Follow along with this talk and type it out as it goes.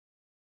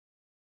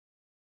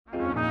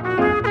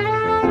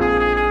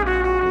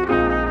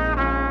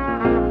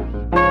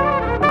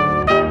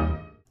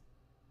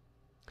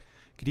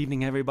Good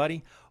evening,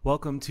 everybody.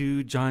 Welcome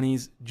to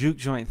Johnny's Juke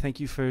Joint. Thank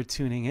you for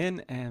tuning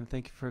in, and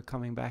thank you for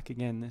coming back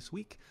again this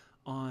week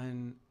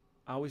on,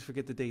 I always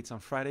forget the dates, on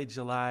Friday,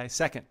 July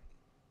 2nd.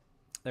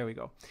 There we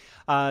go.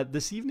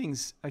 This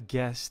evening's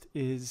guest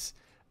is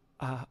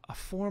a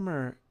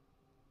former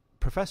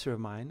professor of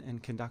mine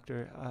and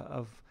conductor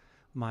of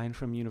mine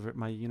from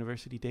my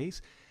university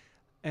days.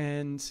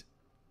 And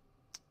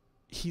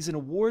he's an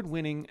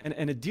award-winning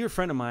and a dear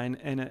friend of mine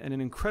and an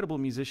incredible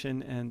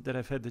musician and that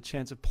I've had the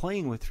chance of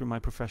playing with through my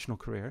professional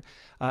career.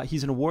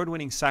 He's an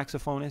award-winning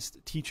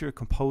saxophonist, teacher,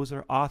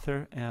 composer,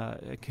 author,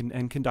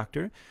 and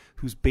conductor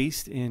who's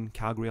based in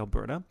Calgary,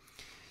 Alberta.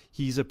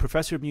 He's a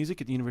professor of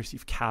music at the University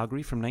of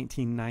Calgary from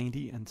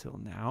 1990 until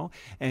now,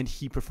 and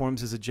he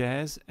performs as a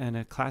jazz and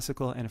a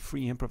classical and a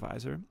free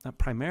improviser,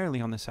 primarily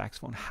on the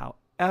saxophone.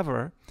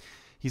 However,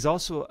 he's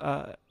also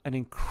an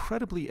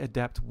incredibly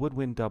adept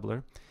woodwind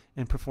doubler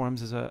and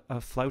performs as a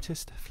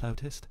flautist,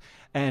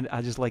 and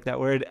I just like that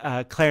word,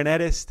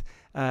 clarinetist,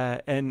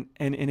 and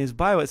in his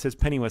bio it says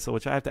penny whistle,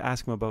 which I have to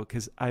ask him about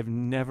because I've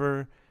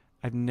never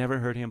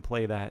heard him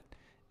play that,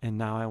 and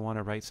now I want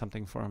to write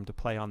something for him to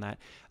play on that.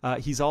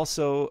 He's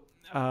also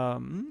at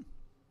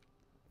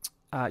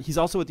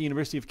the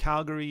University of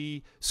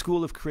Calgary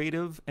School of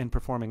Creative and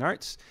Performing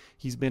Arts.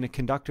 He's been a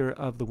conductor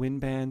of the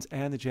wind bands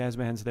and the jazz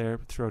bands there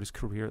throughout his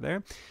career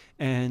there.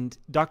 And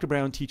Dr.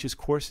 Brown teaches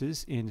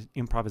courses in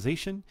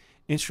improvisation,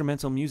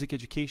 instrumental music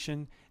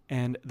education,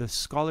 and the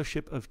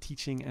scholarship of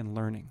teaching and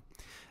learning.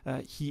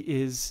 He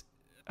is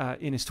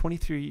in his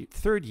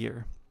 23rd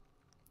year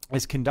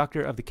as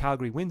conductor of the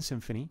Calgary Wind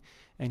Symphony,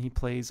 and he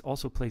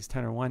also plays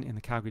tenor one in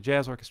the Calgary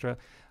Jazz Orchestra.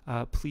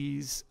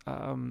 Please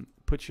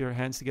put your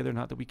hands together,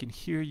 not that we can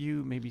hear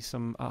you. Maybe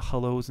some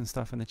hellos and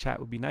stuff in the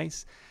chat would be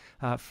nice,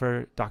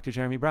 for Dr.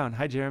 Jeremy Brown.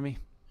 Hi, Jeremy.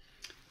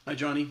 Hi,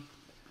 Johnny.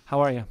 How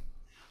are you?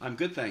 I'm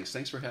good, thanks.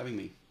 Thanks for having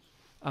me.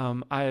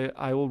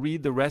 I will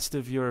read the rest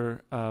of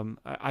your.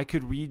 I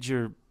could read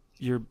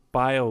your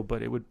bio,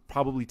 but it would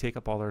probably take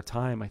up all our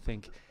time. I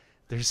think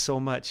there's so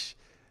much.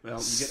 Well,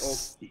 you get old.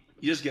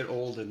 You just get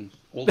old and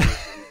older.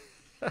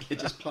 It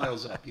just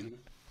piles up, you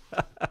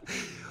know.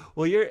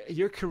 Well,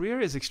 your career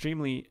is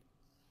extremely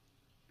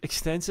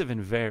extensive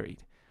and varied,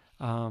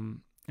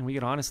 and we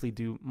could honestly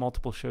do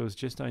multiple shows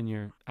just on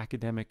your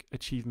academic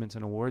achievements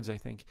and awards, I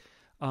think.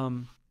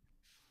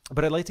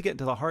 But I'd like to get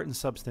into the heart and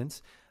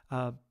substance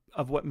of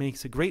what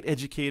makes a great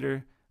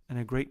educator and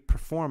a great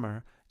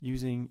performer,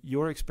 using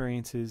your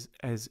experiences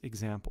as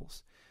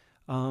examples.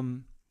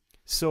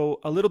 So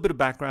a little bit of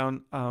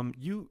background.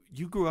 You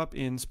grew up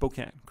in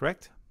Spokane,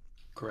 correct?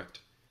 Correct.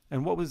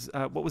 And what was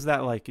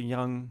that like? A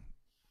young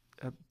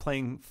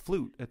playing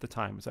flute at the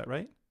time, is that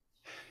right?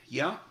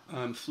 Yeah,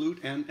 flute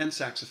and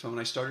saxophone.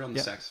 I started on the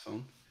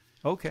saxophone.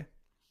 Okay.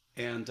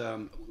 And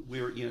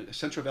we were in a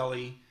Central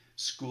Valley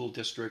School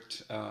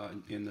District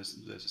in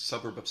the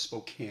suburb of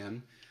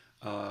Spokane,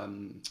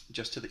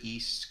 just to the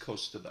east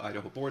coast of the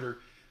Idaho border.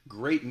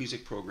 Great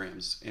music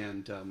programs,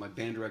 and my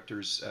band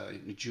directors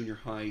in junior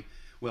high.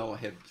 Well, I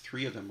had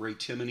three of them: Ray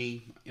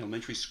Timoney,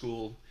 elementary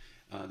school,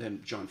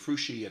 then John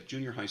Frushi at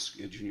junior high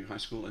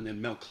school, and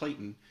then Mel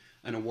Clayton,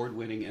 an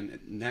award-winning and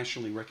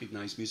nationally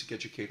recognized music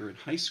educator in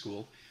high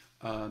school,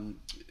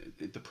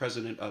 the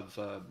president of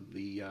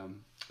the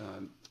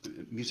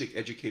Music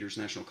Educators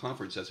National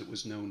Conference, as it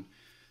was known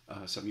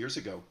some years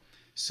ago.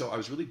 So I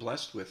was really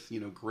blessed with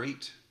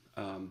great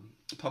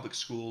public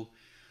schol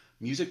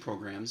music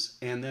programs,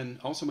 and then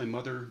also my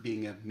mother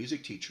being a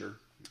music teacher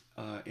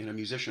and a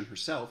musician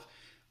herself.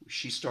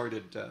 She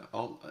started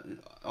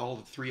all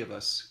the three of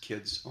us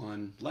kids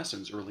on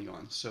lessons early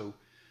on. So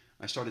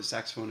I started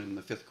saxophone in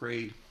the 5th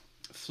grade,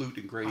 flute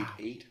in grade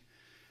 8,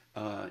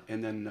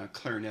 and then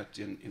clarinet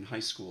in high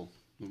school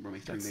were my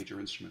three major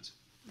instruments.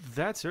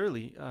 That's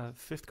early,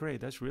 5th grade.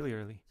 That's really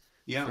early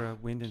for a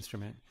wind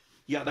instrument.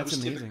 Yeah, that's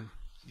amazing.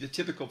 The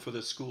typical for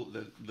the school,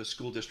 the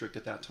school district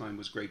at that time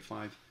was grade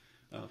 5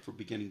 for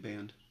beginning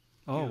band.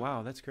 Oh, yeah.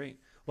 Wow, that's great.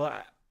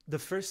 Well, the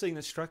first thing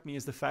that struck me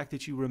is the fact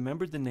that you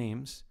remembered the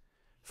names,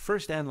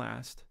 first and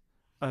last,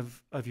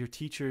 of your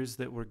teachers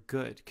that were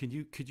good. Do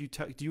you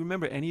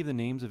remember any of the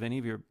names of any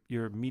of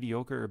your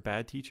mediocre or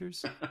bad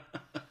teachers?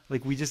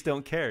 Like, we just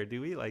don't care,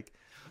 do we? Like,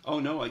 oh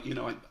no, I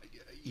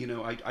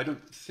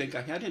don't think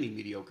I had any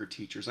mediocre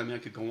teachers. I mean, I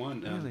could go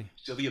on. Really?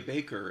 Sylvia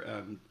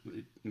Baker,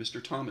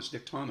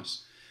 Dick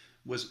Thomas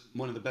was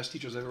one of the best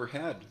teachers I ever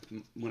had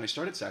when I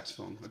started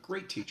saxophone. A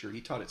great teacher.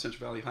 He taught at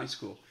Central Valley High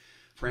School.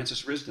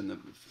 Francis Risden,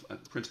 the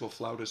principal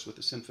flautist with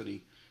the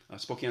symphony.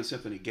 Spokane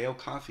Symphony, Gail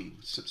Coffey,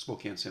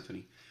 Spokane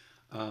Symphony,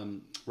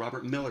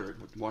 Robert Miller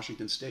at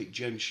Washington State,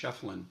 Jen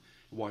Shefflin,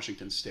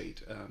 Washington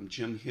State,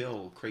 Jim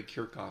Hill, Craig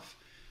Kirchhoff.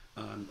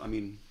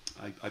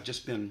 I've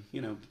just been,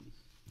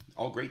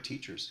 all great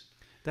teachers.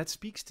 That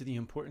speaks to the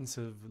importance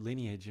of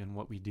lineage in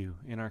what we do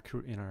in our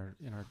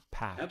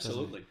path.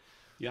 Absolutely,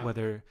 yeah.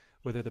 Whether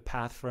the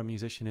path for a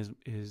musician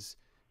is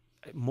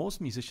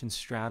most musicians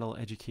straddle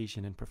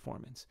education and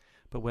performance,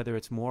 but whether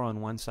it's more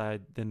on one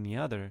side than the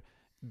other,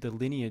 the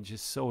lineage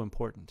is so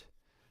important.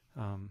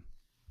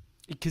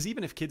 Because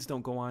even if kids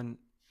don't go on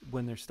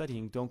when they're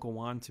studying don't go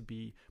on to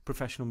be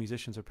professional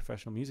musicians or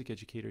professional music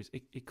educators,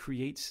 it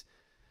creates,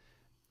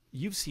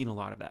 you've seen a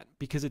lot of that,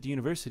 because at the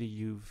university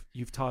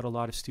you've taught a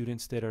lot of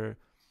students that are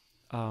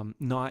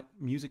not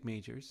music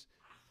majors,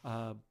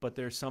 but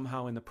they're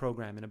somehow in the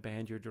program, in a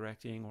band you're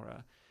directing,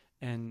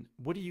 and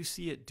what do you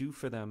see it do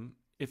for them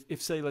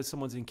if say like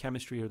someone's in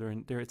chemistry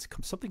or it's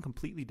something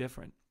completely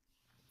different?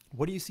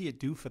 What do you see it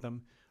do for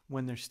them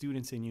when they're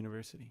students in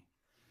university?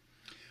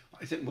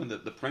 I think one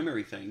of the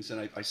primary things,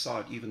 and I saw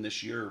it even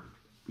this year,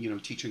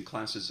 teaching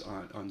classes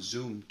on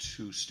Zoom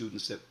to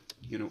students that,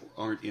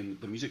 aren't in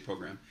the music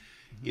program,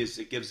 is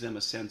it gives them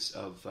a sense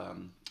of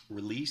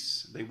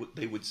release.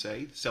 They would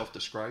say,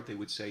 self-described, they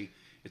would say,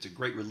 it's a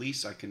great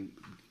release. I can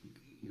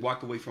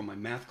walk away from my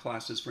math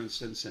classes, for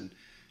instance, and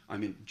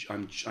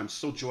I'm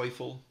so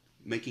joyful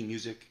making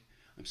music.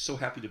 I'm so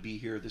happy to be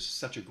here. This is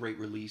such a great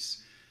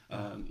release,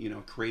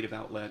 creative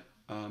outlet.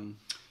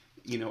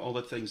 All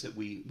the things that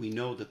we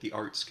know that the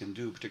arts can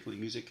do, particularly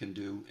music can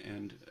do.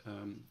 And,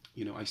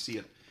 I see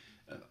it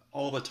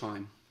all the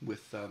time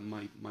with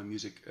my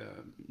music,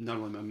 not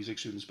only my music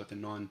students, but the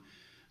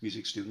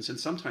non-music students. And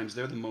sometimes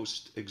they're the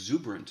most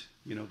exuberant,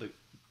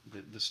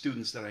 the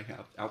students that I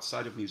have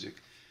outside of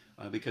music,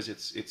 because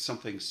it's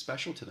something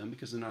special to them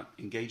because they're not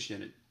engaged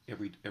in it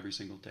every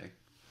single day.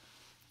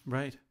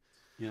 Right.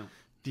 Yeah.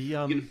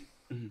 I'm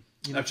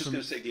just going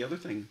to say the other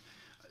thing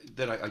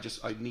that I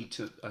need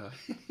to,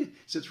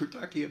 since we're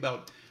talking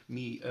about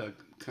me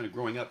kind of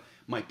growing up,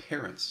 my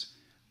parents,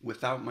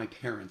 without my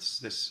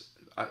parents,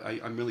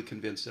 I'm really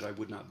convinced that I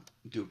would not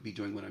be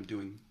doing what I'm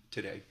doing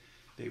today.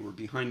 They were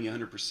behind me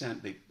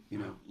 100%. They,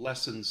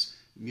 lessons,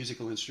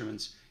 musical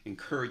instruments,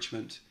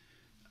 encouragement,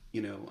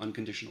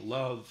 unconditional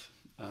love,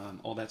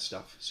 all that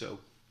stuff. So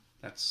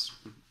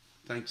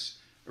thanks,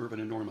 Irvin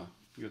and Norma.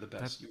 You're the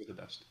best. You were the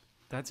best.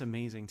 That's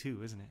amazing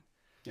too, isn't it?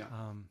 Yeah.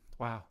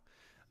 Wow.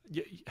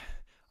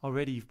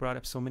 Already you've brought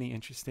up so many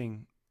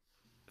interesting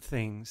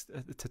things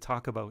to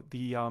talk about.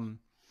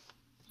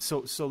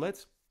 So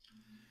let's.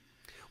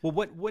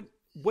 Well,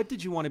 what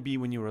did you want to be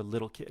when you were a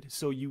little kid?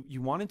 So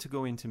you wanted to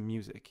go into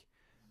music,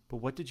 but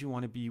what did you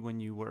want to be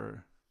when you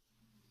were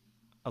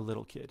a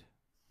little kid?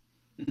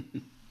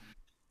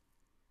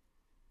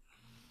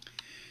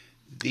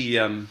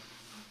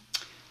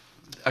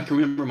 I can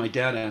remember my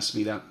dad asked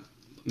me that.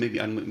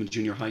 Maybe I'm in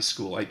junior high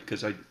school,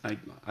 because I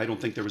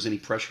don't think there was any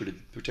pressure to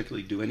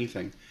particularly do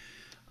anything.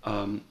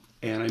 And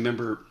I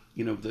remember,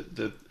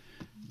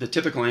 the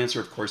typical answer,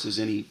 of course, as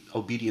any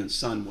obedient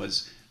son,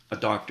 was a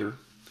doctor,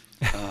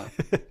 and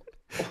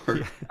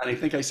I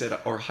think I said,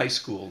 or high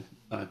school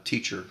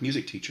teacher,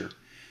 music teacher.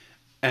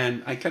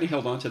 And I kind of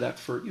held on to that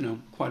for,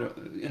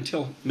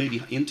 until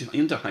maybe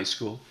into high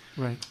school.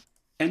 Right.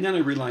 And then I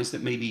realized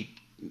that maybe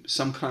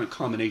some kind of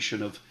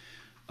combination of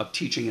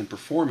teaching and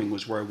performing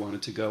was where I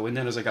wanted to go. And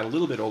then as I got a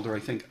little bit older, I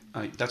think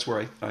that's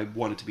where I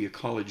wanted to be a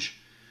college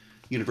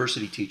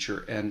university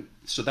teacher. And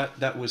so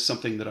that was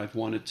something that I've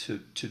wanted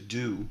to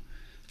do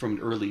from an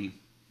early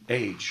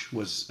age,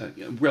 was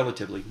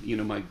relatively,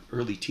 my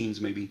early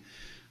teens, maybe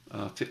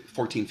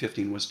 14,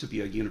 15, was to be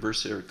a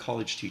university or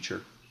college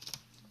teacher.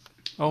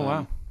 Oh,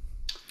 wow.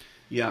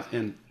 Yeah.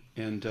 And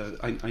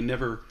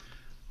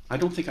I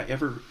don't think I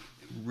ever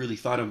really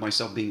thought of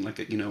myself being like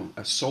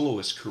a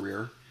soloist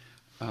career.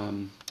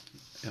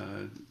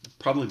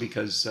 Probably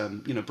because,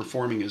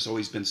 performing has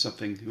always been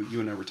something,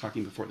 you and I were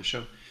talking before the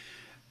show.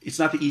 It's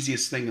not the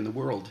easiest thing in the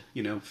world,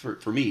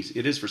 for me.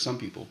 It is for some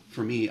people.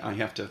 For me, I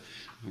have to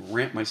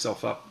ramp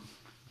myself up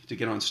to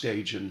get on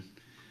stage. And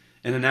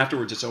then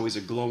afterwards, it's always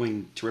a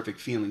glowing, terrific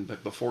feeling.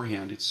 But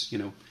beforehand, it's,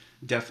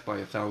 death by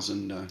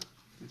 1,000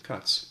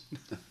 cuts.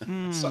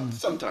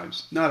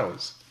 Sometimes, not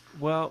always.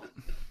 Well,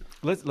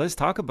 let's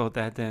talk about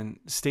that then.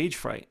 Stage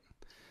fright,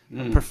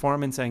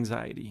 performance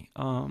anxiety.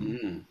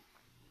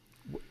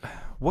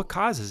 What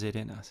causes it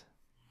in us?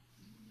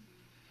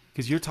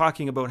 Because you're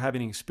talking about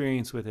having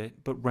experience with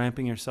it, but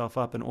ramping yourself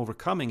up and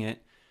overcoming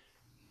it,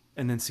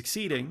 and then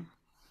succeeding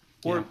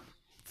or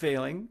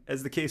failing,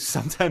 as the case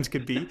sometimes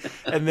could be,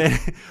 and then,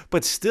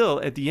 but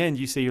still, at the end,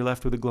 you say you're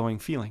left with a glowing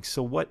feeling.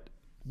 So what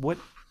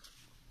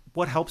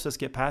helps us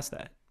get past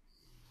that?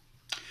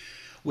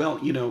 Well,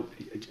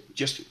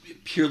 just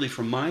purely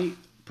from my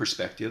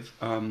perspective,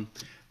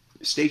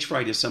 stage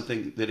fright is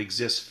something that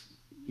exists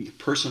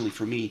personally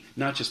for me,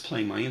 not just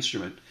playing my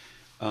instrument,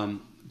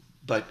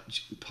 but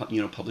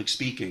public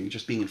speaking,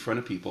 just being in front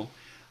of people.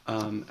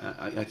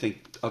 I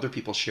think other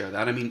people share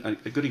that. I mean,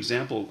 a good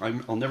example,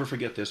 I'll never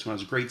forget this. When I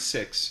was grade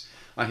 6,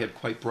 I had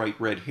quite bright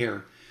red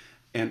hair,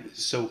 and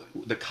so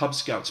the Cub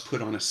Scouts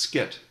put on a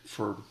skit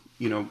for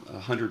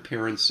 100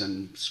 parents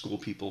and school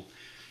people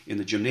in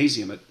the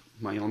gymnasium at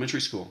my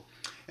elementary school,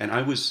 and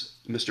I was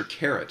Mr.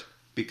 Carrot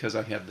because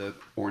I had the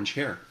orange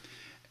hair,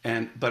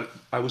 but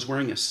I was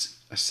wearing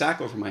a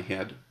sack over my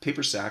head,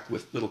 paper sack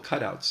with little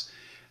cutouts.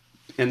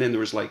 And then there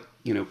was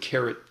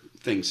carrot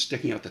things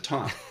sticking out the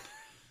top.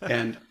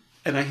 and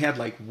I had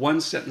one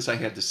sentence I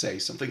had to say,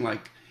 something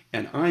like,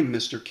 and I'm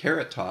Mr.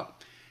 Carrot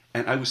Top.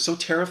 And I was so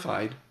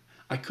terrified,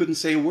 I couldn't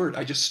say a word.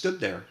 I just stood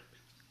there.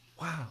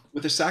 Wow.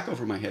 with a sack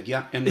over my head.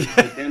 Yeah, and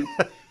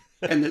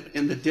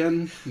the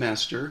den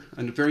master,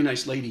 and a very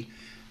nice lady,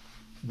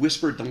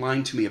 whispered the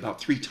line to me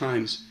about 3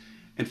 times,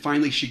 and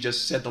finally she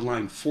just said the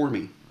line for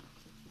me,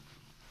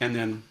 and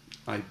then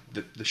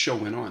the show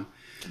went on.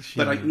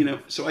 But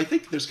so I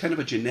think there's kind of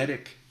a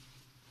genetic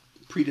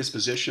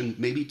predisposition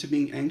maybe to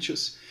being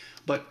anxious.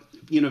 But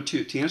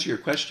to answer your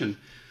question,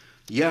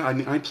 yeah, I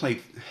mean, I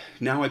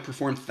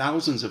perform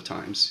thousands of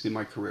times in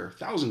my career,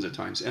 thousands of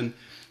times, and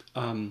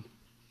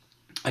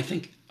I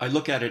think I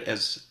look at it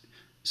as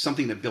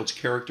something that builds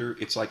character.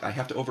 It's like I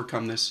have to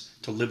overcome this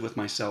to live with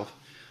myself.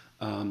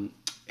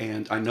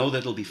 And I know that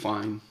it'll be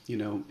fine,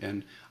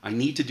 and I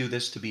need to do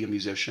this to be a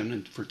musician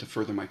and to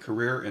further my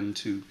career and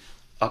to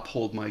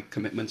uphold my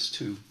commitments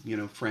to,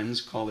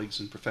 friends, colleagues,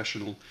 and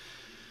professional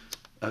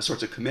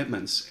sorts of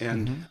commitments.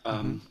 And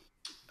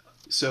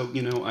so,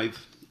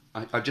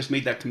 I've just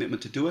made that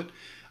commitment to do it,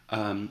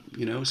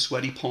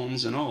 sweaty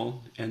palms and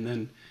all, and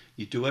then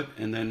you do it,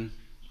 and then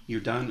you're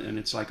done, and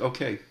it's like,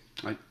 okay,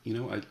 I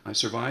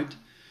survived.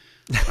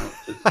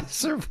 I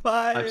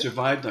survived. I've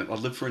survived. I'll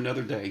live for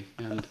another day.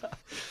 And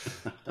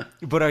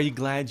but are you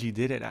glad you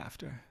did it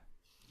after?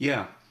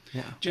 Yeah.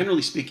 Yeah.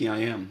 Generally speaking,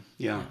 I am.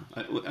 Yeah.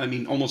 I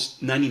mean,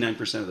 almost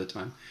 99% of the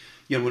time.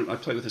 When I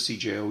play with a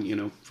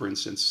CJO, for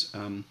instance,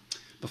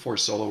 before a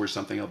solo or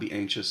something, I'll be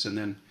anxious, and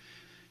then,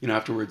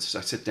 afterwards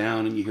I sit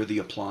down and you hear the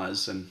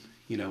applause, and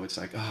it's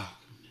like, oh,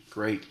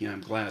 great. Yeah,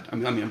 I'm glad. I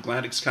mean, I'm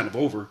glad it's kind of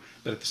over,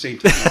 but at the same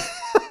time,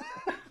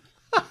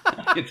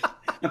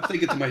 I'm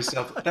thinking to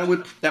myself, that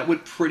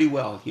went pretty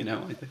well,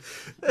 I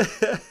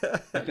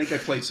think I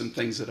played some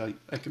things that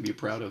I can be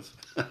proud of.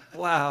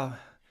 Wow.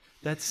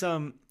 That's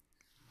I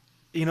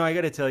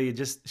got to tell you,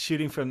 just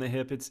shooting from the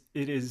hip, it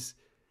is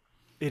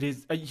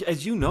as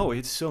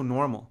it's so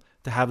normal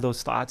to have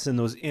those thoughts and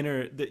those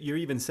inner, that you're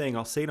even saying,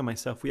 I'll say to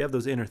myself, we have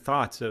those inner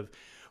thoughts of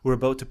we're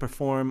about to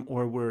perform,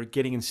 or we're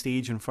getting in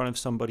stage in front of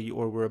somebody,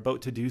 or we're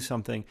about to do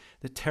something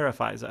that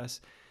terrifies us.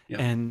 Yeah.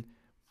 And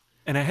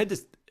I had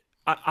this,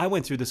 I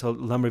went through this a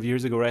number of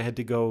years ago where I had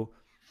to go,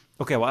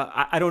 okay, well,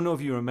 I don't know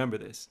if you remember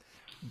this,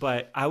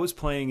 but I was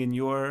playing in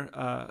your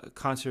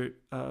concert,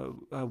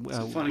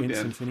 Wind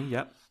Symphony.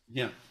 Yep.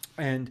 Yeah.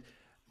 And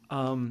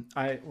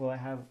I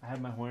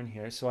have my horn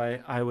here. So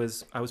I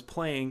was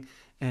playing,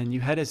 and you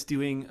had us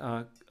doing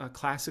a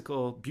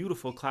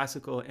beautiful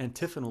classical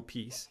antiphonal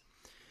piece.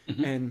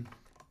 Mm-hmm. And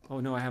oh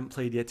no, I haven't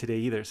played yet today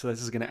either. So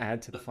this is going to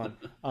add to the fun.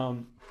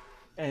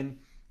 And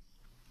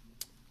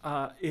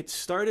it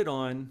started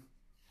on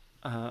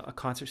a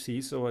concert C,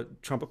 so a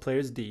trumpet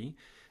player's D.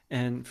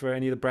 And for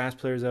any of the brass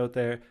players out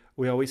there,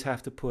 we always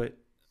have to put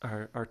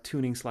our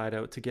tuning slide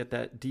out to get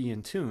that D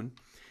in tune.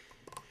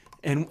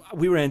 And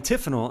we were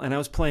antiphonal, and I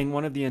was playing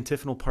one of the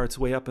antiphonal parts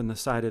way up in the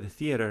side of the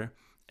theater,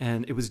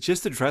 and it was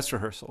just a dress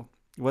rehearsal.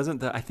 It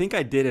wasn't I think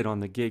I did it on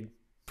the gig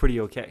pretty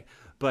okay,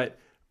 but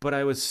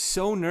I was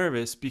so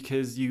nervous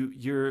because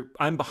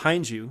I'm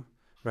behind you,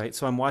 right?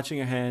 So I'm watching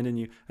your hand, and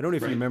I don't know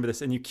if you remember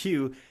this, and you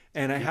cue,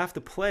 and I have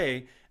to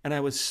play, and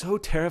I was so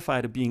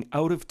terrified of being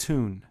out of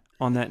tune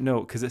on that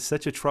note because it's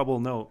such a treble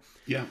note.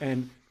 Yeah.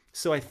 And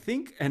so I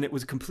think, and it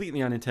was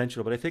completely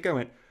unintentional, but I think I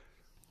went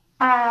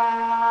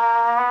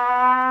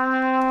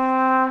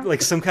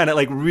like some kind of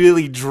like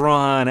really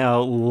drawn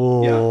out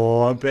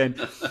whoop,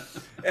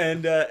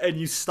 and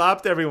you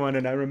stopped everyone,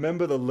 and I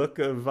remember the look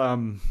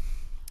of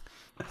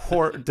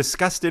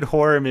disgusted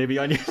horror maybe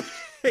on your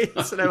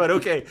face, and I went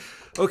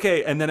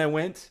okay, and then I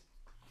went,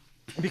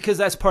 because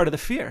that's part of the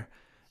fear.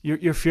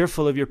 You're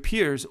fearful of your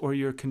peers or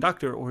your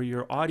conductor or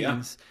your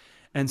audience. Yeah.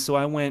 And so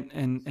I went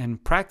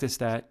and practiced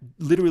that,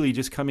 literally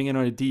just coming in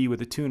on a D with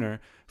a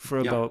tuner for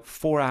about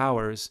 4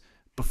 hours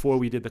before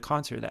we did the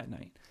concert that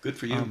night. Good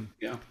for you.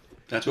 Yeah,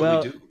 that's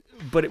what we do.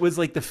 But it was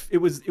like it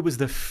was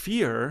the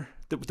fear.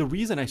 The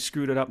reason I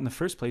screwed it up in the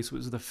first place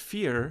was the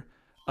fear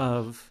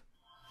of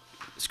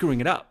screwing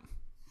it up.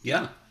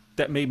 Yeah,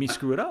 that made me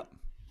screw it up.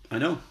 I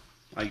know.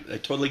 I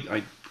totally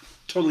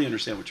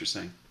understand what you're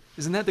saying.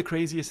 Isn't that the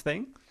craziest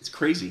thing? It's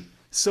crazy.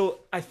 So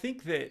I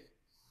think that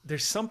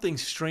there's something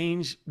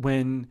strange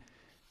when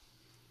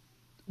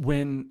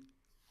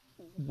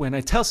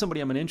I tell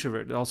somebody I'm an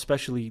introvert, I'll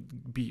especially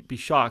be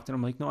shocked, and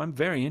I'm like, no, I'm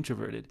very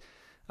introverted.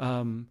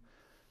 But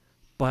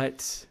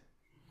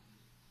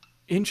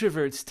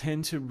introverts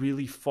tend to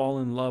really fall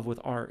in love with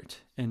art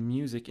and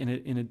music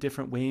in a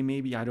different way,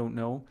 maybe, I don't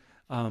know.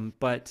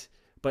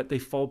 But they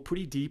fall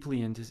pretty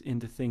deeply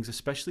into things,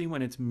 especially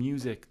when it's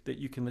music that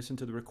you can listen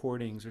to the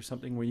recordings or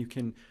something where you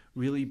can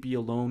really be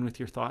alone with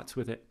your thoughts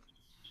with it.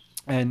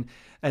 And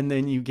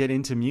then you get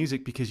into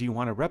music because you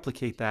want to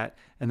replicate that,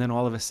 and then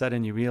all of a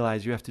sudden you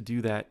realize you have to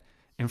do that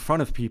in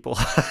front of people.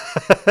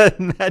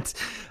 And that's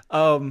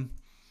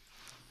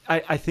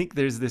I think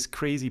there's this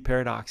crazy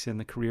paradox in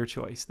the career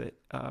choice that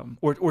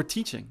or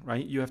teaching,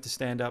 right? You have to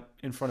stand up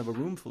in front of a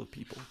room full of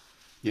people.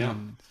 Yeah.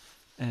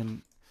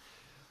 And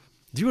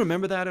do you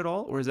remember that at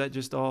all, or is that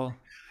just all?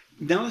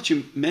 Now that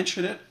you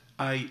mention it,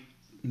 I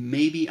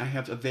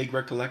have a vague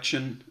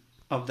recollection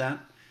of that.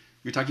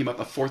 You're talking about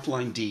the fourth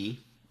line D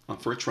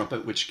for a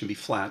trumpet, which can be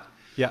flat.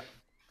 Yeah.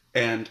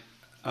 And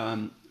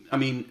I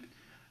mean,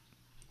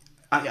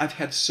 I've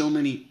had so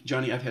many,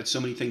 Johnny. I've had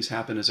so many things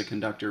happen as a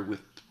conductor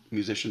with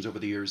musicians over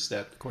the years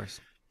that Of course.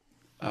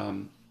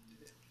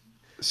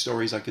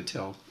 stories I could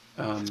tell.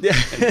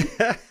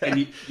 Yeah.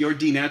 And your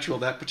D natural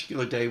that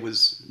particular day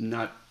was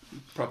not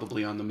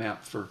probably on the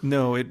map for.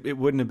 No, it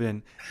wouldn't have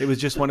been. It was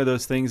just one of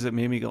those things that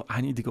made me go,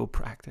 I need to go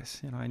practice.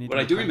 You know, I need What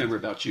to I go do practice. remember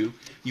about you,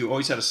 you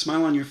always had a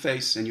smile on your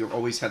face, and you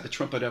always had the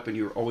trumpet up, and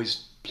you were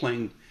always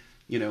playing,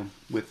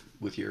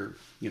 with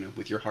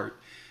your heart.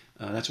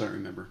 That's what I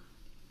remember.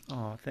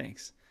 Oh,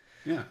 thanks.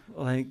 Yeah,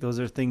 Well, I think those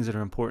are things that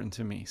are important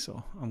to me,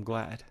 so I'm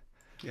glad.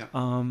 yeah,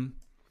 Um,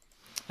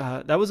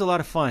 that was a lot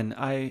of fun.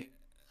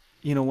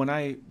 When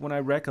I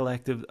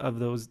recollect of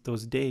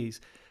those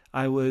days,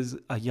 I was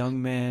a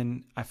young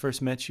man. I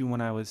first met you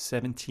when I was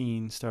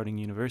 17, starting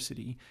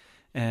university,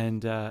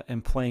 and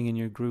playing in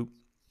your group.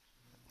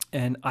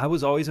 And I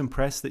was always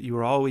impressed that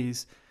you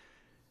always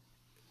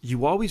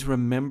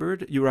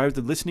remembered. You were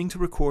either listening to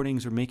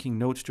recordings or making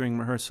notes during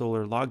rehearsal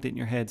or logged it in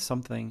your head,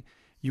 something.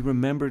 You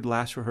remembered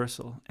last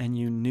rehearsal and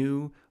you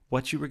knew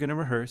what you were going to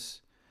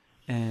rehearse.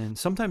 And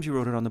sometimes you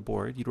wrote it on the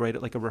board. You'd write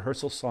it like a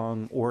rehearsal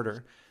song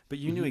order, but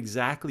you knew mm-hmm.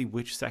 exactly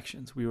which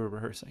sections we were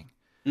rehearsing.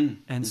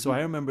 And so Mm-hmm.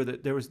 I remember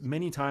that there was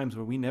many times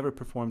where we never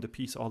performed a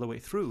piece all the way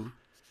through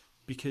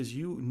because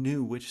you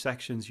knew which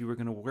sections you were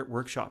going to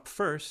workshop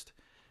first,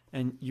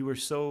 and you were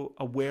so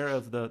aware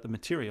of the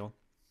material,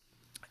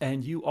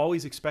 and you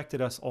always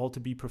expected us all to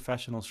be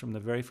professionals from the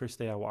very first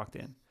day I walked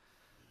in.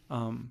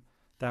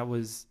 That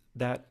was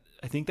that.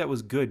 I think that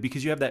was good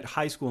because you have that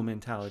high school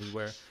mentality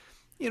where,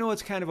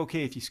 it's kind of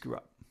okay if you screw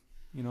up,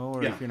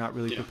 or Yeah, if you're not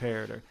really yeah,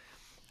 prepared,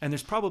 and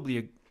there's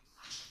probably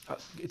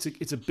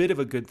it's a bit of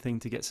a good thing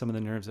to get some of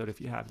the nerves out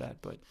if you have that.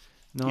 But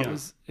no, yeah.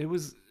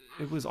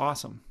 it was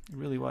awesome. It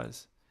really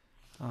was.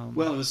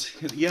 Well, it was,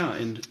 yeah,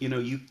 and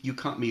you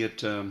caught me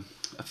at a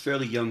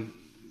fairly young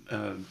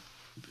uh,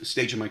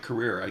 stage of my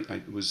career.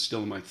 I was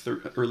still in my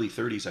early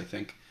 30s, I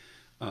think,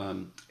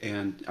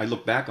 and I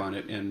look back on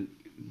it, and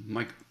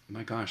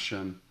my gosh,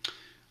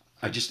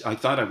 I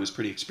thought I was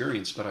pretty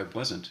experienced, but I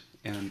wasn't,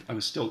 and I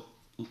was still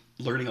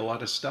learning a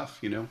lot of stuff.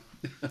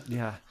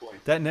 Yeah, Boy,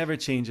 that never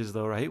changes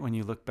though, right? When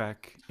you look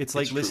back, it's it's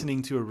like true.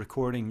 listening to a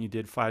recording you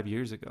did 5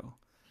 years ago.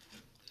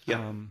 Yeah,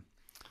 Um,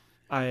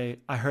 I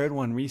heard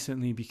one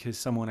recently because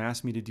someone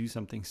asked me to do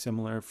something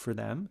similar for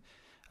them,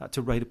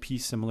 to write a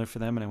piece similar for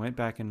them, and I went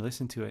back and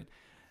listened to it,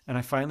 and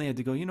I finally had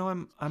to go.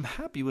 I'm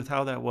happy with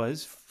how that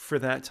was for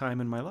that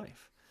time in my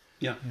life.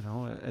 yeah,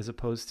 As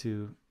opposed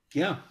to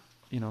yeah.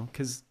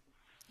 because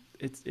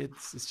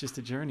it's just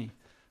a journey.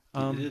 It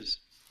Um, is.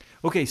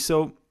 okay,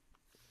 so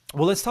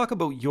well, let's talk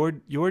about your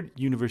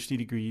university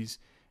degrees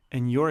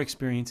and your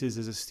experiences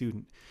as a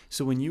student.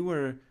 So when you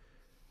were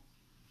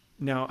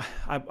now,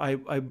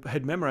 I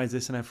had memorized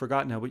this and I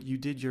forgot now, but you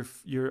did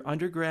your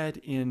undergrad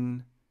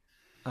in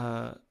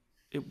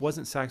it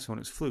wasn't saxophone,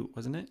 it was flute,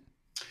 wasn't it?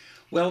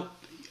 Well,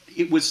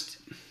 it was.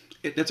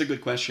 That's a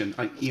good question.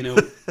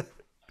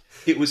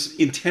 It was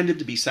intended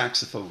to be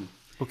saxophone,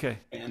 Okay.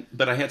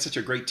 but I had such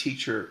a great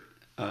teacher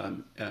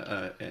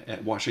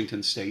at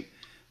Washington State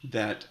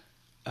that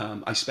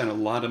I spent a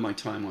lot of my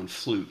time on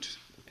flute,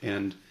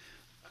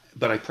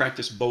 but I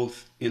practiced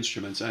both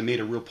instruments. I made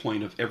a real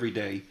point of every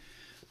day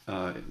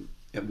uh,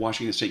 at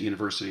Washington State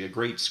University, a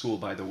great school,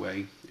 by the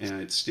way,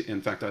 and it's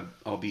in fact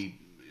I'll be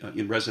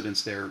in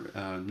residence there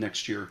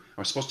next year.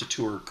 I was supposed to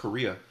tour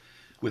Korea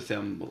with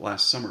them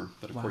last summer,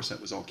 but of Wow. course that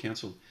was all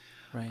canceled.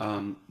 Right.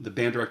 The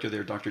band director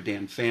there, Dr.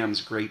 Dan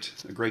Phams,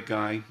 a great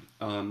guy,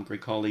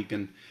 great colleague,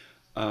 and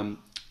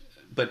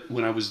but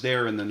when I was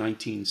there in the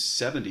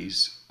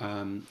 1970s,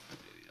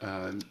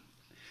 uh,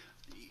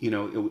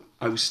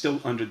 I was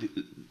still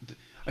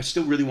I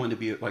still really wanted to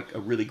be like a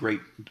really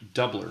great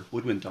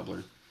woodwind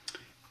doubler,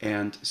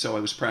 and so I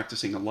was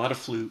practicing a lot of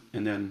flute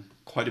and then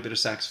quite a bit of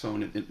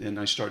saxophone, and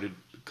I started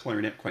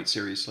clarinet quite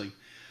seriously.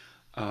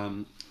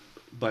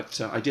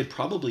 But I did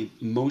probably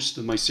most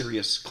of my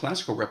serious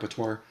classical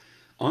repertoire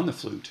on the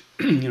flute.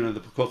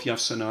 The Prokofiev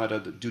Sonata,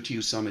 the Dutiu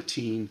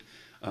Samatine,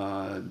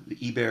 the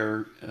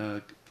Iber,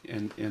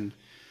 and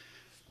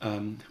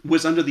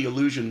was under the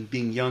illusion,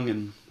 being young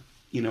and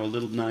a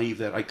little naive,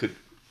 that I could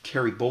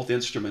carry both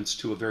instruments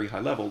to a very high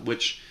level,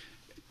 which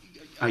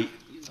I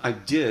I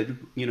did.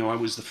 I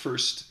was the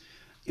first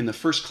in the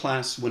first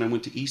class when I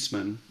went to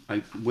Eastman.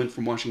 I went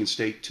from Washington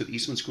State to the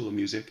Eastman School of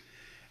Music,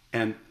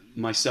 and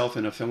myself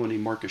and a fellow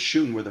named Marcus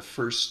Schoen were the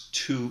first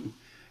two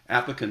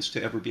applicants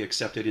to ever be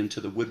accepted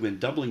into the woodwind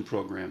doubling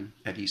program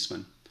at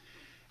Eastman.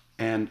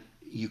 And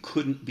you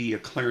couldn't be a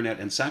clarinet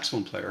and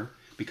saxophone player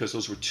because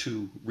those were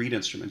two reed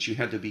instruments. You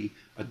had to be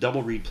a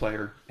double reed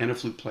player and a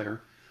flute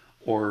player,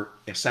 or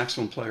a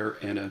saxophone player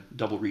and a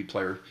double reed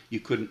player. You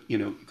couldn't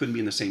be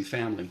in the same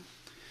family,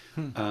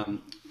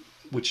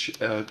 which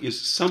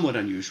is somewhat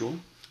unusual.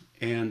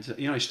 And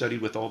I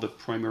studied with all the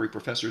primary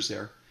professors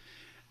there,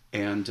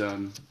 and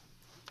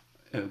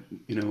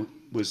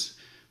was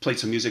played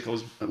some music.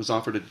 I was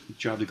offered a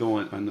job to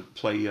go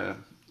play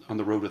on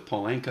the road with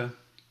Paul Anka,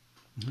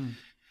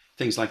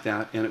 things like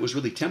that, and it was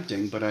really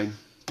tempting. But I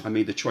I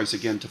made the choice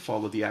again to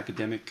follow the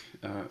academic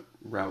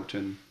route,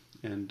 and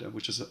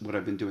which is what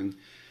I've been doing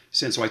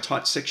since. So I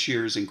taught 6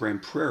 years in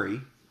Grand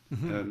Prairie,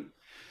 lovely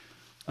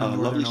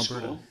Alberta.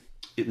 school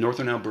in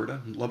northern Alberta.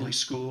 Lovely Yeah.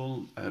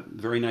 school,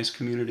 very nice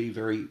community,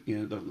 very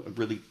a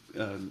really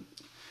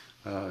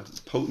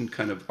potent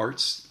kind of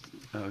arts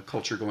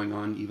culture going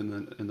on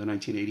even in the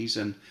 1980s,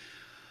 and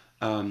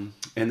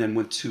then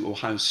went to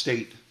Ohio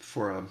State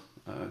for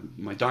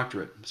my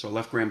doctorate. So I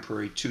left Grand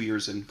Prairie, 2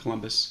 years in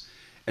Columbus,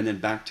 and then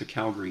back to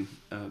Calgary,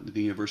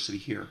 the university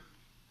here.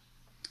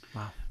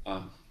 Wow.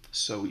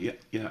 So yeah.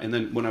 And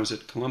then when I was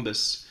at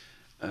Columbus,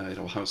 at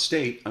Ohio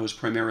State, I was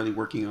primarily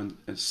working on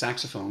a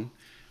saxophone,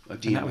 a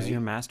DMA. And that was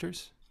your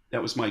master's?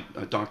 That was my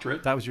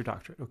doctorate. That was your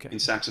doctorate. Okay. In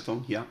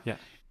saxophone, yeah. Yeah.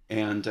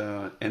 And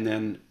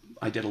then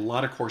I did a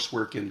lot of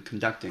coursework in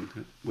conducting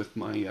with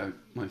my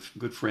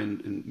good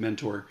friend and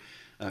mentor,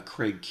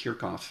 Craig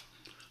Kirchhoff,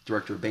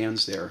 director of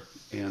bands there,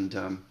 and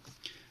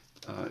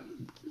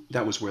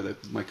that was where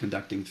my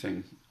conducting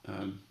thing,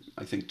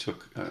 I think,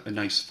 took a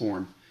nice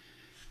form.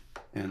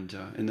 And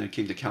then I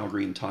came to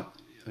Calgary and taught,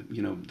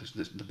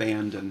 the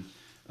band and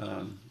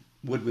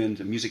woodwind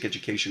and music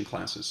education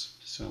classes.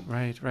 So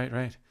Right.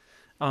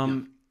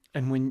 And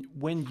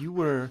when you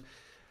were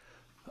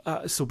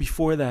so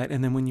before that,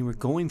 and then when you were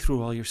going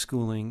through all your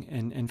schooling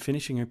and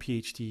finishing your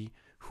PhD,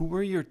 who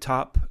were your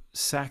top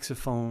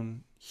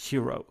saxophone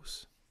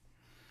heroes?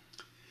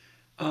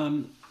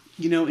 In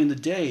the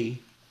day,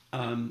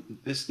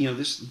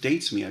 this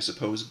dates me, I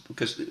suppose,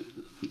 because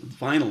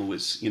vinyl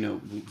was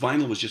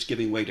just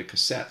giving way to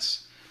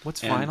cassettes.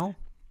 What's And- vinyl?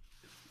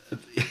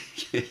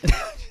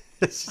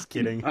 Just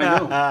kidding.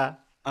 I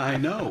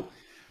know.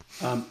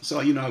 So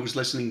I was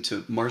listening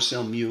to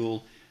Marcel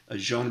Mule,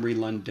 Jean-Marie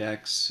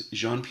Lundex,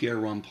 Jean-Pierre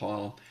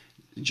Rampal,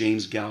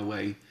 James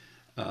Galway,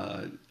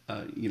 on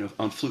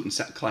flute and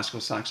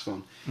classical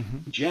saxophone.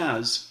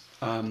 Jazz,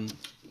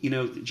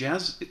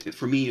 jazz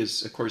for me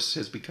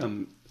has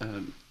become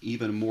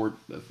even a more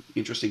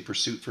interesting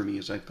pursuit for me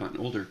as I've gotten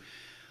older.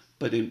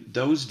 But in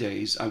those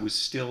days, I was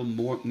still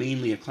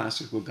mainly a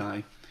classical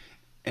guy,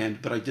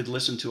 but I did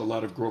listen to a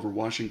lot of Grover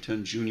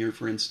Washington Jr.,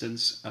 for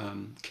instance,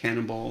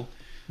 Cannonball,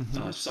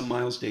 some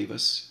Miles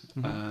Davis.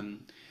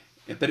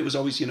 But it was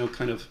always,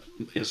 kind of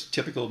as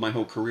typical of my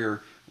whole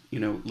career,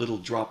 little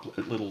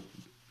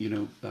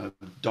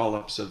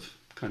dollops of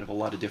kind of a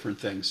lot of different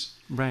things.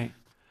 Right.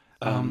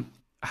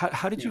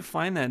 How did you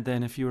find that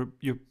then? If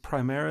you're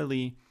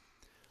primarily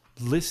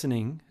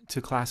listening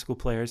to classical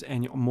players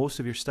and most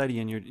of your study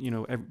and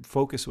your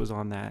focus was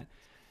on that,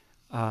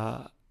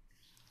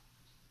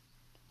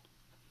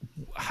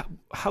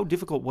 how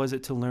difficult was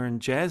it to learn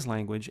jazz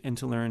language and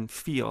to learn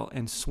feel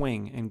and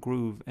swing and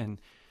groove and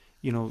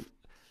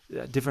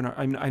different?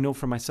 I know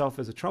for myself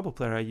as a trumpet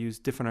player, I use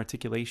different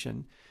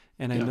articulation,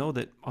 and I know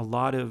that a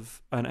lot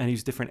of and I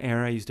use different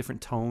air, I use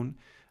different tone.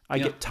 I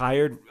get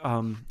tired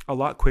a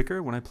lot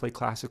quicker when I play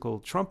classical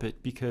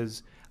trumpet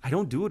because I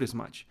don't do it as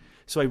much.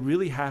 So I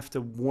really have to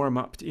warm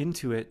up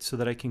into it so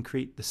that I can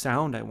create the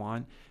sound I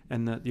want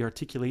and the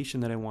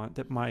articulation that I want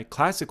that my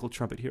classical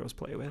trumpet heroes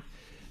play with.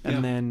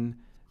 And then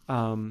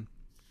I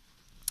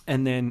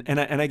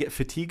get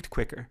fatigued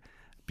quicker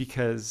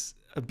because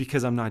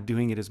I'm not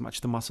doing it as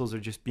much. The muscles are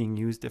just being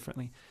used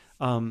differently.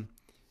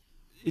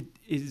 It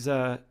is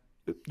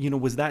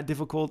was that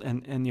difficult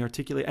and the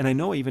articulate, and I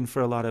know even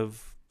for a lot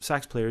of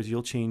sax players,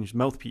 you'll change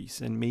mouthpiece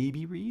and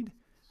maybe reed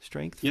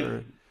strength.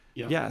 So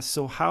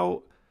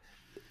how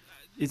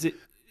is it?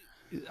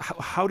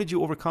 How did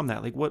you overcome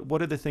that? Like,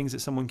 what are the things that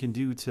someone can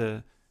do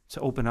to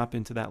open up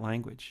into that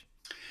language?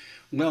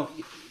 Well,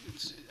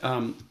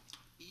 I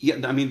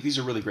mean, these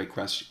are really great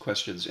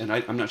questions, and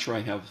I'm not sure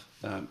I have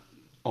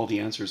all the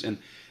answers. And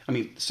I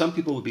mean, some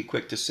people would be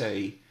quick to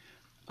say,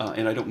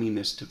 and I don't mean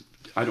this to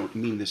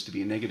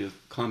be a negative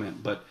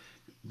comment, but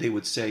they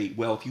would say,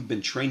 well, if you've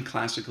been trained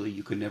classically,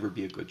 you could never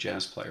be a good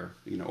jazz player,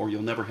 or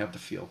you'll never have the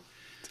feel.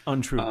 It's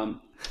untrue.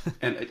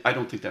 And I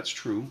don't think that's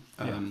true.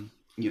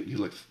 You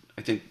look,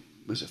 I think,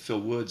 was it Phil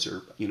Woods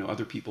or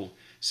other people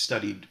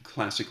studied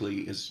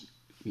classically as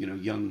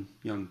young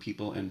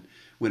people and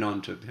went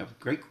on to have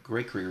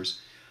great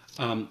careers.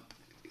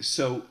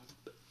 So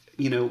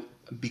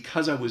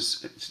because I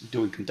was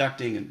doing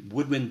conducting and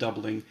woodwind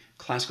doubling,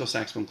 classical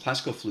saxophone,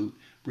 classical flute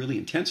really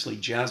intensely,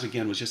 jazz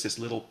again was just this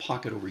little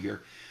pocket over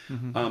here.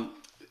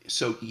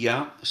 So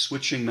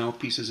switching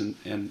mouthpieces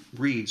and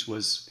reeds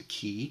was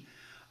key.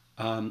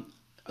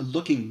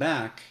 Looking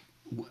back,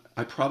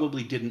 I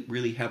probably didn't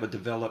really have a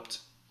developed,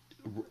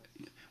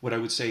 what I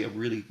would say, a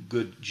really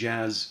good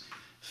jazz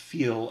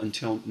feel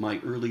until my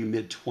early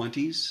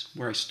mid-20s,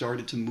 where I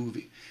started to move,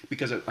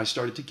 because I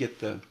started to get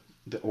the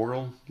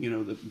oral,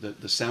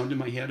 the sound in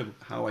my head of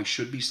how I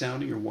should be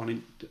sounding or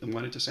wanted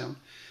to sound.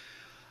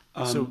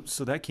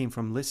 So that came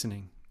from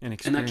listening and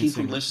experiencing. And that came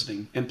from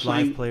listening and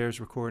playing live players,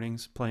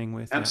 recordings, playing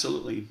with.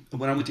 Absolutely.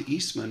 When I went to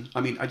Eastman,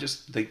 I mean, I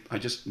just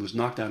was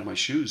knocked out of my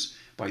shoes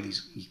by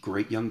these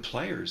great young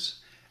players,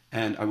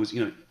 and I was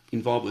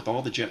involved with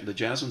all the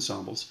jazz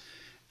ensembles.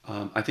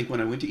 I think when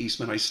I went to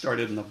Eastman, I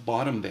started in the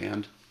bottom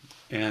band,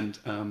 And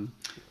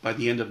by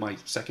the end of my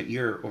second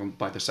year, or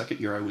by the second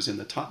year, I was in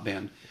the top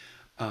band.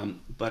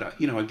 But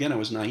again, I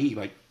was naive.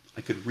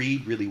 I could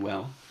read really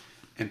well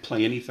and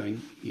play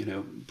anything,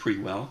 pretty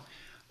well.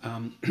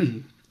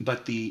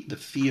 But the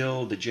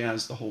feel, the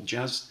jazz, the whole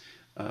jazz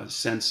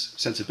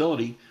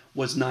sensibility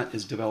was not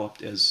as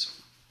developed as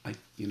I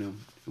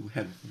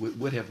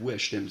would have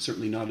wished, and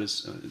certainly not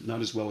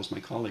as well as my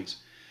colleagues.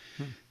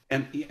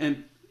 And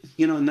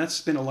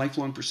that's been a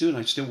lifelong pursuit. And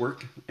I still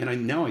work,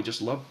 and now I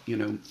just love,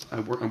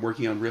 I'm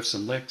working on riffs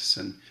and licks,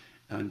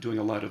 and doing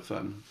a lot of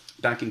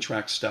backing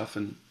track stuff,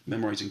 and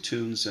memorizing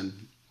tunes,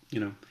 and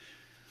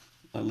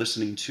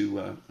listening to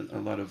a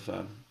lot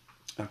of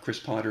Chris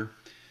Potter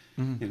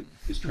and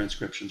his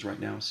transcriptions right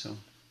now. So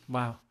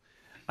wow,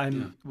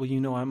 I'm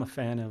a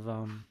fan of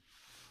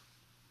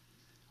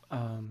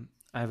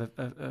I have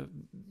a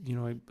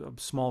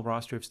small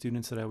roster of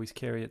students that I always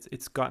carry.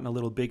 It's gotten a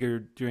little bigger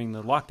during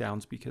the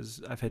lockdowns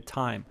because I've had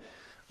time.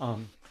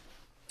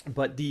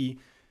 But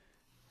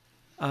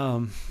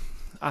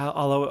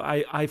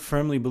I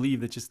firmly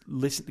believe that just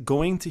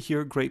going to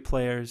hear great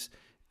players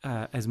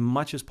as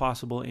much as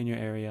possible in your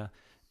area,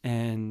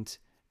 and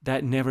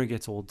that never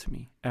gets old to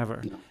me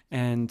ever. No.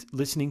 And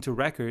listening to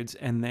records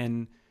and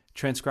then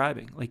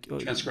transcribing.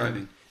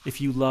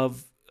 If you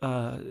love.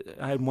 I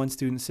had one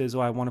student says,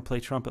 I want to play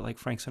trumpet like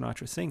Frank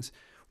Sinatra sings.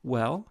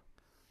 Well,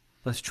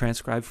 let's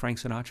transcribe Frank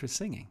Sinatra's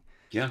singing.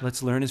 Yeah.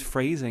 Let's learn his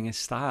phrasing, his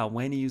style,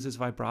 when he uses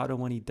vibrato,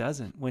 when he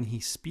doesn't, when he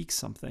speaks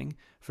something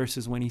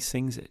versus when he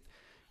sings it.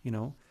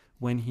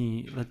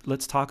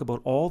 Let's talk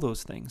about all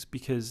those things,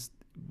 because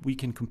we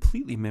can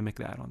completely mimic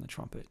that on the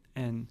trumpet.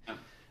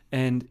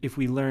 And if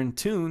we learn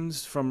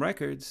tunes from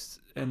records,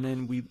 and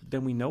then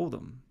we know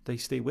them, they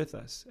stay with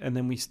us. And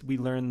then we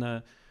learn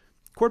the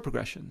chord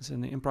progressions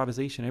and the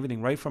improvisation,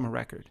 everything right from a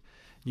record.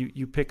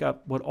 You pick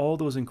up what all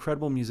those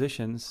incredible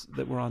musicians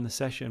that were on the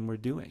session were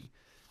doing.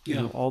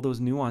 Yeah. All those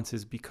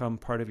nuances become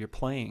part of your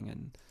playing,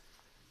 and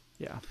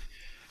yeah.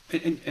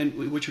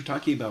 And what you're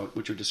talking about,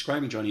 what you're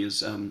describing, Johnny, is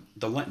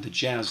the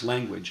jazz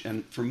language.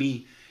 And for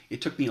me,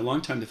 it took me a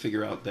long time to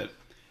figure out that.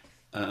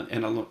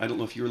 And I don't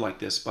know if you were like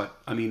this, but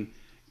I mean,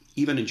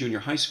 even in junior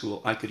high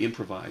school, I could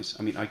improvise.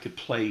 I mean, I could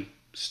play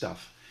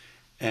stuff,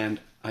 and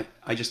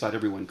I just thought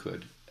everyone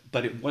could.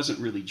 But it wasn't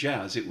really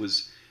jazz.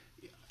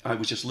 I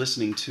was just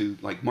listening to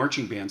like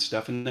marching band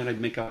stuff, and then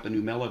I'd make up a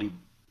new melody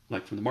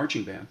like from the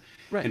marching band.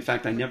 Right. In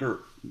fact, Mr.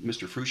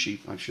 Frushi,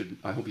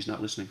 I hope he's not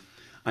listening.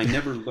 I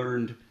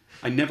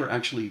never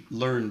actually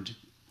learned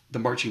the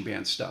marching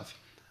band stuff.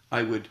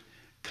 I would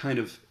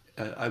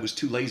I was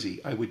too lazy.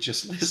 I would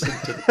just listen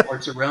to the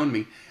parts around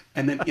me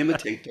and then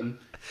imitate them,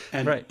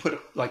 and put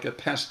like a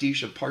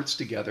pastiche of parts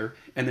together,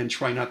 and then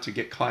try not to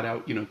get caught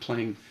out,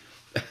 playing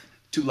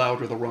too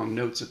loud or the wrong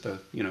notes at the,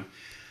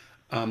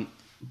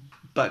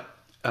 but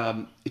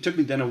it took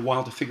me then a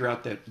while to figure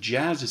out that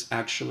jazz is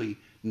actually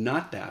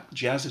not that.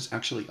 Jazz is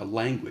actually a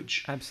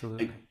language.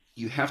 Absolutely. And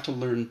you have to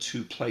learn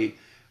to play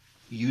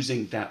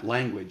using that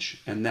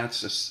language, and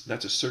that's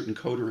a certain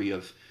coterie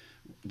of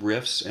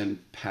riffs and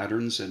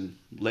patterns and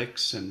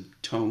licks and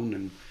tone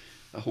and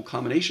a whole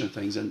combination of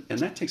things, and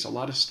that takes a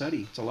lot of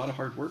study. It's a lot of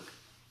hard work.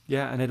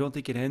 Yeah, and I don't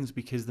think it ends,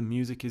 because the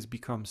music has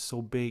become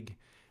so big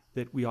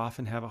that we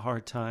often have a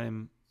hard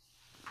time,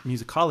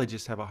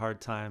 musicologists have a hard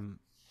time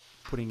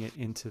putting it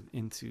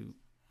into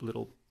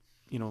little,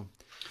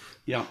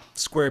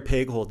 square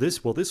peg hole.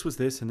 This was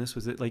this, and this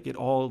was it. Like, it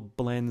all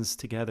blends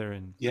together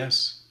and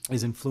yes,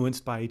 is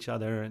influenced by each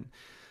other. And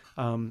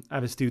I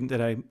have a student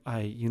that I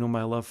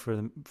my love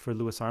for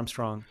Louis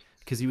Armstrong,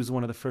 because he was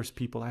one of the first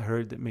people I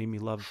heard that made me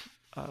love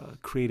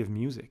creative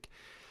music.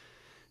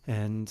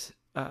 And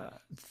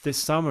this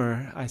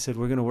summer I said,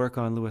 we're going to work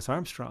on Louis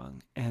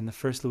Armstrong, and the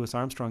first Louis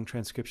Armstrong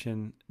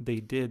transcription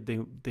they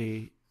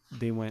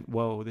went,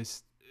 whoa,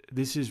 this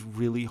is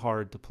really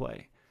hard to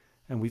play.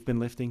 And we've been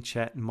lifting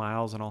Chet and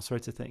Miles and all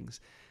sorts of things.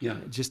 Yeah.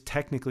 Just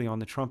technically on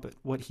the trumpet,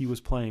 what he was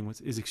playing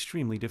is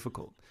extremely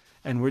difficult.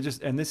 And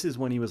this is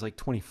when he was like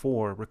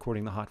 24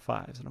 recording the Hot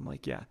Fives. And I'm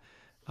like, yeah,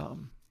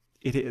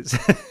 it is.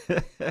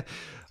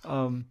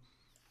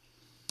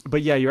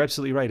 But yeah, you're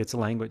absolutely right. It's a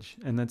language,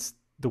 and that's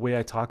the way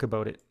I talk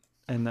about it.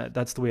 And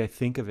that's the way I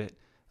think of it.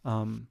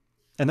 And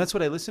that's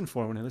what I listen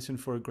for when I listen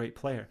for a great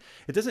player.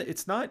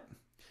 It's not,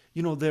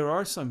 there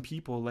are some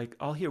people, like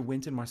I'll hear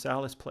Wynton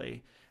Marsalis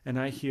play, and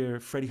I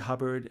hear Freddie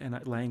Hubbard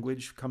and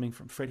language coming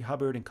from Freddie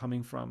Hubbard and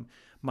coming from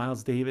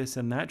Miles Davis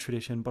and that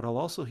tradition, but I'll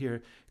also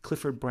hear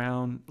Clifford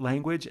Brown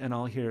language, and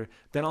I'll hear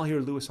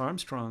Louis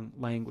Armstrong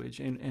language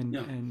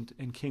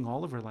and King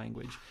Oliver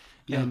language.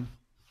 Yeah. And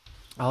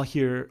I'll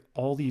hear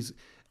all these,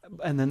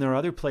 and then there are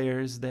other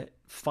players that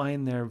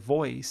find their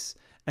voice,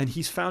 and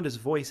he's found his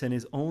voice and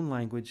his own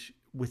language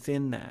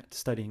within that,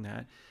 studying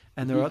that.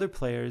 And there are other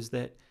players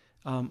that,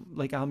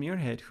 like Al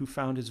Muirhead, who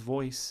found his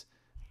voice.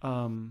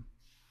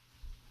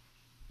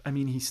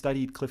 He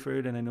studied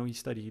Clifford, and I know he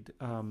studied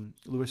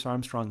Louis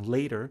Armstrong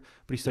later,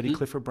 but he studied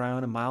Clifford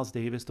Brown and Miles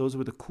Davis. Those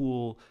were the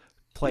cool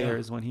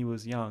players when he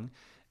was young.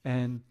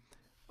 And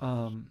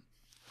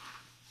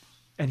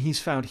he's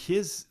found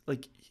his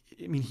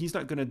I mean, he's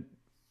not going to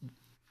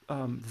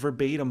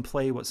verbatim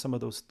play what some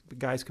of those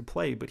guys could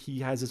play, but he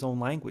has his own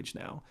language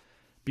now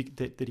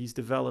that he's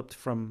developed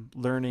from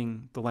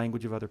learning the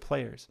language of other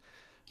players.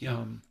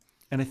 Yeah.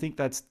 And I think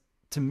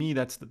to me,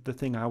 that's the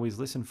thing I always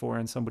listen for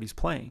in somebody's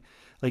playing.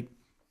 Like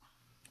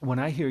when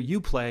I hear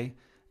you play,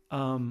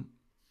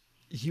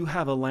 you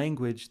have a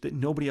language that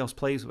nobody else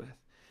plays with.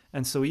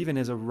 And so even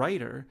as a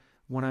writer,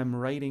 when I'm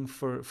writing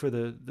for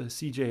the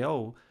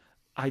CJO,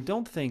 I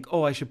don't think,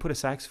 oh, I should put a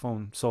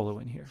saxophone solo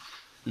in here.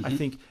 Mm-hmm. I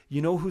think,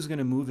 who's going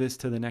to move this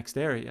to the next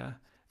area,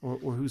 or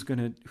who's going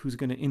to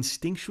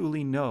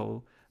instinctually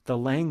know the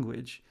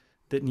language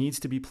that needs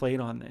to be played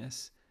on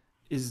this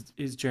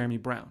is Jeremy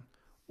Brown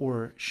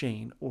or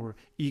Shane or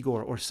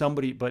Igor or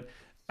somebody. But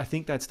I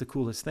think that's the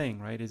coolest thing,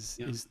 right?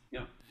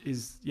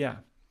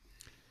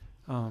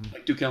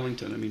 Like Duke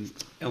Ellington. I mean,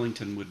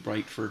 Ellington would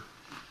write for,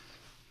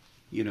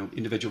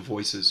 individual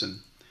voices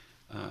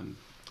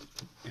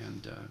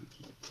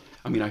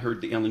I mean, I heard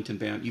the Ellington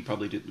Band. You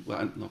probably did. Well,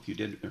 I don't know if you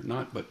did or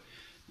not, but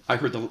I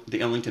heard the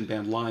Ellington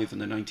Band live in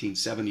the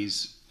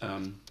 1970s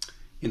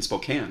in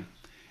Spokane,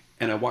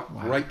 and I walked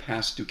right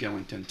past Duke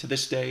Ellington. To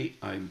this day,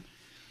 I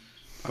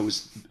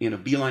was in a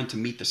beeline to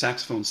meet the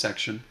saxophone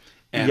section,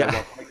 and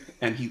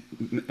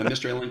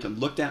Mr. Ellington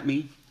looked at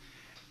me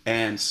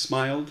and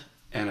smiled,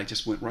 and I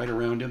just went right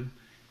around him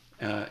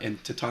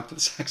and to talk to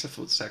the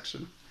saxophone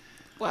section.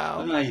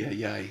 Wow! What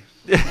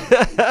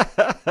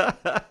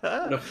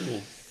a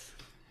fool.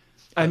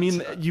 I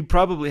mean, you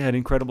probably had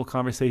incredible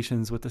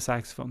conversations with the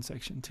saxophone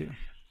section too.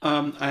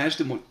 I asked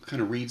him what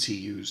kind of reeds he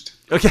used.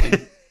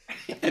 Okay.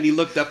 And he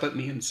looked up at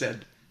me and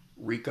said,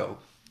 "Rico."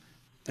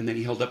 And then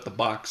he held up the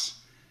box.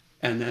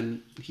 And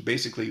then he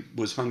basically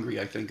was hungry,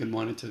 I think, and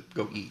wanted to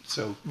go eat.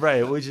 So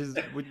right, which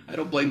I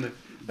don't blame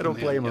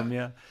him.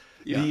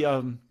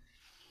 Yeah.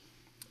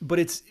 But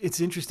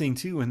it's interesting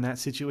too in that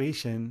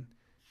situation.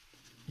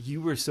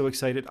 You were so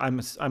excited. I'm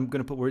going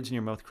to put words in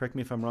your mouth. Correct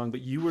me if I'm wrong,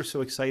 but you were so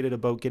excited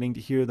about getting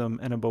to hear them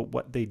and about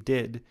what they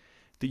did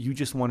that you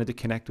just wanted to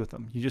connect with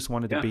them. You just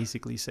wanted to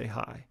basically say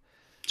hi.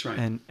 That's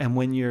right. And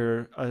when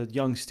you're a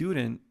young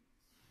student,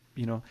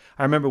 I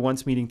remember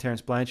once meeting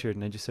Terrence Blanchard,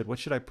 and I just said, "What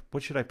should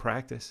I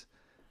practice?"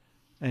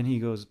 And he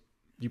goes,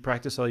 "You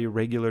practice all your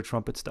regular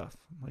trumpet stuff."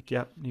 I'm like,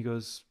 "Yep." And he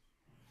goes,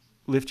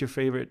 "Lift your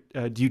favorite.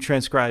 Do you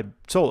transcribe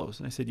solos?"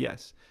 And I said,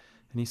 "Yes."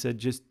 And he said,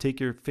 "Just take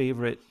your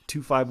favorite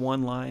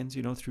 2-5-1 lines,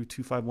 through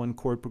 2-5-1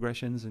 chord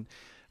progressions and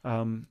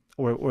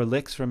or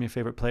licks from your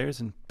favorite players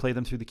and play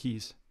them through the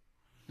keys."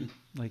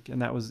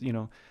 And that was,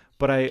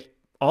 but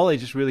all I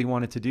just really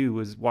wanted to do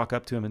was walk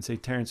up to him and say,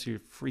 "Terrence, you're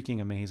freaking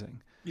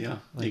amazing." Yeah,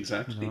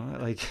 exactly.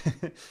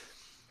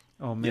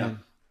 Oh man.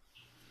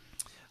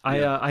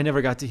 Yeah. I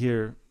never got to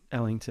hear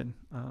Ellington's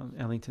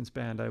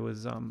band. I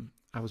was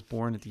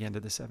born at the end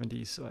of the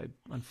 70s, so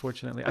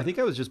I think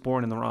I was just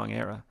born in the wrong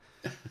era.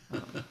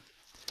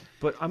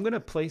 But I'm going to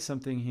play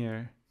something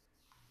here.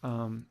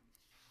 I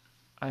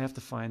have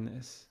to find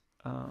this.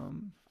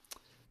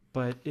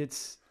 But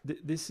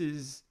this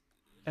is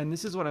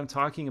what I'm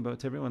talking about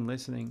to everyone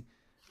listening.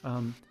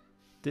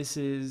 This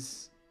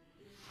is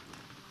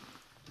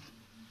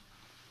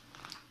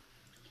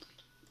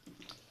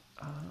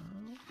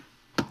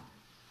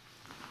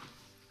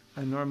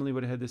I normally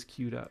would have had this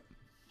queued up.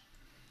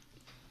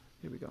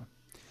 Here we go.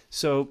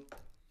 So,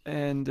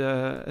 and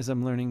as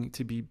I'm learning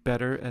to be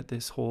better at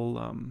this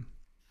whole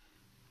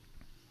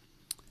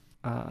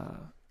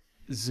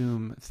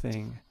Zoom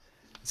thing,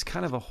 it's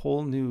kind of a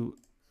whole new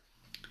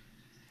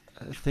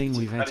thing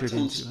we've entered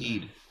into.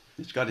 Speed.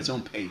 It's got its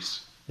own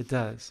pace. It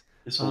does.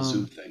 This whole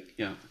Zoom thing,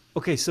 yeah.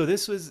 Okay, so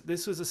this was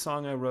a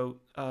song I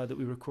wrote that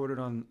we recorded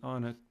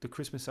on the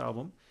Christmas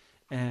album,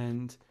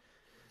 and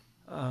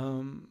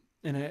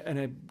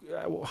I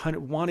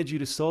wanted you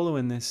to solo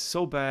in this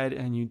so bad,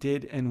 and you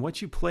did. And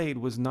what you played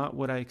was not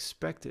what I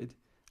expected.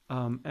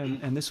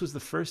 And this was the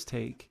first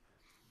take.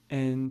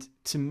 And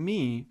to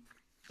me,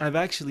 I've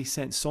actually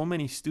sent so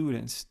many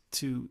students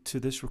to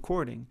this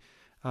recording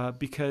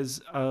because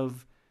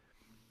of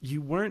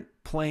you weren't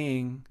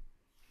playing.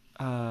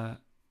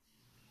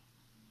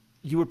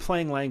 You were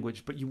playing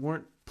language, but you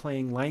weren't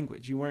playing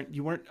language. You weren't.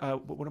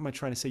 What am I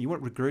trying to say? You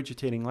weren't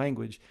regurgitating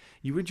language.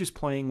 You were just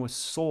playing with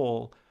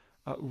soul.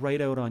 Right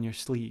out on your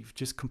sleeve,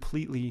 just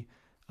completely.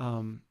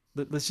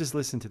 Let's just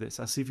listen to this.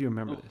 I'll see if you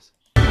remember this.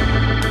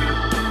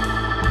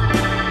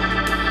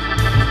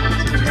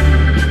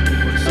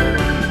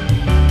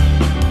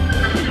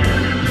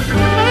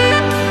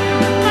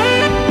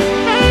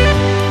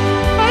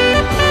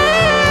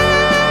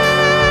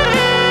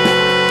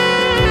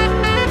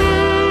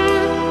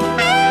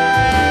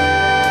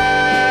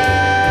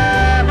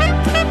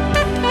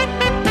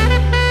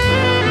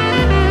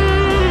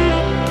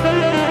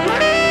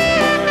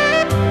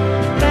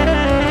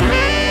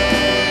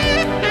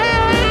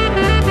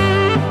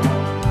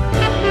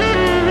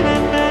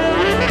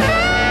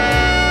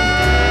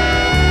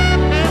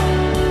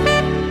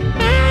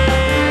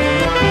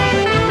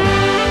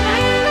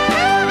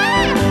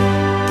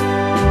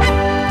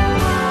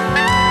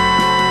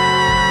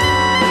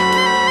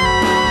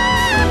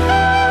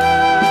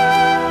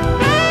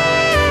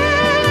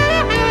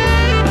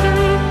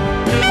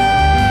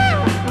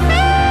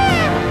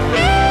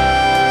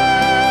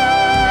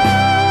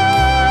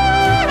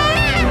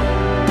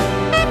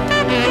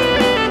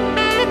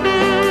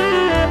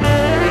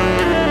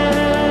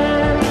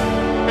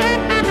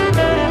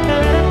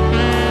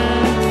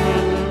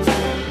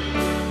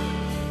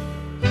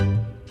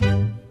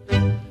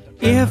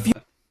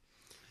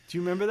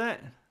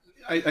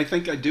 I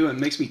think I do. It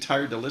makes me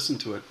tired to listen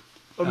to it.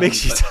 What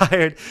makes you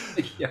tired?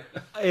 Yeah.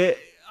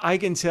 I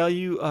can tell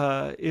you,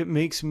 it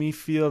makes me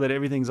feel that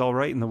everything's all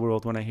right in the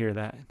world when I hear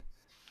that.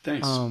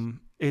 Thanks.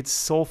 It's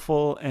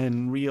soulful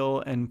and real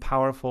and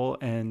powerful,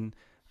 and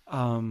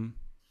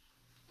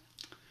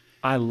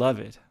I love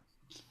it.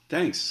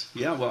 Thanks.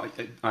 Yeah. Well,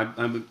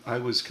 I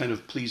was kind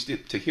of pleased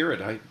to hear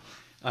it.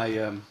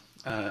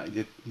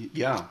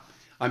 Yeah.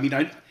 I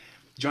mean,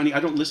 Johnny, I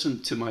don't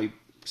listen to my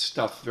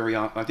stuff very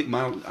often. I think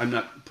I'm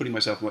not putting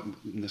myself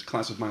in this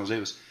class of Miles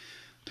Davis.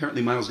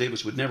 Apparently, Miles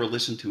Davis would never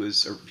listen to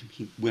or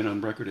he went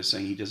on record as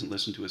saying he doesn't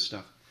listen to his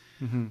stuff.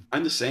 Mm-hmm.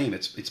 I'm the same.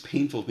 It's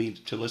painful for me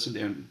to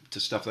listen to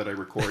stuff that I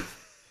record.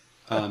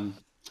 But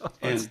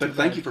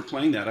thank you for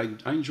playing that. I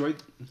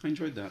enjoyed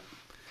that.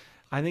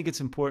 I think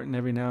it's important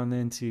every now and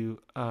then to.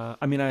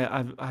 I mean,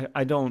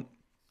 I don't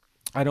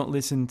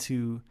listen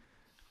to.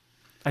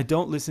 I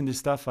don't listen to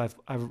stuff I've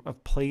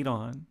played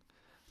on,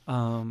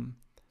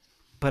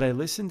 but I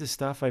listen to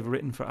stuff I've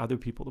written for other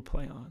people to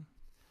play on,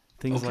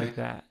 things like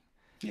that.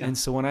 Yeah. And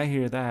so when I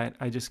hear that,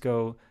 I just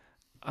go.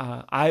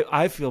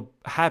 I feel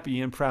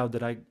happy and proud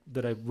that I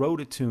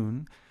wrote a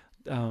tune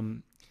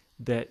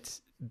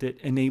that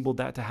enabled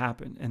that to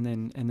happen, and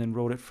then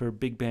wrote it for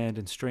big band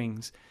and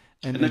strings.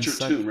 And that's your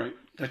tune, right?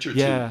 That's your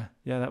tune.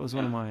 Yeah, that was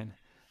one of mine.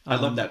 I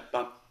love that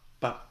bop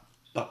bop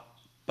bop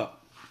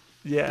bop.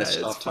 Yeah, that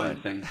stop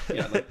time thing.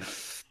 Yeah, I like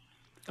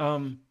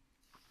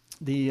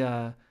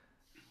that.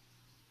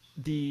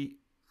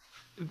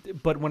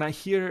 But when I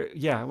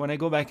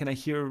go back and I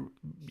hear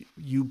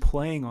you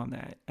playing on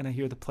that, and I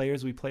hear the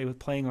players we play with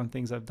playing on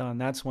things I've done,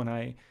 that's when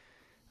I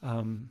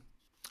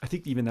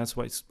think even that's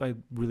why I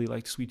really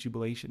liked Sweet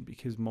Jubilation,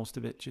 because most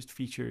of it just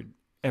featured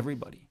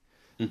everybody.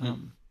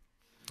 Mm-hmm.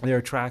 There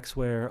are tracks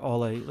where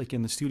like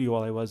in the studio,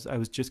 I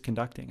was just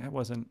conducting. I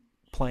wasn't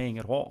playing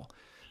at all.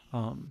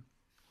 And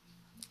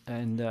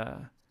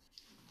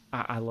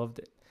I loved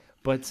it.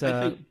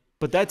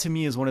 But that to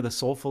me is one of the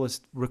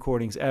soulfulest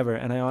recordings ever.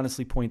 And I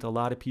honestly point a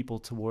lot of people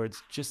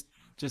towards just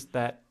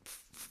that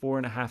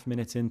 4.5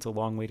 minutes into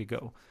Long Way to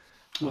Go.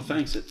 Well,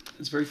 thanks.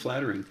 It's very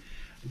flattering.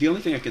 The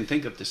only thing I can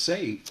think of to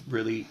say,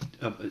 really,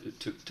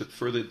 to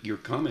further your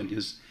comment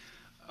is,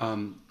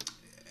 and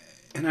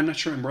I'm not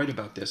sure I'm right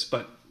about this,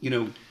 but,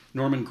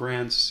 Norman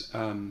Granz,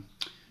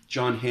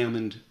 John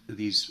Hammond,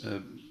 these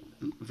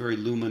very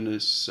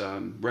luminous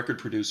record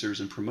producers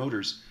and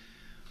promoters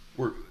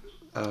were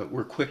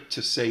quick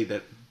to say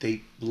that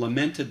they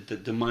lamented the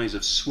demise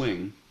of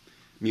swing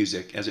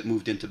music as it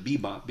moved into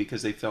bebop,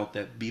 because they felt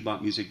that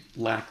bebop music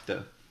lacked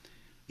the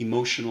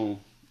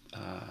emotional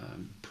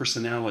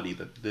personality,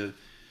 the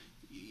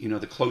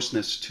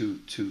closeness to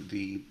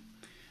the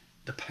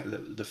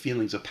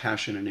feelings of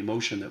passion and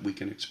emotion that we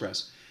can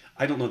express.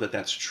 I don't know that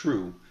that's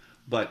true,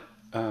 but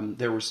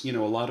there was a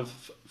lot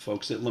of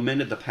folks that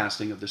lamented the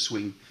passing of the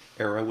swing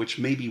era, which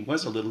maybe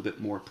was a little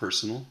bit more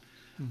personal,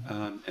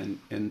 and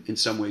in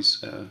some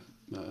ways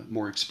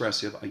more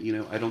expressive. I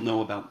don't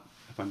know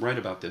if I'm right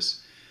about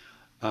this,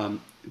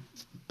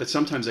 but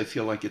sometimes I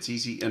feel like it's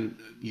easy. And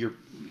your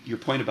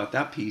point about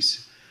that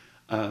piece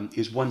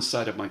is one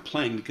side of my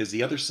playing, because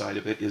the other side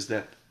of it is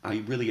that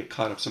I really get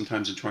caught up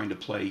sometimes in trying to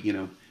play,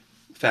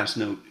 fast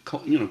note,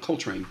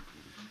 Coltrane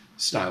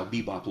style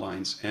bebop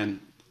lines, and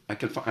I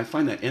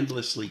find that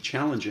endlessly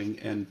challenging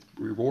and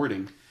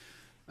rewarding.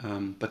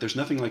 But there's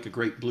nothing like a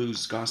great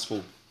blues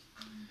gospel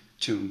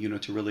tune,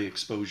 to really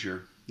expose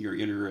your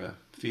inner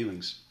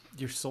feelings,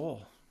 your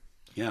soul.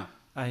 Yeah.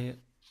 I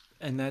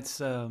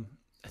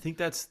think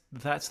that's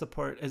the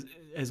part.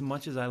 As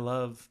much as I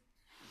love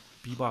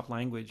bebop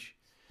language,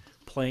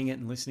 playing it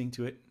and listening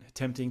to it,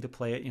 attempting to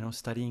play it,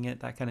 studying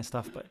it, that kind of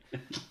stuff. But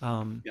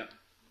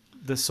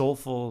the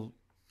soulful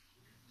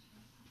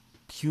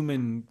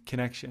human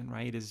connection,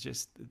 right, is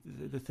just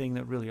the thing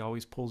that really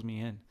always pulls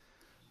me in.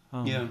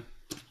 And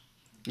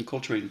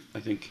Coltrane, I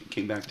think,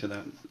 came back to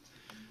that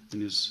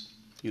in his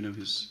some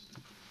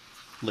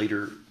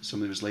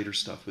of his later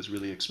stuff was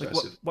really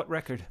expressive. Like what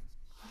record?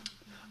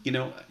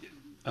 Like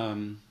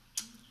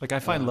I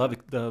find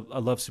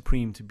Love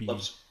Supreme to be.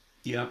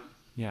 Yeah.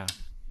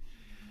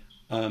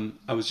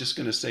 I was just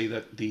going to say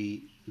that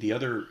the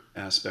other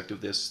aspect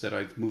of this that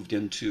I've moved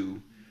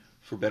into,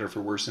 for better or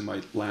for worse, in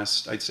my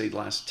last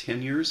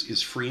 10 years,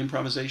 is free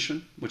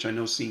improvisation, which I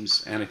know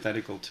seems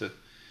antithetical to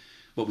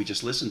what we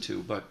just listened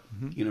to, but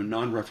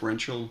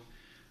non-referential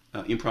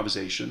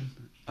improvisation.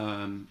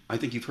 I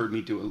think you've heard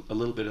me do a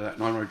little bit of that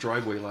on our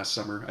driveway last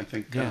summer. I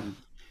think I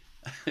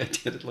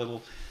did a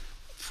little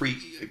free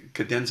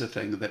cadenza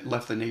thing that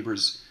left the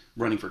neighbors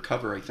running for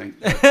cover, I think.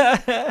 But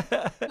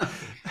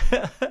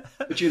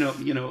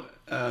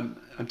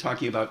I'm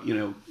talking about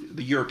the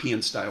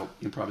European style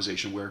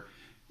improvisation, where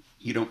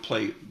you don't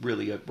play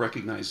really a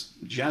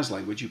recognized jazz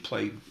language. You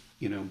play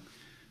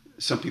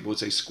some people would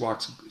say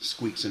squawks,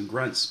 squeaks, and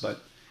grunts,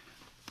 but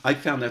I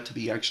found that to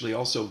be actually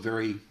also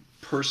very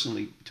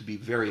personally to be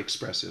very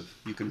expressive.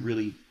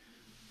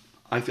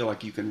 I feel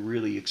like you can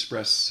really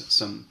express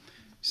some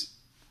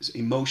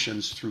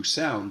emotions through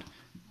sound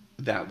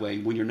that way,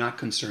 when you're not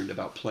concerned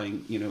about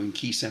playing in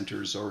key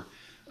centers or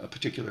a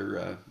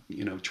particular,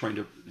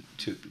 trying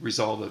to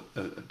resolve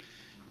a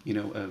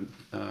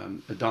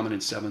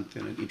dominant seventh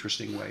in an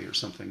interesting way or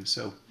something.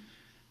 So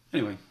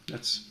anyway,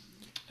 that's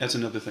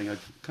another thing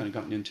I've kind of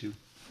gotten into.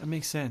 That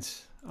makes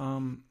sense.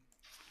 And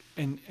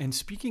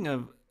speaking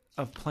of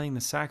playing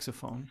the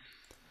saxophone,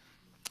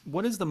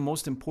 what is the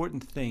most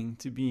important thing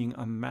to being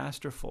a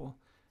masterful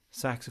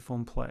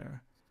saxophone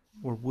player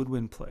or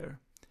woodwind player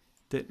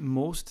that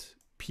most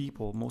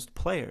people, most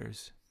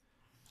players,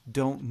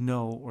 don't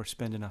know or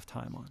spend enough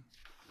time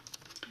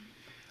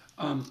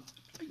on?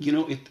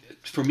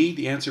 For me,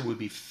 the answer would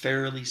be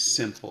fairly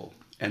simple,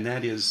 and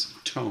that is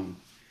tone.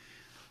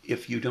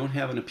 If you don't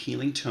have an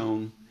appealing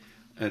tone,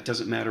 it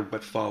doesn't matter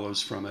what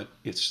follows from it.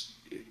 It's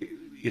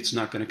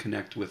not going to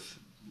connect with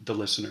the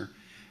listener,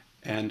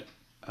 and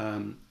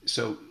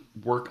so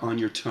work on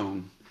your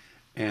tone.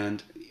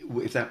 And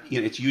if that,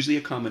 it's usually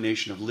a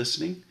combination of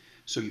listening.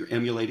 So you're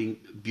emulating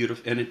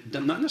beautiful, and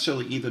not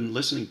necessarily even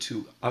listening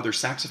to other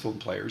saxophone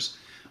players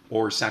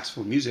or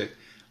saxophone music.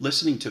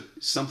 Listening to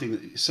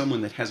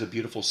someone that has a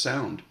beautiful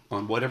sound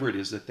on whatever it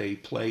is that they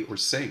play or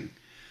sing.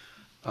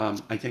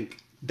 I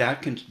think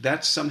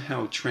that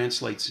somehow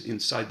translates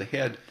inside the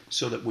head,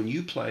 so that when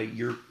you play,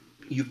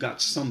 you've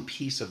got some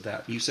piece of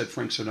that. You said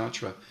Frank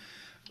Sinatra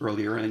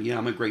earlier, and yeah,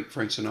 I'm a great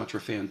Frank Sinatra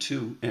fan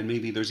too. And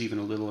maybe there's even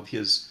a little of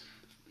his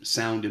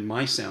sound in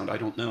my sound. I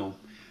don't know,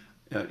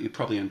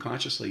 probably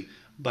unconsciously.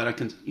 But I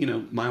can,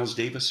 Miles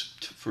Davis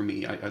for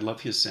me. I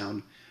love his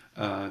sound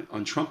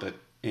on trumpet,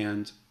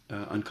 and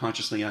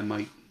unconsciously I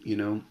might,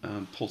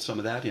 pull some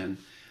of that in.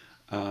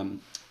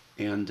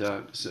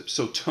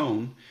 So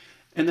tone.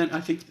 And then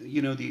I think,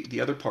 the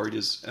other part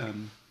is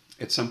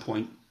at some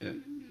point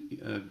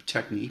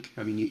technique.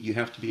 I mean, you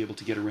have to be able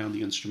to get around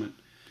the instrument,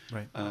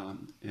 right?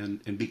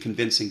 And be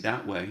convincing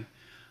that way.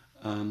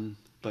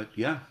 But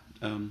yeah,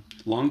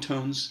 long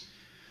tones.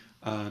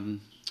 I've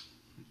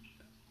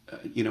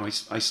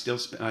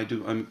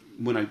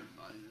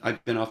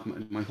been off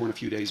my horn a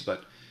few days,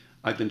 but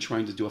I've been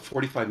trying to do a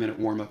 45-minute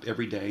warm-up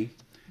every day,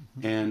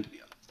 and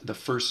the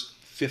first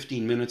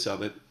 15 minutes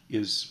of it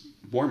is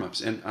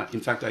warm-ups. And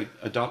in fact, I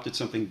adopted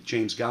something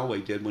James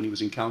Galway did when he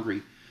was in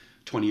Calgary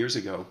 20 years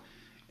ago,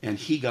 and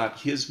he got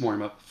his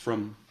warm-up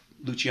from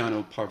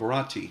Luciano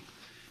Pavarotti.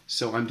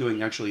 So I'm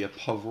doing actually a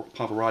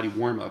Pavarotti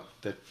warm-up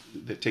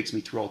that takes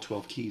me through all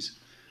 12 keys.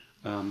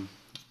 And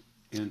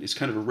it's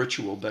kind of a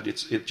ritual, but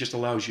it just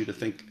allows you to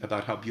think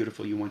about how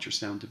beautiful you want your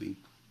sound to be.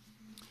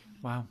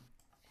 Wow.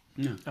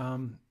 Yeah.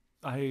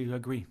 I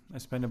agree. I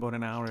spend about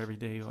an hour every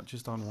day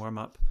just on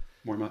warm-up.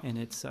 Warm-up. And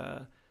it's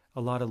a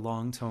lot of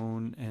long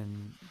tone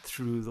and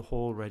through the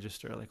whole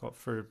register, like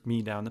for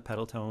me down the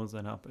pedal tones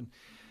and up.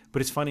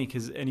 But it's funny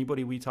because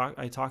anybody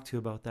I talk to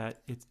about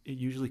that, it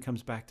usually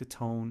comes back to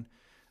tone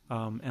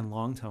and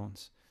long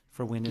tones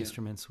for wind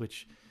instruments,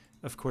 which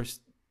of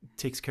course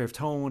takes care of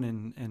tone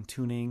and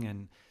tuning,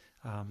 and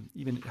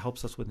even it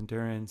helps us with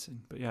endurance.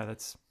 But yeah,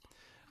 that's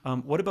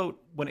what about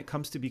when it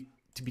comes to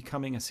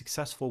becoming a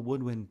successful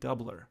woodwind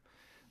doubler?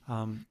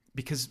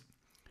 Because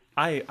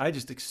I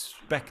just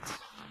expect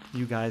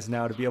you guys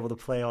now to be able to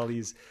play all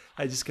these.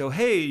 I just go,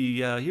 hey,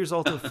 here's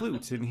alto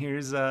flute, and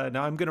here's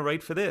now I'm going to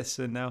write for this,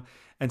 and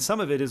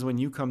some of it is when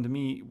you come to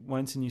me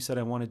once and you said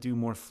I want to do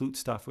more flute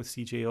stuff with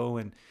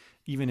CJO, and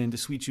even into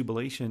Sweet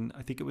Jubilation.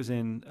 I think it was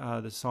in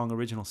the song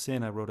Original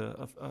Sin. I wrote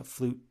a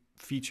flute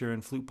feature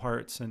and flute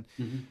parts, and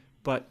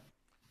but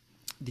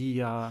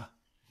the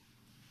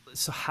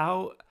so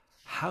how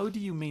do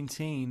you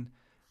maintain?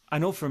 I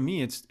know for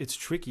me it's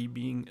tricky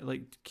being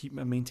keep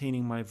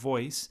maintaining my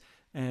voice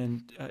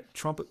and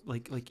trumpet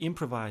like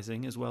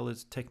improvising as well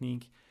as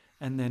technique,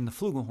 and then the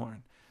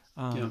flugelhorn,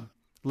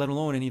 let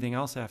alone anything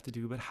else I have to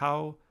do. But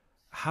how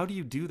do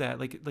you do that?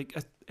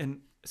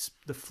 And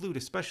the flute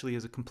especially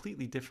is a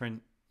completely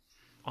different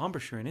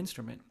embouchure and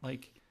instrument. Let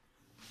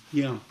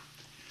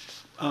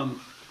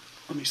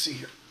me see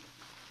here.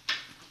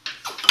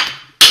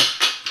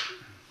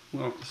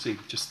 Well, let's see,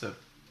 just the.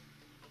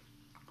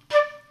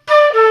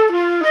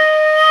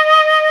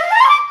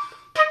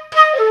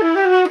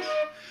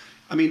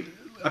 I mean,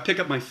 I pick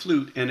up my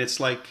flute and it's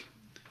like,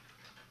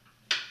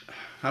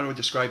 how do I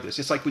describe this?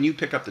 It's like when you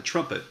pick up the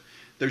trumpet,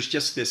 there's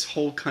just this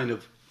whole kind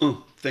of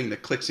thing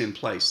that clicks in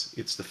place.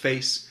 It's the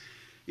face,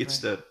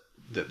 it's right.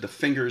 the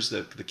fingers,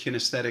 the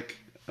kinesthetic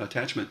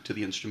attachment to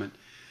the instrument.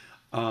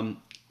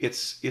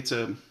 It's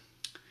in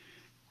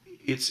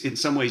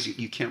some ways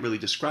you can't really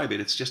describe it.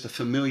 It's just a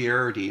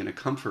familiarity and a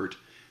comfort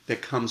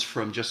that comes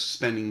from just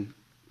spending,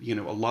 a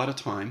lot of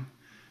time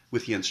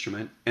with the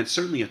instrument, and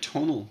certainly a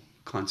tonal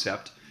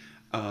concept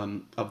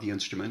of the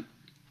instrument.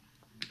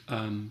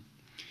 When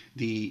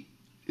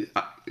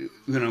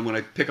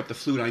I pick up the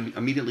flute, I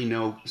immediately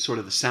know sort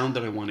of the sound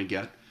that I want to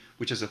get,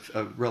 which is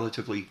a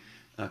relatively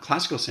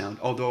classical sound.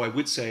 Although I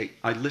would say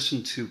I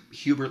listened to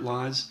Hubert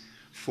Laws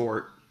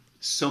for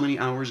so many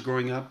hours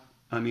growing up.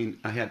 I mean,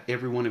 I had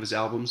every one of his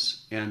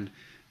albums, and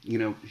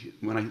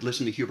when I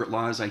listen to Hubert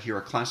Laws, I hear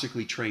a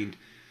classically trained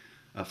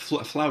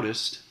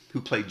flautist who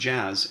played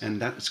jazz,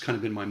 and that's kind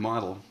of been my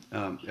model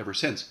ever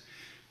since.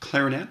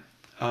 Clarinet,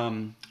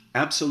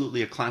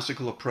 absolutely a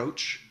classical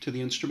approach to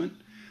the instrument.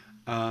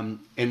 And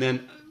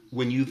then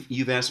when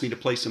you've asked me to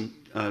play some,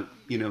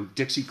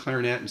 Dixie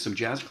clarinet and some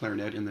jazz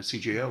clarinet in the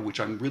CJO, which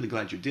I'm really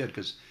glad you did,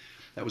 because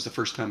that was the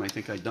first time I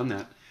think I'd done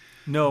that.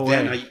 No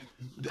Then way.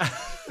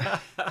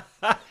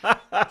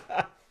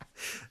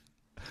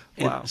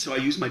 Wow. So I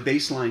use my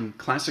baseline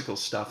classical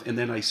stuff, and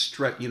then I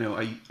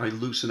I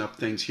loosen up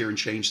things here and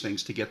change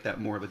things to get that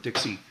more of a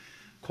Dixie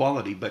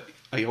quality. But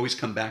I always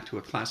come back to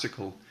a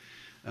classical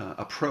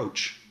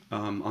approach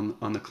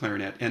on the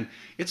clarinet, and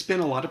it's been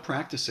a lot of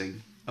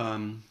practicing.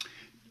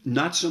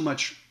 Not so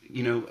much,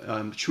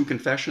 true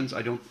confessions.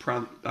 I don't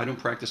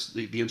practice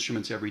the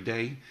instruments every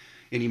day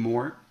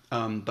anymore.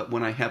 But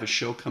when I have a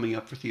show coming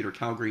up for Theatre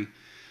Calgary,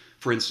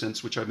 for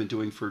instance, which I've been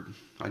doing for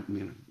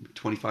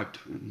 25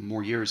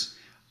 more years,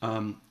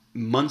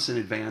 months in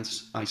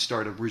advance, I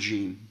start a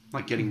regime,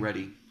 like getting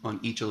ready on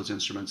each of those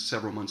instruments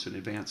several months in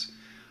advance.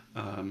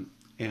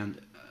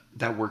 And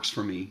that works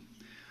for me.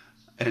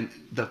 And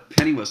the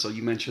penny whistle,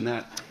 you mentioned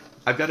that.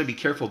 I've got to be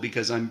careful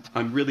because I'm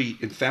really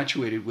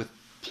infatuated with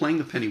playing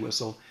the penny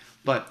whistle,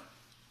 but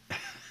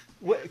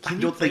I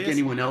don't think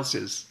anyone else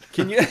is.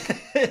 Can you?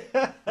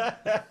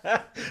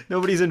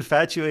 Nobody's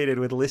infatuated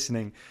with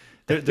listening.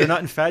 They're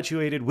not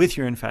infatuated with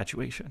your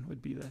infatuation.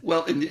 Would be the.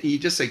 Well, and you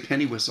just say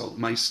penny whistle.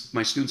 My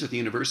students at the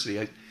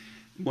university,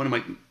 one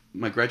of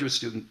my graduate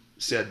student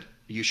said,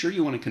 "Are you sure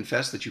you want to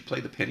confess that you play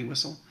the penny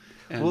whistle?"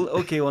 And Well,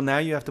 okay. Well, now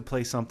you have to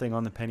play something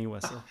on the penny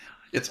whistle.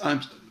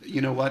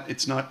 you know what?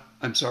 It's not.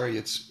 I'm sorry.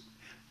 It's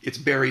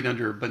buried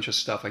under a bunch of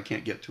stuff. I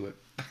can't get to it.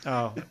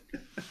 Oh,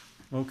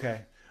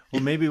 okay.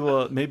 Well, maybe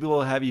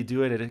we'll have you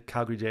do it at a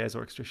Calgary Jazz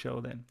Orchestra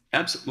show then.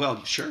 Absolutely.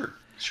 Well, sure.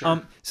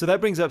 So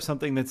that brings up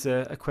something that's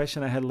a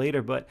question I had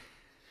later, but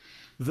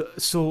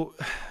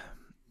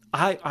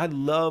I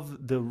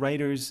love the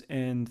writers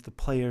and the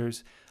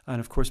players, and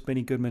of course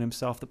Benny Goodman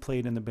himself that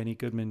played in the Benny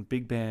Goodman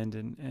Big Band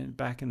and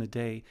back in the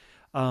day.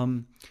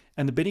 And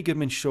the Benny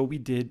Goodman show we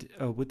did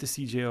with the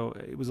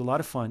CJO, it was a lot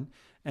of fun,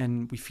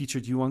 and we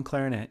featured you on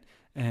clarinet.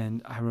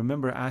 And I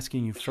remember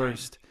asking you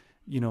first,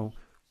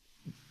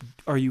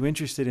 are you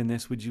interested in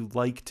this? Would you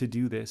like to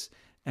do this?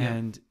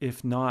 And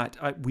if not,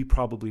 we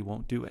probably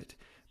won't do it,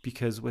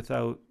 because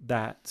without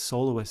that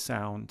soloist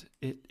sound,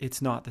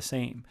 it's not the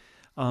same.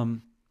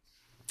 And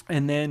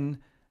then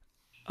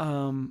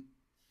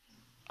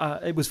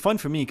it was fun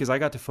for me because I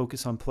got to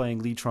focus on playing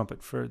lead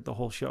trumpet for the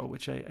whole show,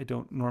 which I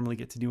don't normally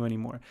get to do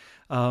anymore.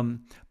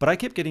 But I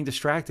kept getting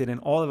distracted, and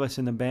all of us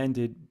in the band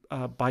did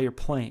by your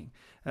playing.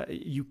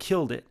 You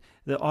killed it.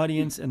 The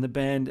audience and the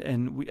band,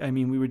 and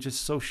we were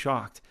just so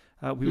shocked.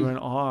 We were in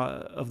awe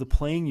of the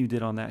playing you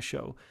did on that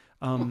show.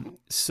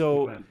 So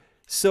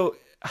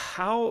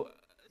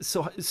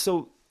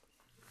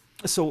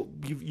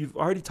you've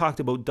already talked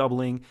about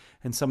doubling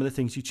and some of the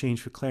things you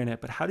changed for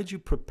clarinet, but how did you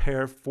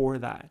prepare for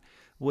that?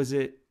 Was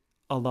it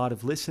a lot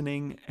of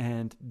listening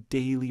and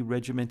daily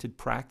regimented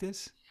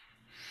practice?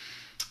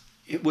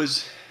 It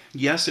was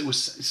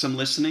some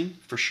listening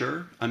for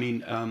sure. I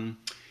mean,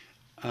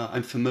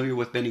 I'm familiar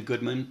with Benny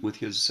Goodman with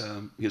his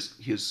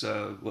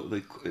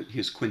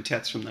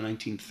quintets from the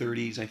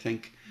 1930s, I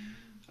think.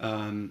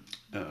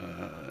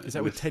 Is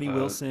that with Teddy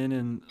Wilson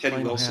and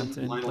Lionel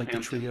Hampton, like the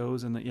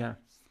trios and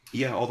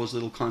Yeah, all those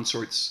little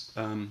consorts,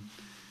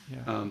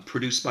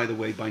 produced, by the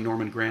way, by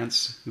Norman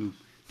Granz, who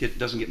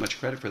doesn't get much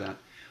credit for that.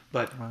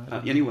 But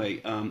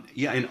anyway,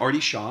 and Artie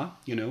Shaw,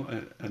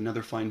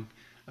 another fine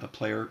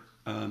player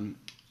on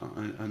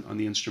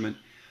the instrument.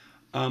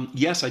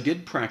 Yes, I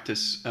did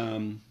practice.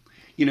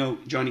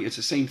 Johnny, it's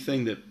the same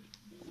thing that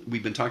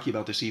we've been talking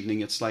about this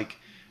evening. It's like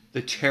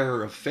the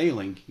terror of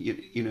failing,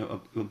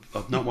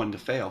 of not wanting to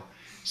fail.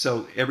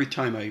 So every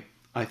time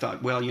I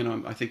thought, well,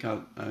 I think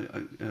I'll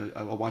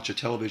watch a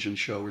television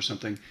show or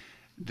something.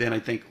 Then I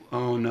think,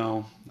 oh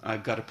no,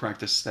 I've got to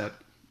practice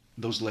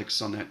those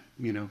licks on that,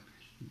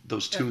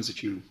 those tunes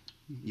that you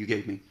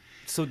gave me.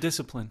 So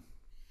discipline,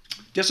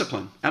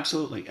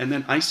 absolutely. And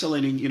then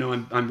isolating,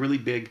 I'm really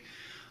big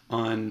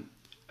on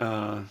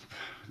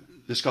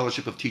the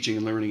Scholarship of Teaching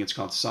and Learning. It's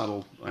called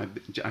SOTL.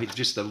 I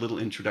just a little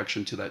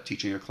introduction to that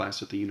teaching a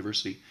class at the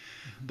university.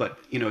 But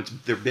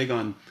they're big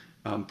on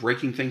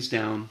breaking things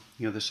down.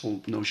 This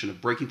whole notion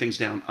of breaking things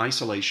down,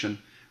 isolation,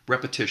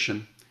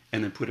 repetition,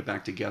 and then put it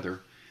back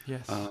together.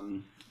 Yes.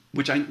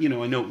 Which I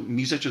know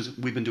musicians,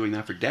 we've been doing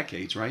that for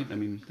decades, right? I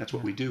mean, that's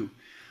what we do.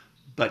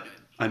 But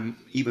I'm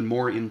even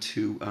more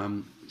into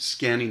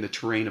scanning the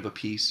terrain of a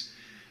piece,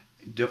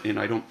 and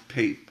I don't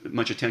pay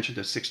much attention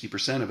to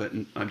 60% of it,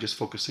 and I'm just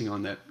focusing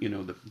on that,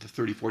 the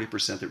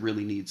 30-40% that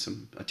really needs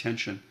some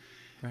attention,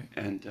 right?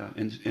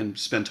 And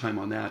spend time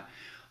on that.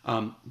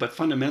 But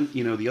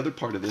fundamentally, the other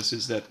part of this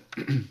is that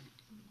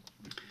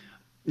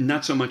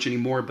not so much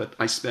anymore, but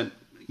I spent,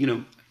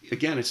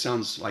 again, it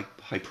sounds like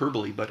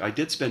hyperbole, but I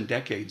did spend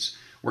decades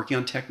working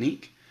on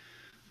technique.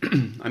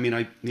 I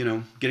mean,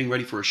 getting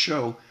ready for a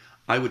show,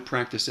 I would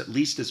practice at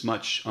least as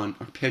much on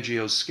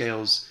arpeggios,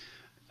 scales,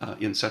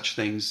 in such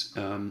things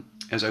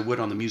as I would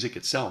on the music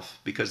itself,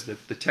 because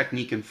the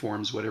technique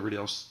informs whatever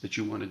else that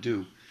you want to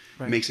do.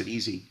 Right. Makes it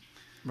easy.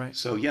 Right.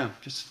 So yeah,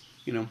 just,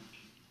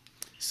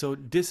 So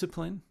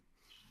discipline,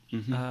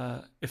 hmm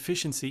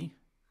efficiency,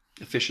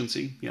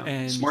 efficiency. Yeah.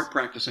 and Smart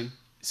practicing.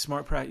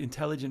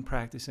 intelligent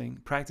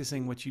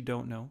practicing what you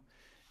don't know,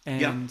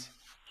 Yeah. and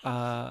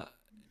uh,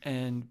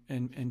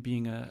 and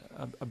being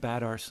a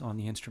bad arse on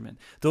the instrument.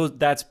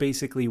 That's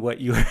basically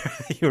what you're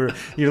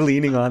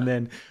leaning on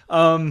then.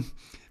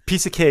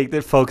 Piece of cake,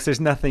 there, folks.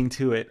 There's nothing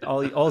to it.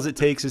 All it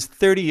takes is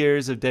 30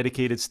 years of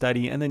dedicated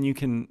study, and then you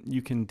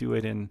can do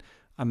it in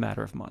a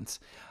matter of months.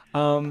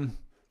 Um,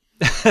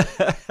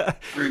 I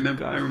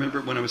God.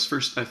 remember when I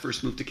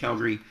first moved to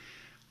Calgary.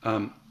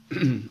 Um,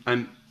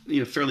 I'm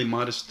fairly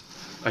modest,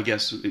 I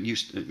guess.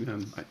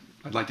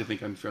 I'd like to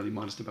think I'm fairly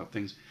modest about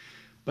things,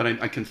 but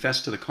I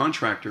confessed to the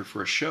contractor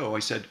for a show. I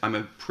said I'm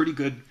a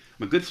good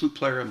flute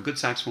player. I'm a good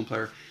saxophone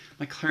player.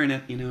 My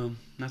clarinet,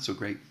 not so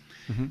great.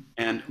 Hmm.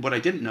 And what I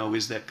didn't know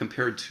is that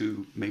compared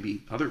to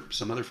maybe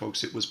some other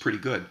folks, it was pretty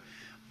good.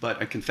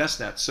 But I confessed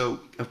that. So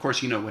of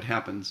course, you know what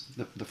happens.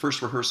 The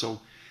first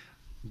rehearsal,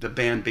 the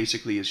band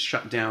basically is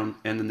shut down,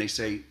 and then they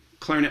say,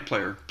 "Clarinet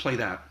player, play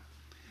that."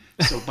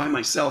 So by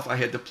myself, I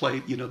had to play,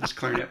 this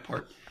clarinet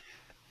part.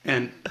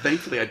 And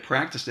thankfully, I'd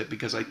practiced it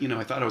because I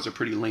thought I was a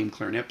pretty lame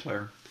clarinet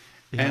player,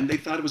 Yeah. and they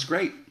thought it was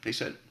great. They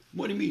said,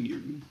 "What do you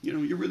mean?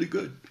 You're really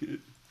good."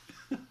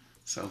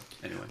 So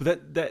anyway,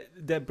 But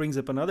that brings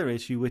up another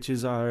issue, which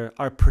is our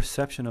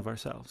perception of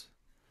ourselves.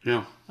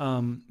 yeah,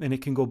 And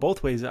it can go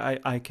both ways.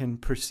 I can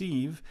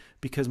perceive,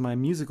 because my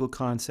musical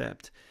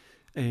concept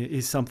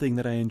is something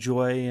that I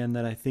enjoy and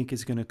that I think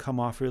is going to come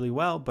off really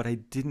well, but I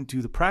didn't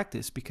do the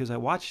practice because I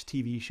watched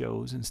TV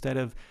shows instead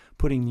of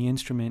putting the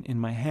instrument in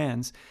my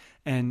hands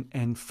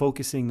and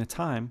focusing the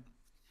time.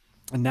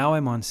 And now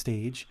I'm on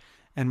stage,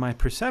 and my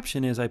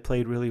perception is I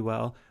played really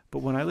well, but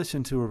when I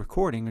listen to a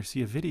recording or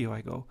see a video,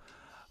 I go,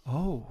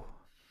 "Oh,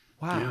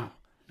 yeah, wow,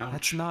 that's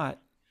ouch, not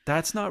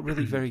that's not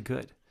really very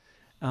good."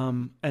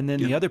 And then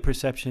yeah, the other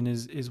perception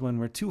is when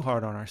we're too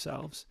hard on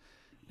ourselves,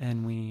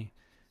 and we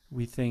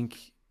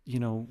think,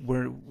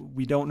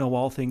 we don't know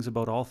all things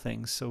about all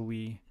things, so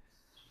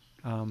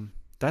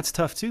that's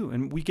tough too.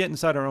 And we get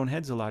inside our own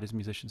heads a lot as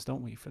musicians,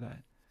 don't we? For that.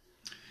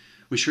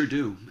 we sure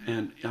do.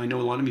 And I know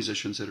a lot of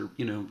musicians that are,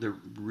 they're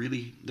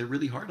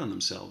really hard on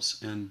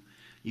themselves, and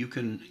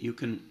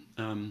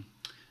um,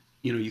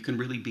 you can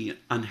really be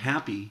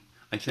unhappy.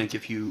 I think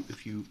if you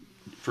if you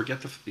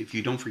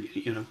don't forget,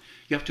 you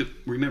have to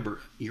remember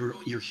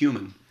you're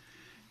human,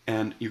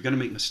 and you're going to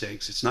make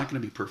mistakes. It's not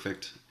going to be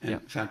perfect. And Yeah.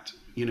 in fact,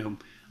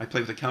 I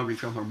play with the Calgary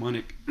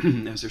Philharmonic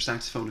as their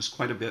saxophonist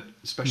quite a bit,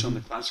 especially on Hmm.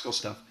 the classical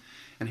stuff,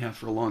 and have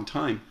for a long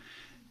time.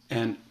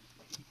 And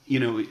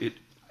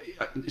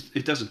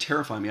it doesn't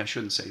terrify me. I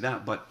shouldn't say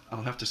that, but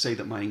I'll have to say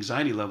that my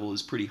anxiety level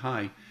is pretty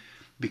high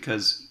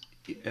because,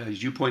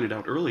 as you pointed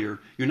out earlier,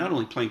 you're not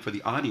only playing for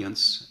the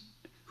audience,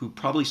 who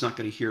probably is not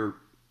going to hear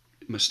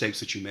mistakes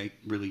that you make,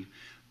 really,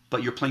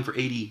 but you're playing for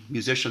 80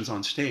 musicians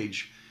on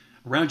stage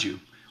around you,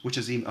 which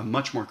is even a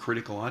much more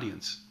critical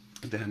audience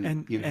than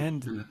And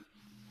than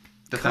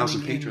the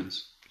thousand coming in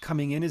patrons.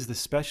 coming in as the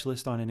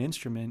specialist on an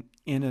instrument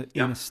in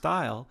Yeah, a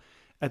style.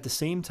 At the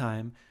same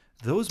time,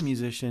 those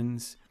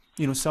musicians,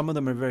 some of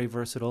them are very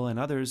versatile, and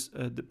others,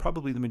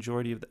 probably the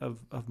majority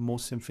of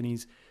most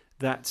symphonies,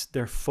 that's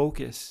their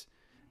focus,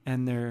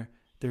 and their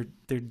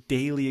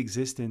daily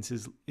existence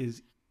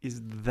is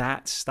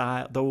that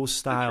style, those that's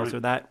styles, right. or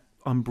that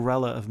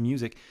umbrella of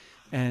music.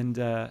 And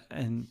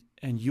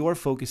you're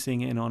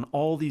focusing in on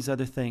all these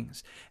other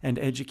things, and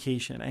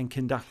education and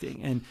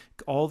conducting and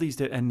all these,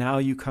 and now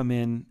you come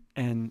in,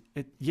 and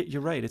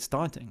you're right, it's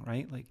daunting,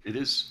 right? Like, It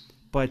is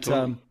but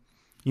totally.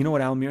 you know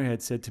what Al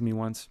Muirhead said to me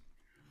once?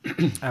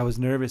 I was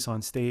nervous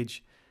on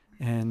stage,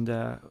 and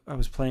I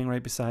was playing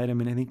right beside him,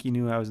 and I think he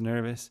knew I was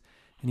nervous,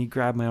 and he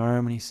grabbed my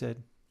arm and he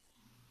said,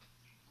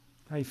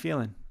 "How you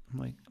feeling?" I'm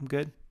like, "I'm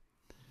good."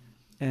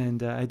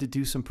 And I had to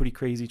do some pretty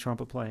crazy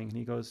trumpet playing, and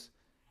he goes,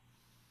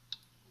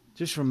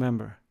 "Just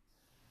remember,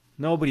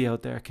 nobody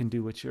out there can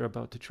do what you're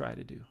about to try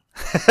to do."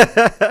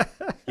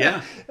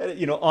 Yeah,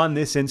 On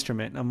this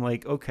instrument. I'm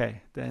like,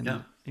 okay,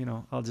 yeah,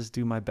 then, I'll just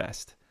do my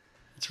best.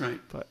 that's right.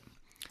 But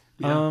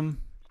Yeah. um,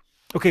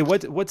 okay,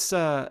 what's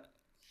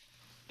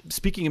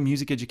speaking of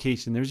music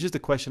education, there's just a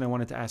question I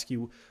wanted to ask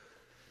you.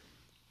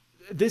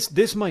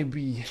 This might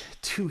be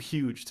too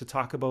huge to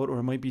talk about, or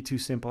it might be too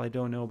simple. I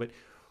don't know, but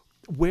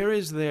where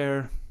is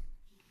there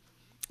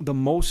the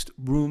most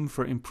room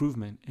for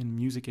improvement in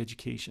music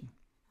education?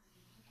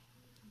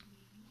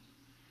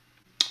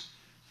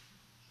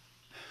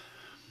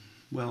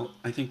 Well,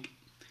 I think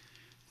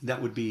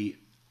that would be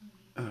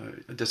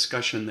a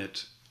discussion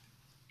that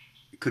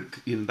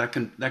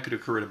that could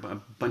occur at a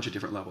bunch of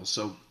different levels.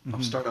 So I'll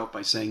Hmm. start out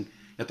by saying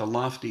at the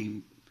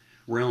lofty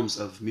realms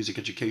of music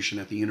education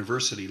at the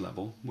university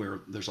level, where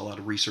there's a lot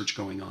of research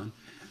going on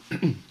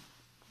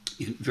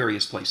in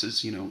various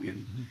places, in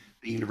Hmm.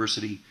 the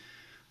university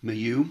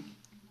milieu,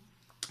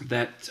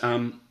 that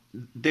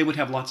they would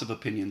have lots of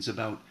opinions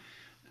about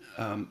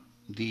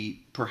the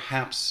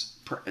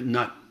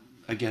not,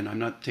 again, I'm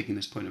not taking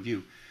this point of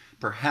view,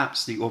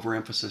 perhaps the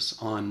overemphasis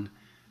on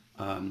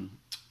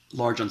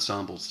large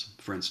ensembles,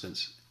 for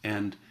instance,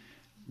 and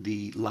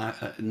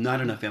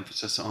not enough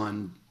emphasis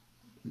on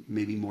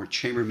maybe more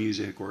chamber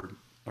music or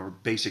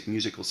basic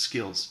musical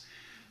skills.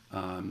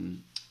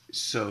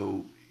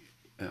 So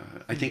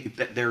I think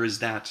that there is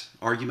that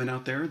argument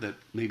out there that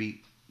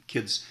maybe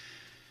kids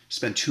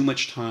spend too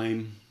much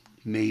time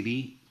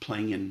maybe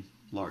playing in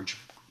large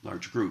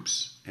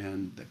groups,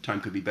 and that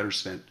time could be better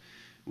spent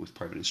with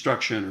private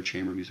instruction or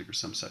chamber music or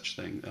some such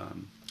thing,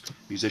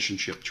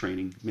 musicianship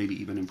training, maybe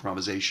even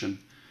improvisation.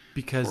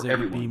 Because For they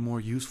would be everyone. more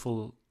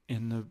useful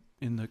in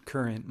the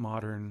current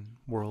modern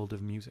world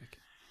of music.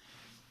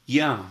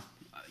 Yeah,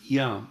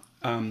 yeah,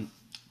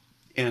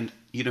 and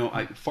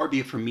far be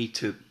it from me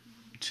to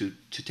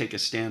take a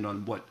stand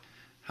on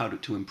how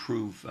to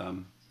improve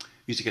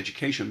music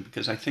education,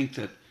 because I think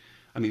that,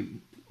 I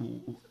mean,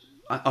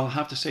 I'll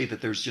have to say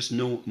that there's just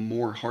no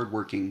more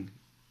hardworking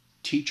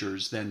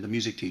teachers than the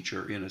music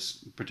teacher in a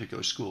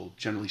particular school.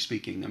 Generally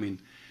speaking, I mean,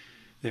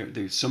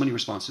 there's so many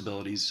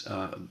responsibilities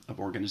of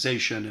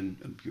organization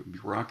and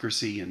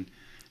bureaucracy and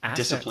Assets,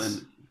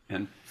 discipline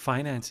and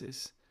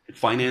finances,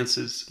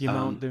 finances. the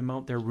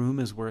amount their room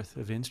is worth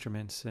of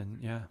instruments, and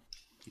yeah.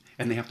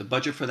 And they have to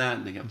budget for that,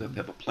 and they have to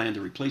have a plan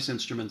to replace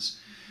instruments.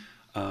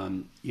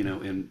 And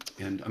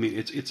I mean,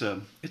 it's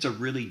a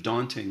really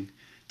daunting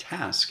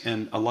task,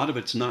 and a lot of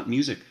it's not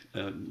music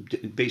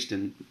based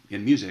in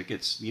music.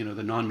 It's the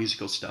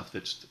non-musical stuff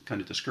that's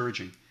kind of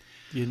discouraging.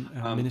 The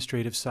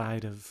administrative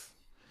side of,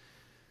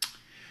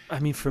 I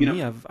mean, for You know,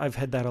 me, I've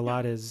had that a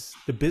lot as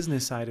the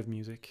business side of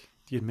music.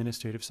 The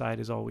administrative side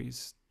is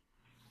always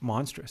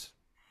monstrous.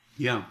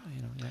 yeah.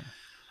 Yeah.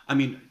 I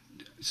mean,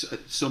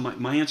 so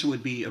my answer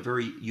would be a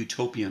very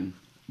utopian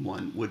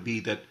one. Would be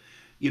that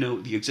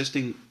the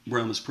existing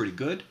realm is pretty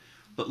good,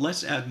 but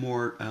let's add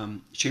more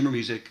chamber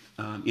music,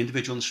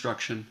 individual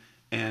instruction,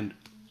 and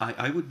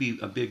I would be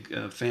a big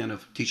fan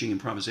of teaching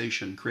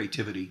improvisation,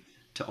 creativity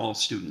to all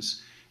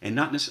students, and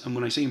not and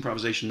when I say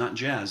improvisation, not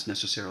jazz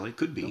necessarily. It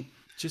could No, be,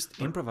 just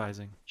but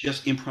improvising.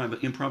 just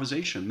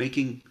improvisation,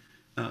 making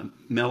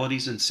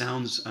melodies and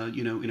sounds,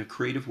 in a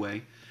creative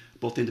way,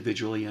 both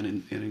individually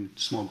and in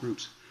small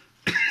groups.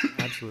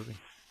 Absolutely.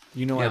 I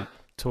Yeah.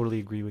 totally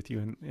agree with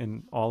you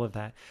in all of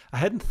that. I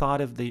hadn't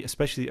thought of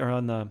especially or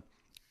on the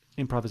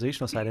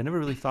improvisational side. I never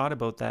really thought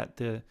about that,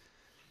 the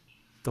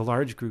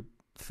large group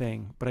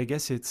thing. But I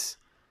guess it's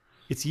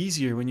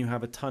easier when you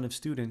have a ton of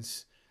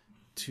students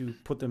to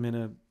put them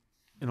in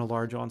a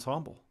large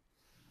ensemble.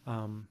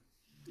 Um,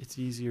 it's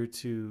easier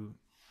to.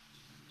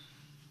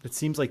 It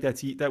seems like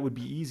that would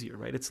be easier,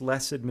 right? It's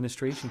less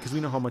administration because we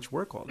know how much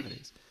work all that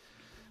is.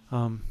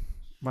 Um,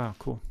 wow,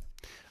 cool.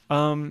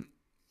 Um,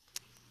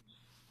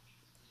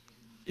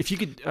 if you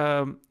could,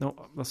 no,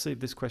 I'll save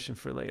this question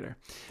for later.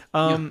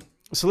 Yeah.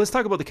 So let's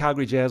talk about the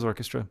Calgary Jazz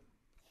Orchestra.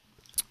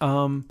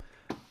 Um,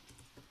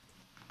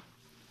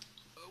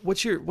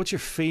 what's your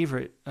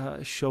favorite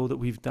show that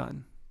we've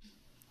done?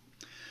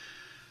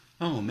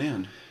 Oh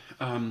man.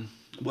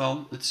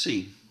 Well, let's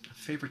see.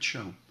 Favorite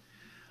show.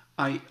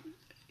 I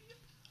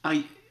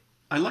I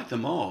I like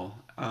them all.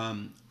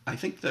 I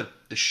think the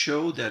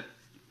show that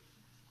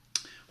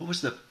what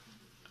was the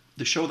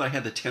show that I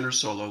had the tenor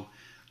solo,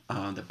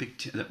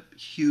 the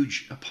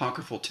huge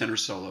apocryphal tenor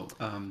solo.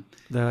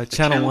 The The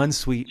Channel One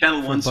suite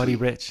Channel for One Buddy suite.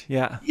 Rich.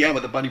 Yeah, Yeah,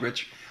 with the Buddy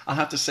Rich. I'll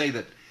have to say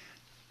that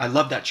I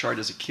loved that chart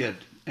as a kid,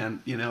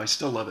 and I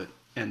still love it.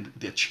 And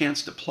the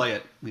chance to play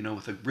it,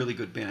 with a really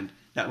good band,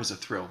 that was a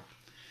thrill.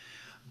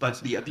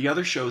 But awesome. the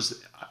other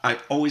shows, I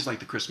always like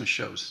the Christmas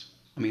shows.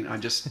 I mean, I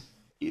just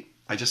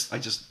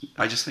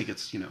think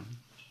it's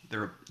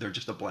they're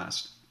just a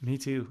blast. Me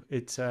too.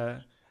 It's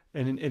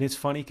and it's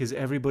funny because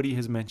everybody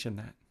has mentioned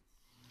that.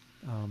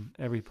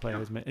 Every player Yeah,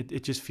 has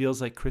it just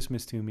feels like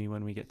Christmas to me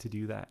when we get to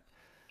do that.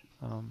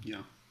 Um,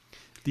 yeah.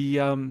 the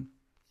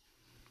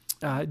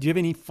Do you have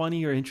any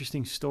funny or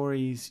interesting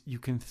stories you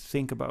can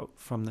think about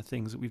from the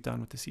things that we've done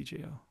with the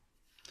CJO?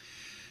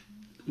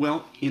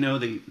 Well,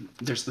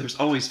 there's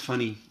always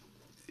funny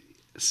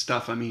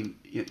stuff. I mean,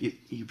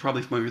 you're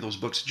probably familiar with those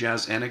books,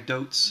 Jazz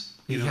Anecdotes.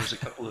 Yeah, There's a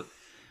couple.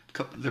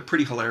 They're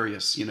pretty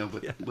hilarious. yeah.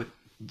 What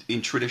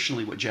in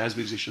traditionally what jazz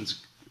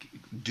musicians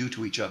do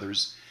to each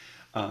other's.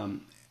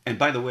 And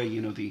by the way,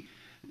 the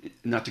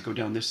not to go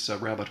down this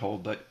rabbit hole,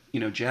 but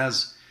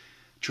jazz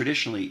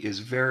traditionally is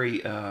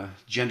very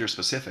gender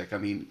specific. I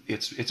mean,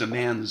 it's a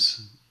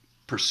man's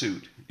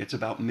pursuit. It's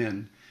about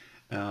men.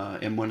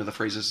 And one of the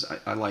phrases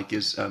I like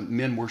is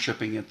men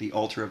worshiping at the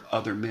altar of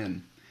other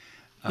men.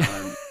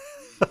 Um,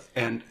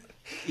 and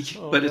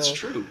Oh but it's no.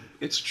 true.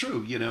 It's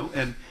true,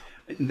 and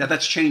now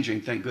that's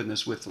changing, thank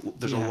goodness.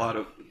 There's a Yeah. lot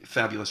of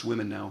fabulous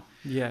women now.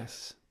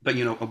 Yes. But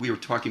we were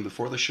talking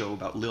before the show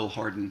about Lil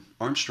Hardin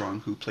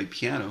Armstrong, who played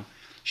piano.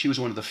 She was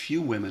one of the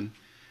few women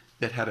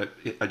that had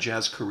a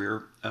jazz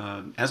career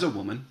as a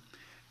woman,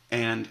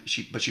 and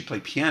she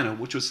played piano,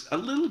 which was a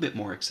little bit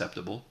more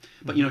acceptable.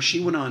 But Hmm. she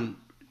went on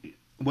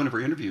one of her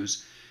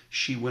interviews.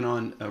 She went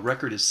on a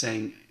record as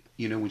saying,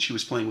 when she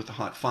was playing with the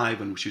Hot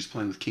Five and she was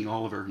playing with King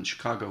Oliver in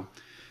Chicago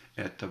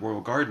at the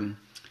Royal Garden,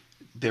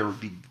 there would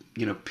be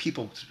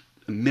people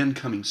men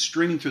coming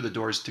streaming through the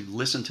doors to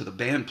listen to the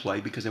band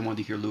play because they wanted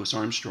to hear Louis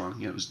Armstrong.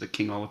 You know, it was the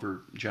King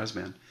Oliver Jazz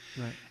Band.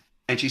 Right.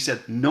 And she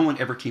said, no one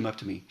ever came up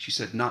to me. She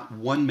said, not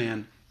one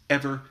man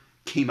ever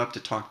came up to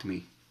talk to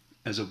me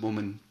as a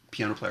woman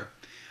piano player.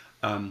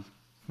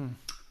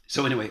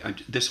 So anyway,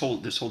 this whole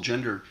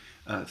gender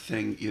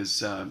thing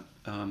is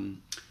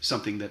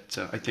something that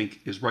I think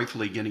is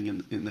rightfully getting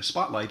in the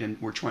spotlight,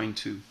 and we're trying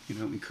to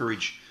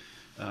encourage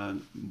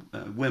young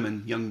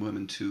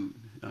women to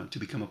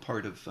become a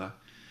part of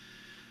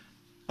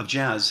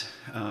jazz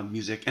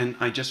music. And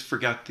I just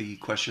forgot the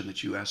question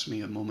that you asked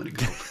me a moment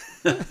ago.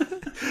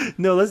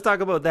 No, let's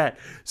talk about that.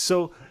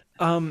 So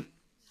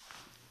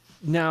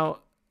now,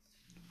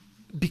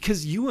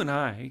 because you and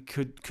I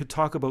could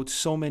talk about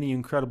so many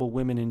incredible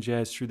women in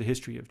jazz through the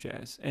history of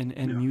jazz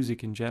and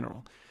music in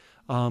general.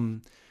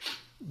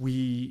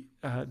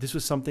 This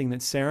was something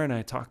that Sarah and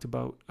I talked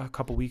about a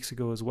couple weeks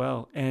ago as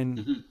well.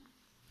 And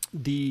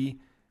one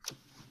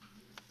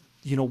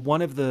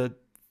of the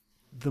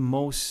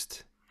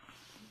most,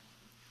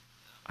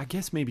 I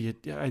guess maybe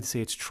I'd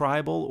say it's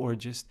tribal or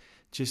just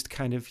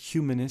kind of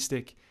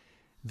humanistic,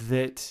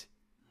 that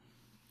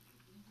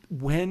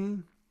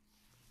when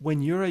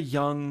you're a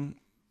young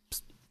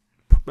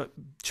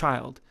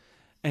child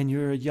and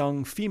you're a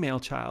young female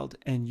child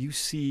and you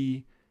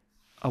see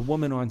a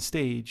woman on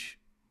stage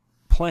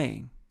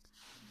playing,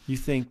 you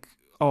think,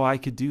 oh, I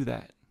could do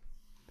that.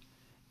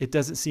 It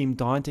doesn't seem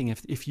daunting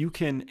if you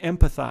can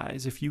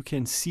empathize, if you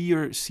can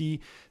see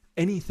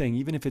anything,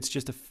 even if it's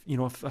just a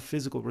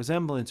physical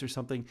resemblance or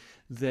something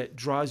that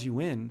draws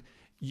you in.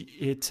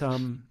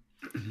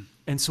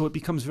 And so it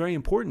becomes very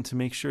important to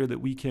make sure that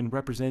we can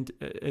represent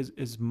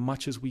as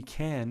much as we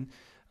can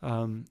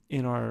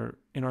in our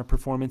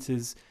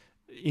performances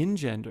in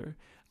gender.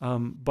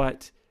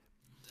 But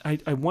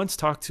I once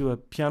talked to a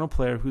piano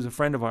player who's a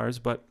friend of ours,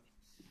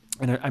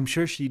 and I'm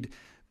sure she'd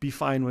be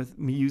fine with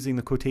me using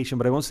the quotation,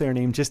 but I won't say her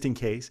name just in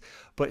case.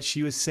 But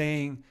she was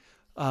saying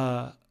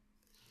that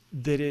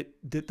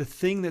the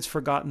thing that's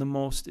forgotten the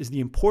most is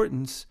the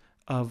importance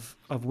of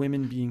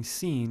women being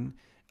seen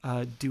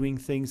doing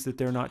things that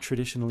they're not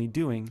traditionally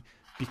doing,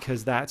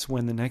 because that's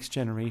when the next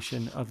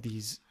generation of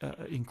these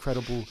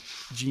incredible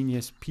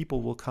genius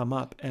people will come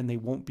up, and they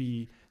won't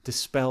be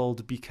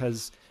dispelled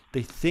because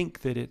they think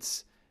that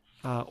it's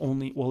but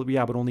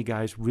only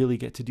guys really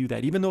get to do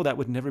that, even though that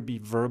would never be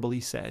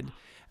verbally said,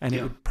 and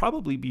it would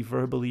probably be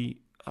verbally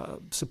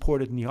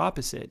supported in the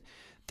opposite.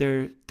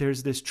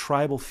 There's this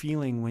tribal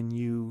feeling when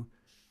you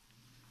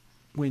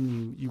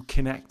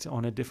connect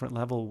on a different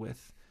level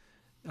with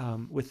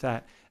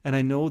that. And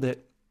I know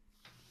that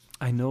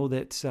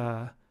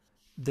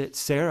that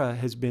Sarah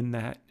has been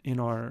that in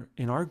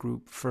our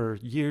group for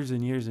years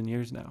and years and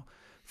years now.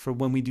 For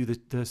when we do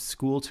the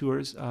school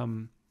tours,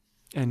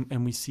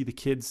 and we see the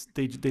kids,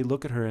 they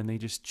look at her and they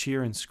just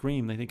cheer and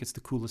scream. They think it's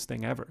the coolest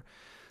thing ever.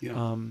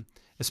 Yeah.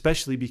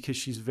 Especially because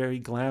she's very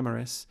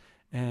glamorous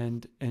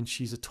and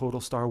she's a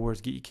total Star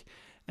Wars geek.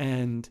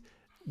 And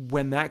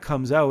when that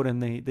comes out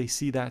and they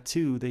see that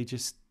too,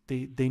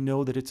 they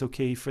know that it's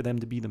okay for them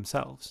to be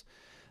themselves.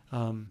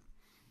 And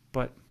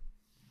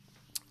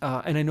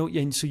I know,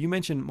 and so you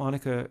mentioned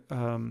Monica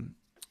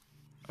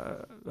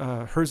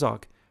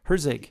Herzog.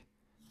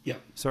 Yeah.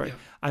 Sorry. Yeah.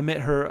 I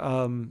met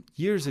her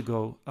years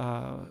ago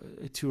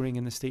touring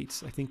in the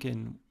States, I think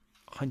in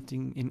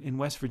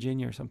West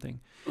Virginia or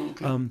something.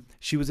 Okay.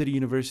 She was at a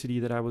university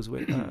that I was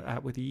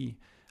at with E.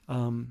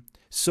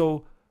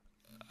 So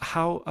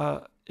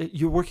how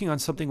you're working on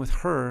something with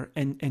her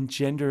and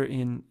gender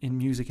in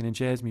music and in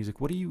jazz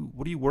music. What are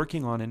you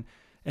working on,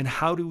 and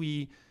how do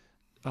we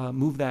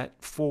move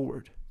that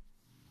forward?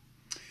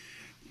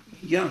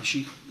 Yeah,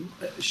 she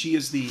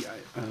is the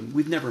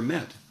we've never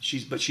met.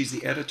 She's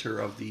the editor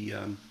of the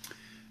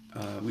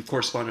we've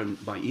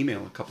corresponded by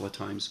email a couple of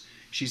times.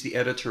 She's the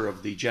editor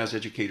of the Jazz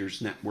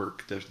Educators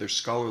Network, their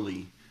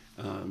scholarly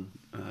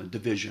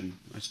division,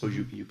 I suppose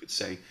you could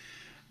say.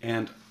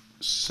 And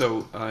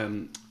so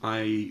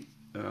I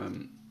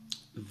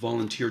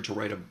volunteered to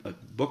write a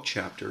book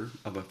chapter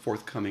of a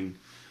forthcoming,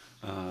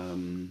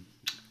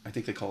 I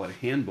think they call it a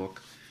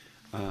handbook,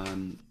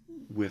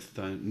 with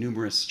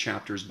numerous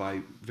chapters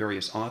by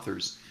various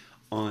authors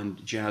on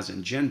jazz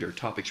and gender,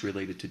 topics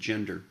related to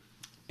gender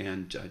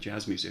and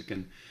jazz music.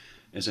 And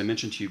as I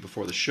mentioned to you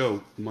before the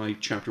show, my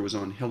chapter was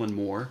on Helen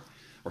Moore,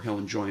 or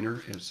Helen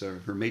Joyner as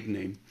her maiden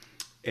name,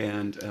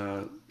 and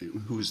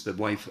who's the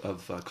wife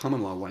of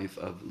common law wife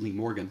of Lee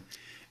Morgan,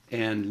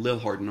 and Lil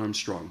Hardin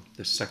Armstrong,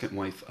 the second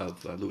wife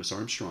of Louis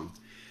Armstrong.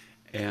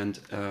 And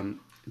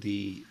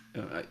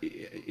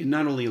it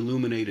not only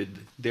illuminated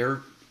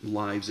their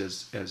lives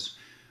as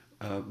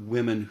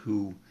women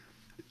who,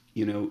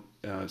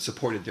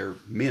 supported their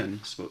men,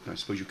 I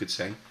suppose you could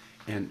say,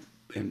 and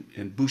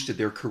boosted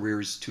their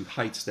careers to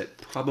heights that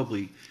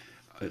probably,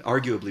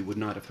 arguably, would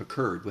not have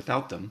occurred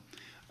without them.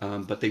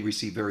 But they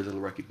received very little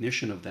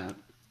recognition of that.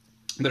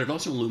 But it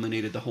also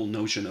illuminated the whole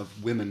notion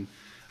of women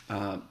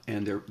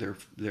and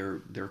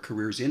their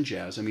careers in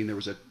jazz. I mean, there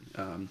was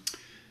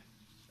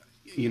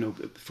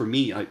for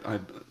me,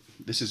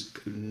 this is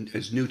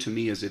as new to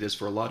me as it is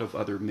for a lot of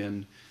other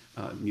men,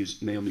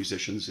 male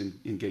musicians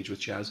engaged with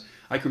jazz.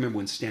 I can remember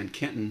when Stan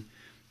Kenton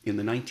in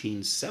the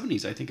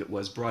 1970s, I think it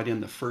was, brought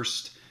in the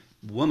first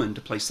woman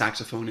to play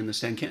saxophone in the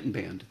Stan Kenton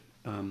band.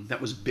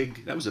 That was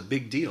big. That was a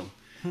big deal.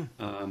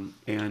 I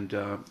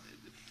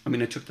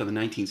mean, it took to the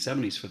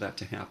 1970s for that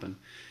to happen.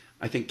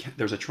 I think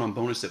there's a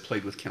trombonist that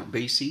played with Count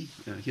Basie,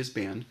 his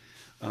band,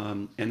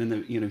 and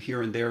then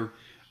here and there,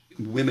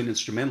 women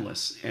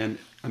instrumentalists, and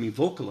I mean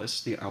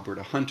vocalists, the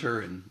Alberta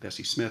Hunter and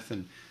Bessie Smith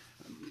and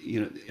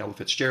Ella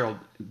Fitzgerald.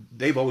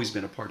 They've always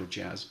been a part of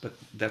jazz, but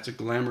that's a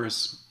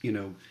glamorous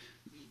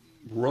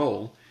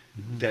role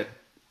that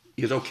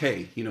is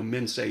okay.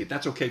 Men say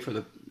that's okay for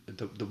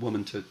the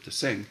woman to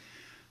sing.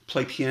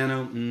 Play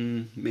piano,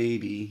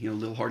 maybe.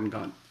 Lil Hardin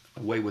got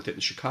away with it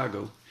in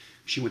Chicago.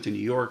 She went to New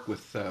York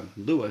with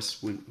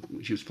Lewis when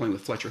she was playing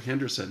with Fletcher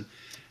Henderson.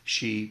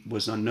 She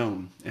was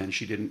unknown, and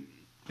she didn't.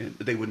 And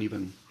they wouldn't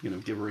even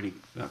give her any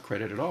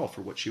credit at all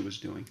for what she was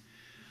doing.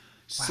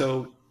 Wow.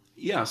 So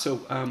yeah,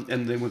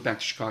 and they went back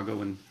to Chicago,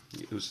 and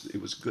it was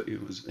good.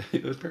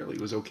 Apparently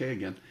it was okay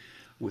again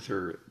with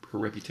her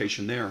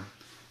reputation there.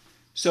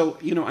 So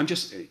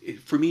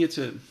for me it's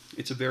a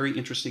very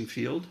interesting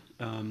field.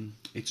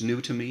 It's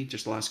new to me,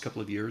 just the last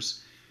couple of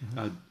years,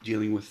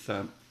 dealing with.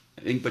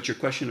 But your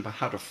question about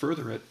how to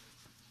further it,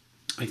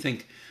 I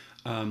think,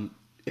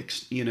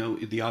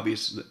 the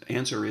obvious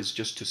answer is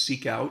just to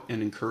seek out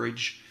and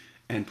encourage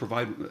and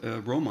provide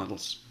role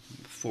models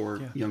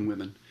for young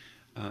women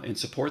and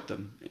support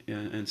them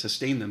and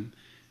sustain them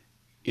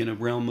in a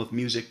realm of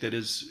music that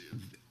is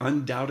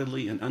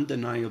undoubtedly and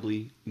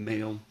undeniably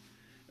male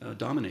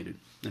dominated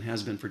and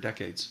has been for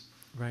decades.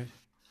 Right.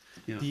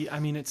 Yeah.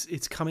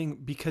 It's coming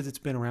because it's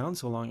been around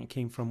so long. It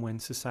came from when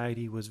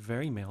society was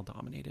very male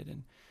dominated,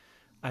 and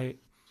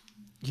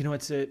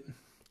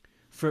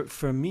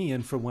for me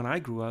and for when I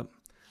grew up,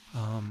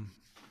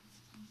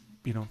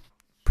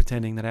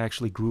 pretending that I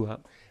actually grew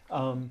up,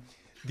 no,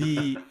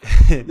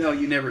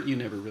 you never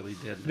really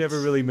did. Never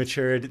really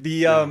matured.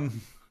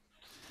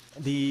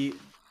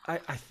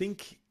 I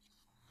think.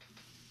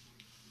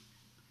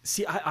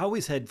 See, I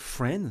always had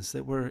friends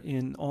that were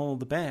in all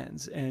the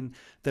bands and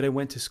that I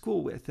went to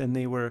school with, and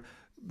they were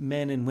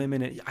men and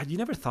women. You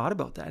never thought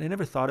about that. I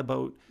never thought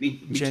about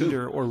me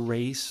gender too. Or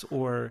race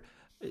or.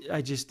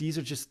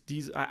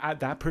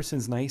 That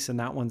person's nice and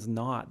that one's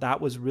not.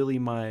 That was really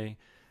my,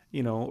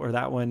 or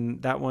that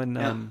one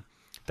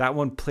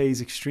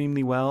plays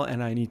extremely well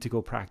and I need to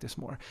go practice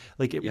more.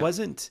 Like it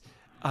wasn't,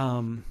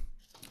 I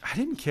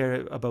didn't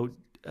care about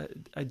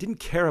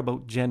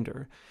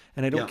gender,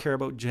 and I don't care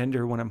about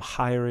gender when I'm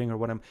hiring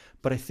or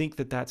but I think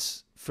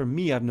that's, for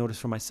me, I've noticed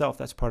for myself,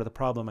 that's part of the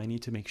problem. I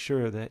need to make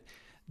sure that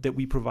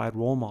we provide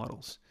role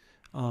models,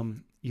 so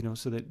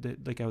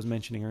that like I was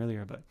mentioning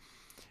earlier, but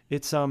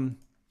it's,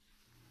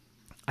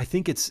 I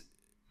think it's,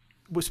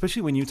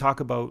 especially when you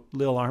talk about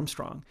Lil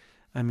Armstrong,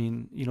 I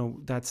mean,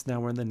 that's now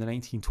we're in the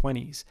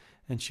 1920s,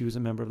 and she was a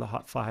member of the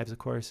Hot Fives, of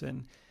course.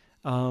 And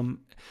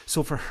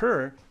so for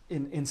her,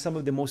 in some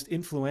of the most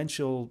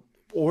influential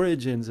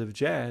origins of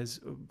jazz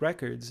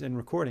records and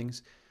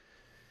recordings,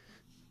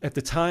 at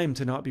the time,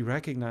 to not be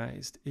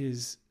recognized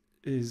is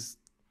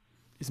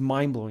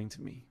mind-blowing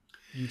to me.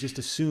 You just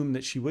assume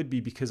that she would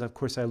be because, of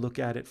course, I look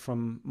at it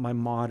from my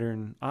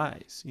modern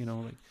eyes,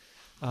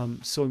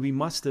 so we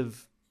must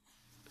have.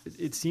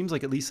 It seems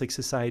like at least like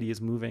society is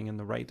moving in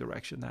the right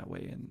direction that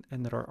way,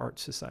 and that our art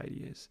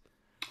society is.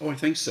 Oh, I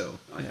think so.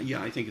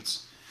 I think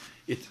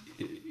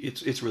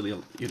it's really a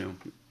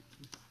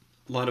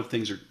lot of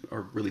things are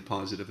really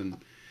positive, and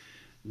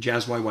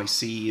Jazz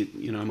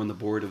YYC. I'm on the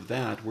board of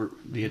that. We're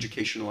the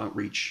educational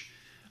outreach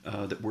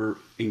that we're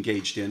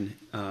engaged in.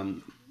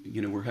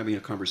 We're having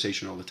a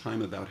conversation all the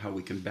time about how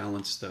we can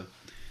balance the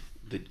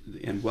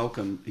and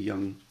welcome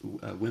young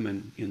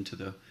women into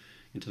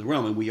the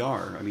realm, and we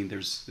are. I mean,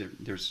 there's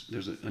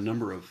a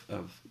number of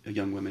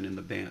young women in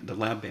the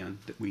lab band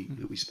that we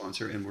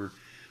sponsor, and we're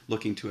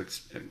looking to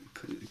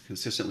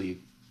consistently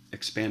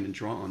expand and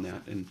draw on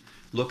that, and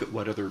look at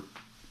what other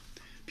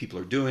people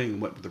are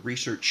doing, what the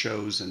research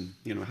shows, and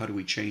how do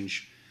we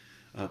change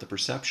the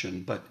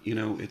perception. But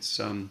it's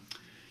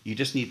you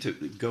just need to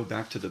go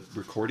back to the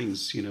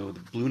recordings, the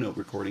Blue Note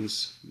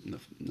recordings in the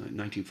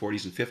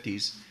 1940s and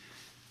 50s,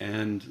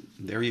 and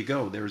there you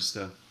go. There's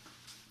the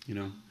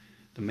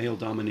the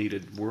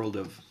male-dominated world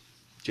of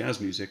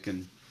jazz music,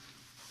 and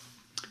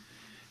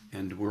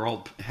we're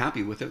all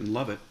happy with it and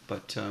love it.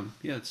 But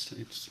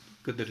it's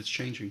good that it's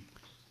changing.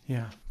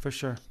 Yeah, for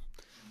sure.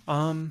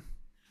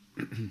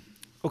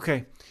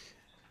 Okay,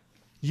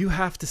 you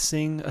have to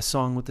sing a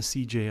song with the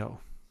CJO.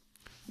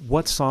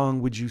 What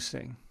song would you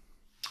sing?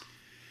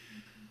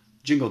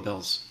 Jingle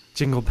Bells.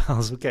 Jingle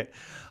Bells. Okay,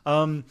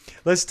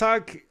 let's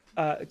talk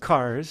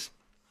cars.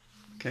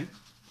 Okay.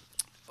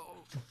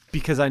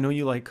 Because I know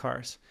you like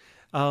cars.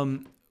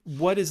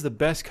 What is the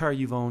best car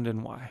you've owned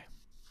and why?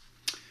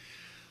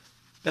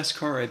 Best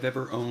car I've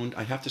ever owned,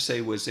 I have to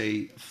say, was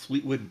a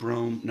Fleetwood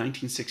Brougham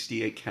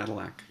 1968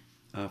 Cadillac,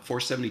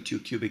 472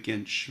 cubic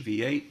inch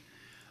V8.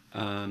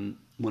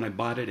 when I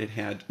bought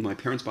it, my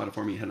parents bought it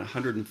for me. It had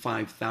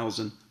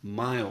 105,000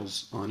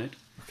 miles on it,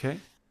 Okay.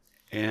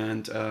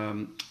 and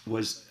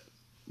was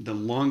the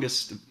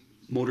longest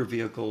motor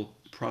vehicle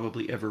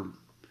probably ever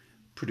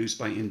produced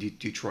by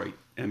Detroit.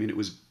 I mean, it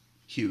was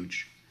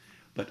huge.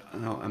 But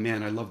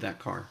man, I love that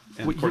car.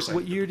 And What, of course,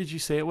 what year did you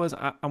say it was?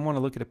 I want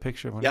to look at a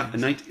picture of one. yeah, Of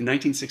in these.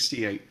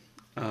 1968.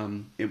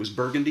 It was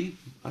burgundy.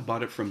 I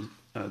bought it from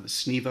the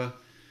Sneva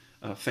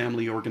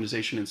family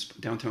organization in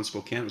downtown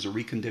Spokane. It was a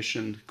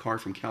reconditioned car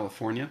from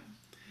California.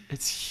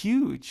 It's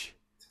huge.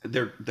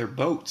 They're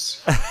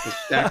boats, the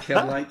stacked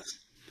headlights,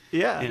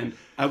 Yeah. and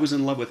I was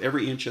in love with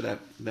every inch of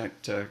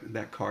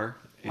that car.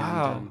 And,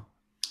 Wow.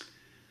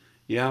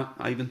 yeah,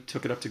 I even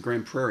took it up to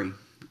Grand Prairie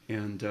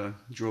and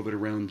drove it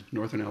around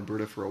northern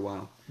Alberta for a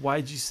while.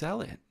 Why'd you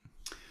sell it?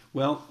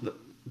 Well,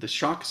 the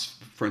shocks,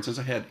 for instance,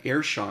 I had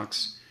air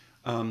shocks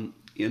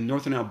in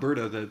northern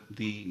Alberta.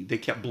 They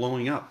kept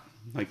blowing up,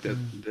 like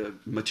the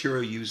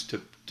material used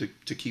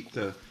to keep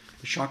the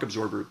shock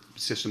absorber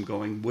system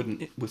going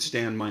wouldn't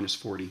withstand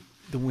 -40.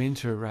 The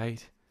winter,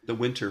 right? The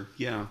winter,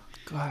 yeah.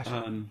 Gosh.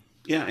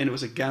 Yeah, and it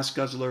was a gas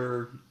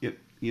guzzler.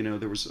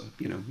 There was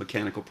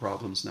mechanical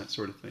problems and that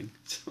sort of thing.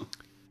 So,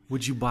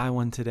 Would you buy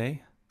one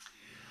today?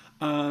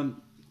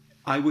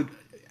 I would,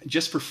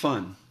 just for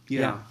fun.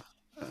 Yeah,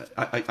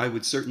 I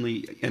would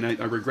certainly, and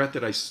I regret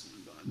that I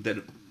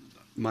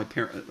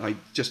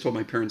just told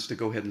my parents to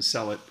go ahead and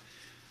sell it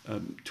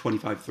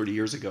 25, 30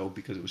 years ago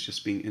because it was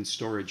just being in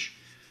storage.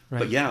 Right.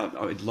 But yeah,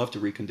 I'd love to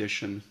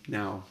recondition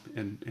now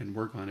and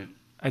work on it.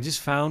 I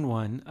just found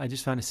one. I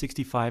just found a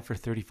 65 for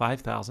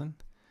 35,000.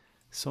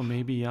 So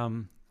maybe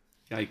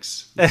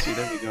Yikes! See,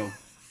 there we go.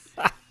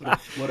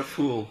 What a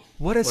fool!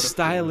 what a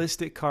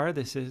stylistic car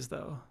this is,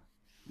 though.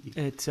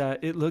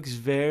 It looks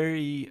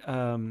very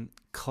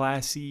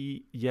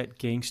classy yet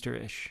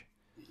gangsterish.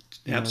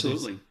 You know,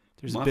 Absolutely.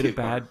 there's a Mafia bit of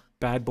car.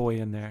 bad boy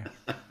in there,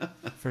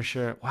 for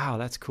sure. Wow,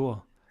 that's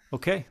cool.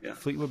 Okay, Yeah.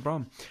 Fleetwood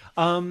Brom.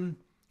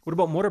 What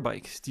about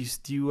motorbikes?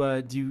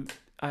 Do you?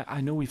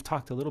 I know we've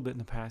talked a little bit in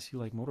the past. You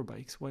like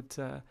motorbikes? What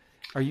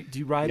do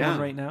you ride Yeah.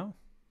 one right now?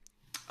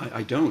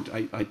 I don't.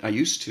 I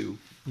used to.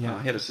 Yeah.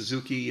 I had a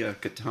Suzuki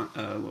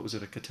Katana. What was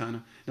it? A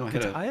Katana? No, I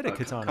had a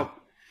Katana.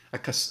 A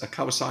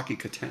Kawasaki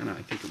Katana,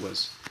 I think it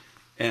was.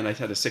 And I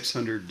had a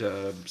 600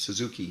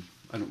 Suzuki.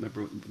 I don't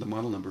remember the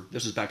model number.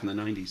 This was back in the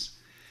 90s.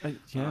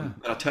 Yeah.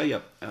 But I'll tell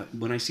you,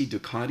 when I see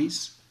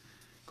Ducatis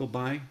go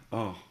by,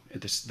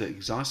 the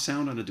exhaust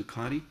sound on a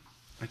Ducati,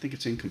 I think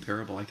it's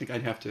incomparable. I think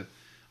I'd have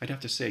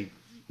to say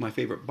my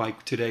favorite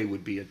bike today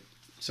would be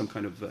some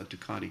kind of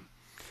Ducati.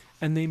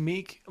 And they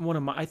make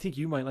I think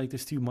you might like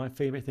this too. My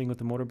favorite thing with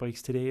the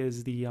motorbikes today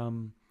is the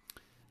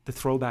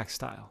throwback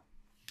style.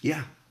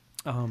 Yeah.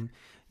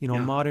 A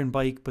modern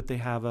bike, but they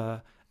have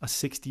a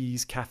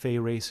 60s cafe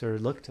racer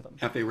look to them.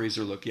 Cafe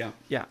Racer look, yeah.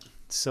 Yeah.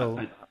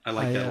 So I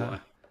like that a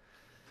lot.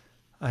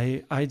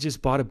 I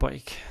just bought a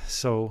bike.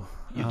 So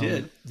You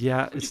did?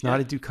 Yeah, it's not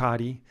a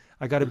Ducati.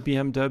 I got a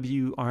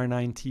BMW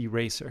R9T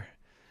racer.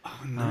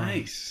 Oh,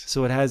 nice.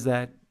 So it has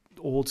that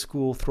old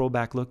school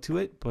throwback look to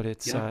it, but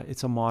it's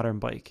a modern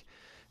bike.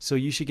 So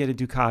you should get a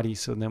Ducati.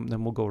 So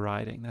then we'll go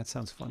riding. That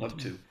sounds fun. Love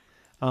to.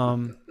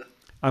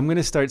 I'm going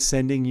to start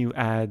sending you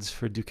ads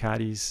for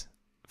Ducatis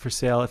for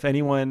sale. If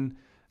anyone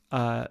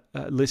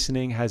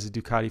listening has a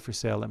Ducati for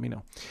sale, let me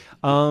know.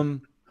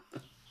 And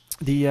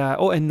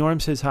Norm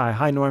says hi.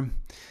 Hi, Norm.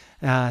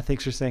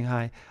 Thanks for saying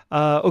hi.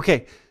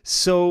 Okay,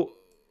 so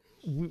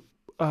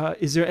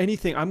is there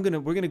anything?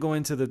 We're gonna go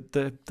into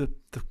the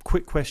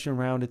quick question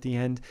round at the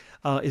end.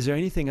 Is there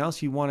anything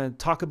else you want to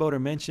talk about or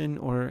mention,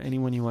 or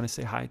anyone you want to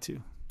say hi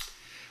to?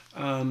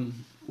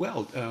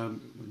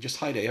 Just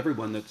hi to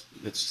everyone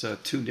that's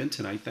tuned in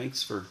tonight.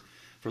 Thanks for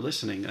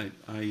listening.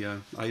 I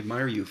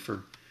admire you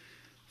for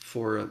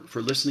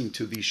listening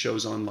to these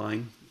shows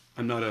online.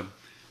 I'm not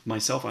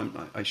myself.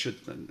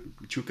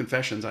 True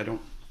confessions.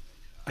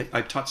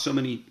 I've taught so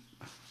many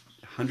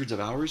hundreds of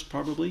hours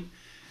probably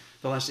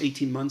the last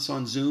 18 months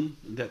on Zoom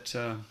that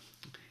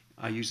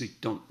I usually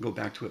don't go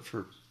back to it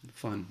for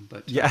fun.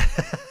 But yeah,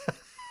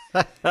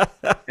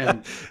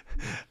 and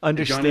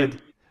understood.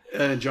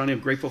 Johnny, I'm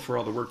grateful for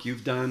all the work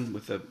you've done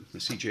with the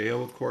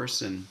CJO, of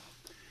course, and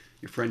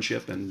your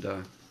friendship and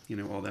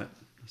all that.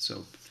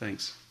 So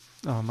thanks.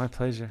 Oh, my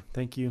pleasure.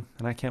 Thank you.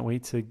 And I can't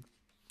wait to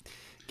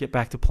get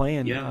back to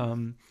playing. Yeah.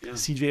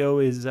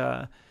 CJO is,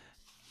 I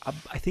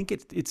think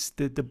it's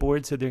the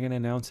board said they're going to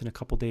announce in a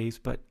couple days,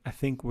 but I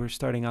think we're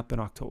starting up in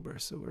October.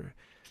 So we're,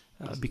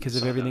 because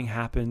of everything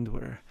happened,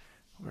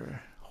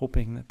 we're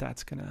hoping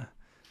that's going to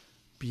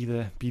be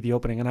the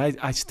opening. And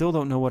I still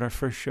don't know what our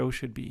first show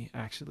should be,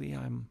 actually.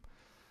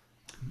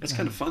 That's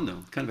kind of fun,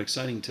 though. Kind of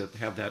exciting to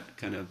have that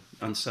kind of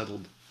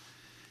unsettled.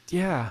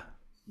 Yeah.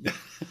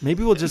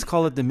 Maybe we'll just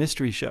call it the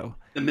mystery show.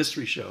 The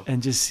mystery show.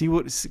 And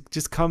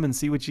just come and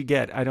see what you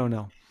get. I don't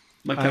know.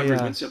 My Calgary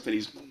Wind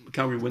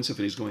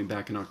Symphony is going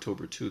back in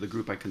October too. The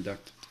group I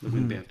conduct, the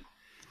wind band,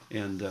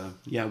 and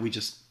we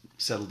just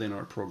settled in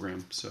our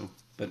program. So,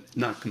 but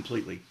not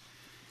completely.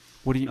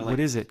 What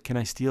is it? Can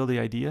I steal the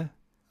idea?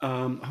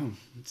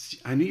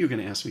 I knew you were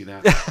going to ask me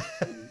that.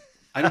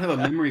 I don't have a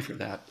memory for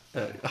that.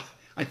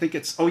 I think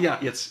it's, oh yeah,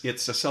 it's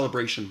a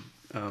celebration.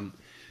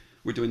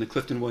 We're doing the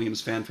Clifton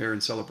Williams Fanfare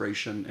and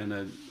Celebration, and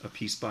a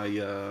piece by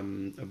a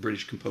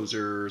British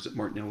composer, is it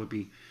Martin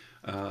Ellerby,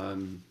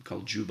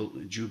 called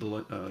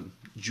Jubiloso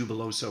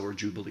or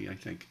Jubilee, I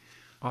think.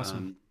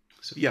 Awesome.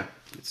 So yeah,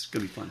 it's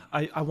gonna be fun.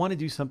 I want to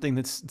do something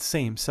that's the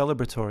same,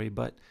 celebratory,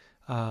 but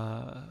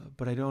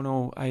I don't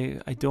know.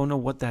 I don't know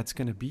what that's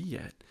going to be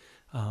yet.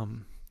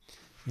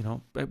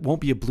 It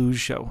won't be a blues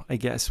show, I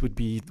guess, would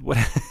be what.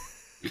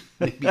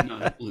 Maybe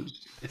not a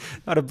blues.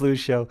 Not a blues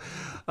show.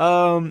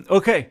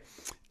 Okay.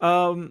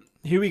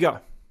 Here we go.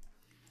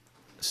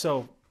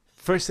 So,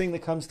 first thing that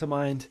comes to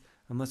mind,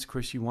 unless, of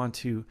course, you want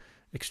to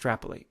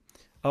extrapolate.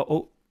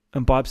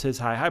 And Bob says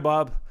hi. Hi,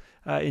 Bob.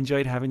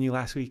 Enjoyed having you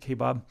last week. Hey,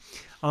 Bob.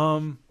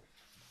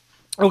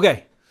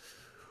 Okay.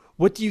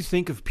 What do you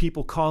think of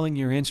people calling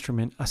your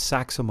instrument a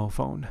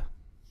saxophone?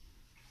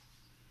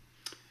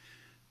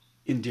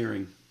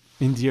 Endearing.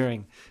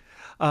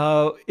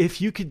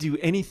 If you could do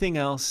anything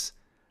else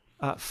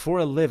for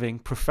a living,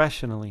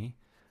 professionally,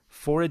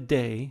 for a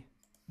day,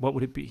 what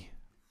would it be?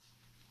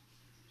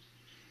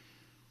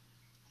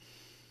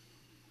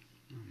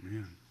 Oh,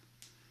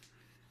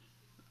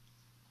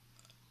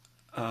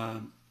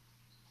 man.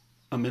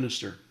 A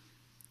minister.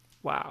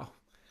 Wow.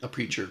 A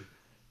preacher.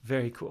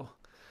 Very cool.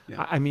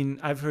 Yeah. I mean,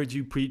 I've heard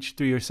you preach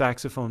through your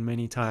saxophone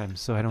many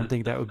times, so I don't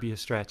think that would be a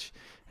stretch.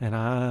 And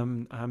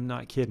I'm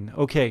not kidding.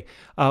 Okay.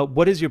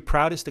 What is your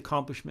proudest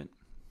accomplishment?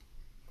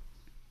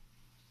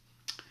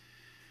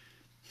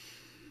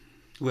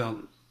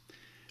 Well,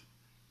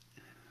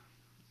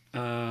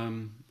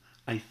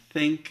 I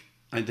think,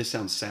 this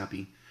sounds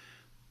sappy,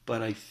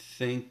 but I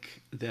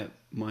think that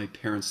my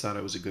parents thought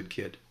I was a good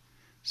kid.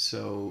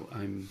 So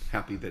I'm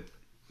happy that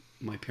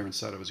my parents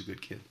thought I was a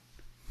good kid.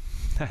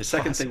 That's The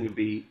second awesome. thing would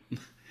be,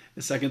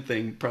 the second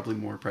thing, probably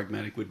more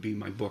pragmatic, would be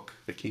my book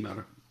that came out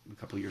a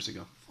couple of years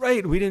ago.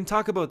 Right. We didn't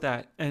talk about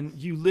that. And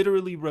you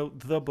literally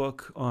wrote the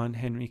book on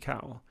Henry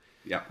Cowell.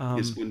 Yeah,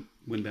 his wind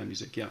band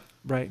music. Yeah,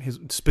 Right.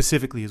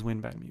 Specifically his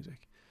wind band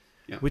music,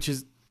 yeah, which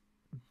is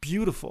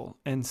beautiful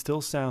and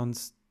still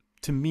sounds,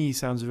 to me,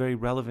 sounds very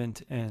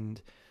relevant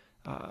and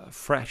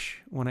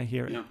fresh when I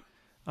hear it. yeah.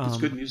 It's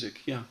good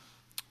music. Yeah.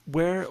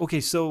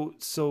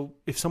 So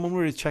if someone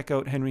were to check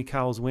out Henry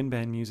Cowell's wind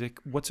band music,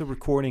 what's a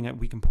recording that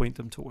we can point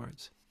them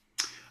towards?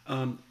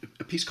 A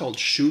piece called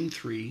Shun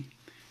 3.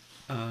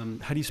 How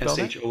do you spell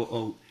that?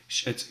 Shoo.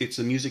 It's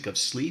the music of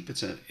sleep.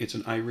 It's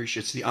an Irish.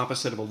 It's the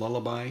opposite of a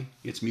lullaby.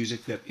 It's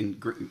music that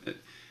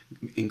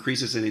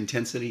increases in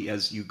intensity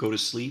as you go to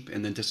sleep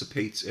and then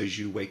dissipates as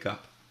you wake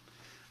up.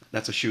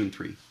 That's a Shun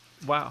 3.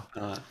 Wow.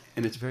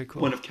 And it's Very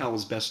cool. one of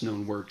Cowell's best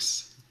known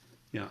works.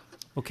 Yeah.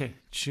 Okay,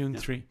 June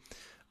 3.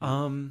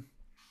 And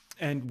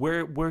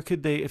where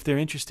could they, if they're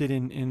interested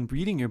in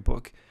reading your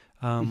book,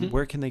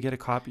 where can they get a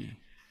copy?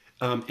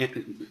 A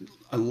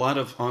lot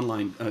of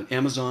online.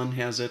 Amazon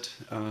has it.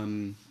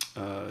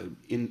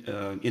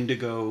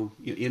 Indigo,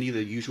 any of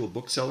the usual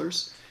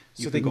booksellers.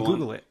 So they can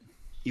Google it.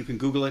 You can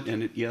Google it,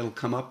 and it'll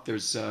come up.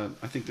 There's,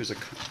 I think there's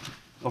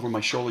over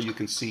my shoulder. You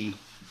can see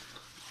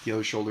the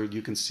other shoulder.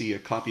 You can see a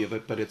copy of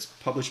it, but it's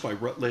published by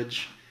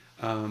Routledge.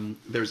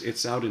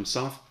 It's out in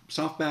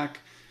softback,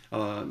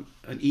 an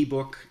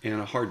ebook,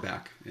 and a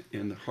hardback,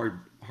 and the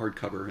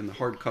hardcover. And the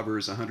hardcover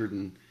is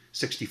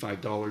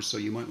 $165. So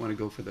you might want to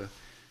go for the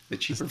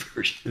cheaper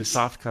version. The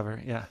soft cover,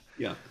 yeah.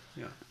 Yeah.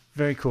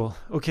 Very cool.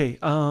 Okay,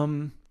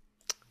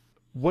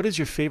 what is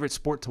your favorite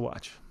sport to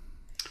watch?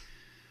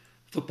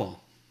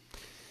 Football.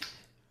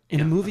 In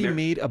a movie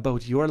made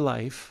about your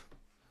life,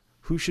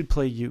 who should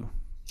play you?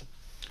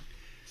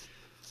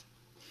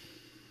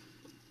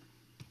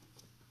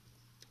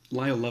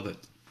 Lyle Lovett.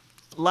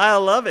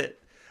 Lyle Lovett.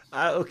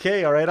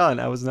 Okay, all right on.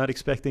 I was not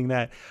expecting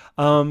that.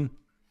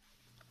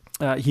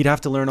 He'd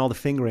have to learn all the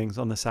fingerings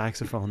on the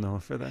saxophone, though,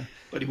 for that.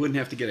 But he wouldn't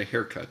have to get a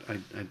haircut. I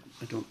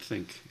don't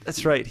think.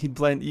 That's right. He'd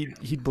blend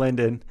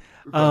in.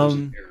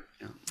 Yeah.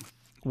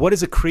 What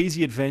is a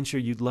crazy adventure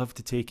you'd love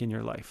to take in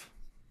your life?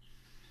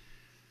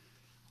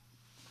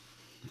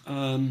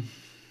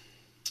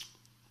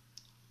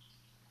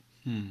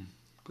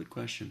 Good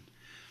question.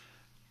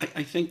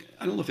 I think,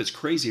 I don't know if it's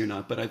crazy or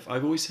not, but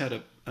I've always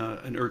had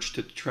an urge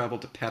to travel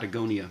to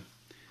Patagonia,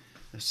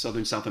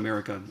 southern South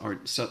America, or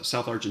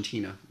South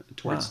Argentina,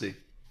 towards the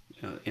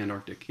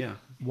Antarctic. Yeah.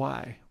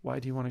 Why? Why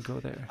do you want to go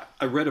there?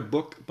 I read a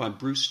book by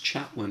Bruce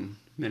Chatwin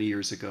many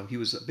years ago. He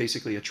was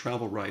basically a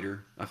travel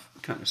writer, a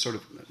kind of sort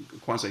of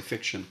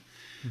quasi-fiction.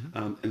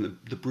 Mm-hmm. And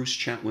the Bruce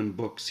Chatwin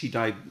books, he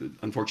died,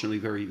 unfortunately,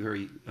 very,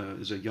 very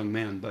as a young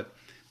man, but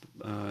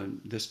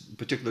this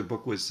particular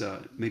book was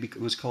maybe it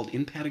was called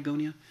In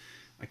Patagonia.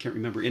 I can't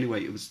remember.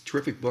 Anyway, it was a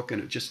terrific book,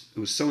 and I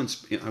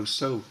was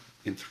so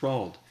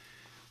enthralled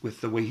with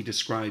the way he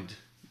described,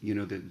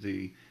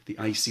 the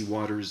icy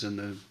waters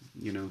and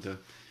the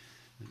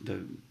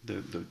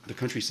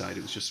countryside.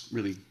 It was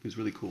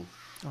really cool.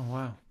 Oh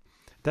wow,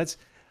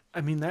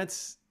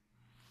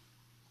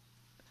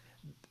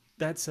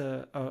 that's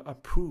a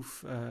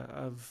proof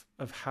of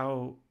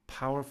how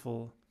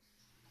powerful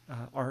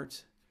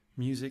art,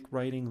 music,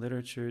 writing,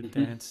 literature,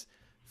 dance,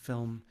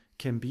 film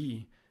can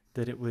be.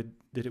 That it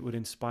would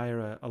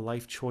inspire a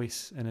life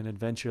choice and an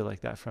adventure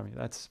like that from you.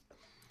 That's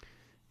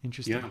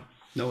interesting. Yeah.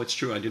 No, it's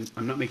true.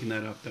 I'm not making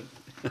that up.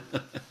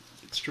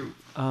 It's true.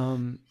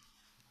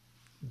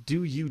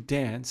 Do you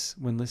dance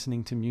when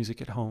listening to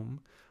music at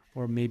home,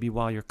 or maybe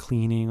while you're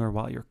cleaning or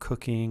while you're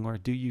cooking, or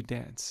do you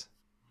dance?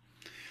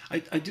 I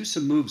do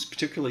some moves,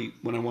 particularly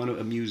when I want to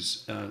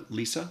amuse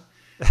Lisa,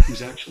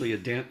 who's actually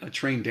a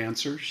trained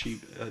dancer. She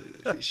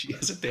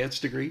has a dance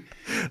degree.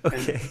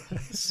 Okay. And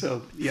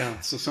so yeah,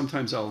 so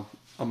sometimes I'll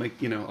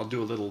make, I'll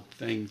do a little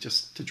thing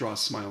just to draw a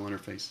smile on her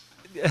face.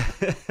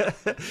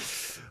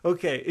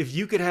 Okay, if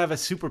you could have a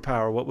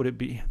superpower, what would it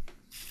be?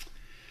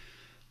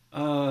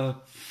 Oh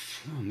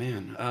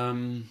man,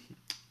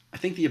 I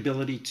think the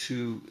ability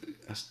to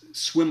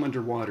swim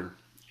underwater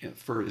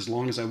for as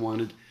long as I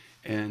wanted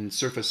and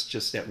surface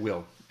just at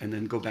will, and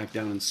then go back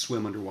down and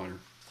swim underwater.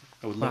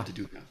 I would love Wow, to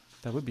do that.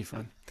 that would be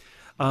fun.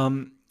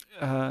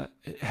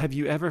 Have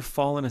you ever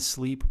fallen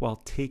asleep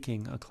while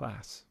taking a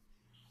class?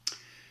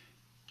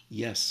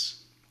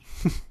 Yes.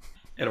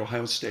 At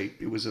Ohio State,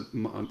 it was a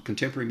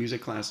contemporary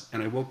music class,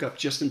 and I woke up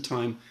just in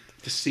time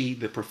to see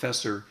the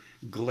professor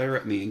glare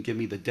at me and give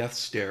me the death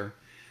stare,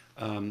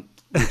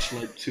 which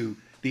led to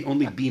the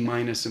only B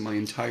minus in my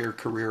entire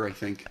career, I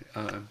think.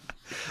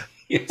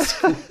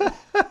 Yes.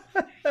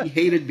 He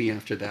hated me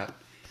after that.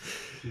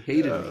 He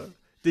hated me.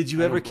 Did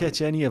you I ever don't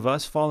catch any of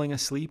us falling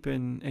asleep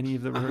in any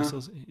of the Uh-huh.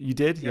 rehearsals? You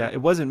did? Yeah. Yeah,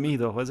 it wasn't me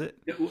though, was it?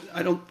 Yeah, well,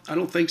 I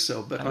don't think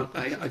so, but I don't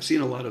think I've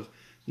seen a lot of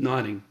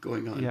nodding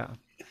going on. Yeah.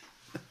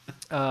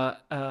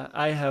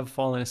 I have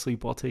fallen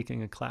asleep while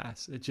taking a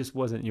class. It just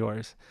wasn't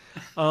yours.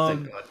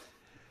 Thank God.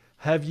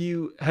 Have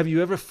you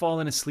ever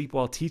fallen asleep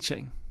while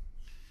teaching?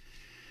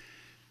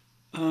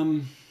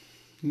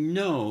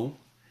 No,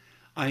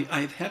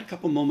 I've had a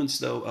couple moments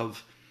though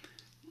of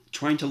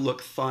trying to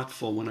look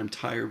thoughtful when I'm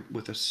tired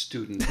with a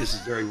student. This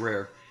is very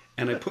rare.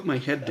 And I put my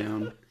head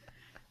down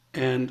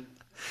and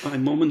I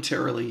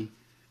momentarily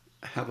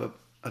have a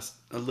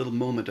little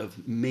moment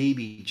of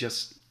maybe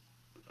just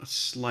a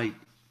slight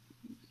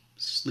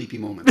sleepy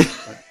moment.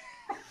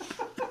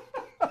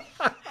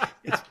 But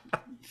it's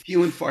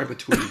few and far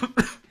between.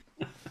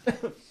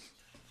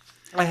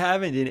 I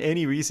haven't in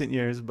any recent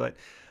years, but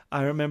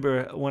I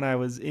remember when I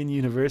was in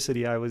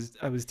university, I was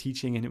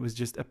teaching, and it was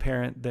just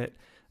apparent that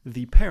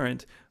the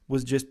parent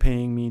was just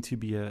paying me to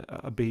be a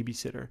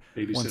babysitter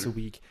once a Babysitter.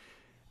 week,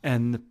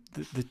 and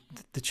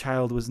the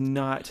child was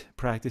not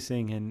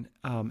practicing and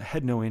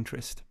had no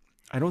interest.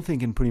 I don't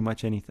think in pretty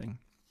much anything,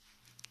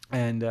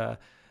 and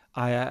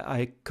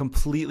I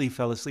completely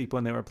fell asleep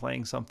when they were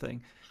playing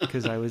something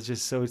because I was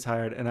just so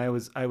tired, and I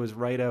was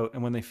right out.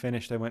 And when they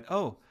finished, I went,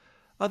 oh,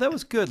 that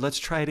was good. Let's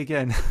try it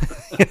again.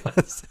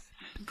 Yes.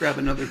 Grab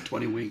another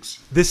 20 winks.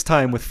 This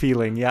time with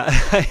feeling, yeah.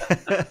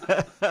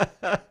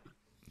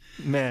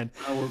 Man,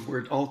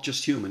 We're all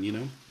just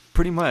human.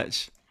 pretty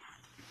much.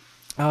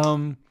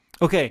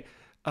 Okay.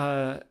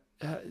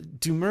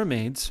 Do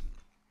mermaids,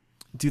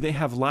 do they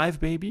have live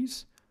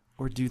babies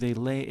or do they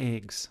lay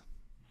eggs?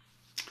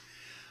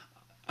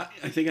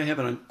 I think I have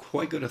it on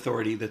quite good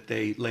authority that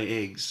they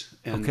lay eggs,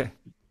 and Okay.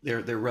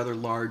 they're rather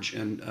large,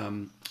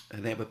 and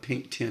they have a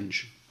pink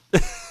tinge.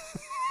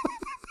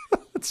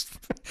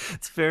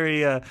 It's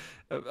very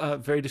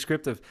very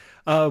descriptive.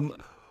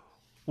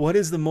 What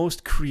is the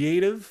most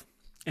creative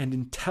and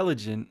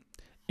intelligent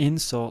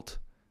insult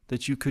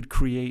that you could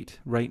create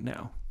right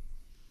now?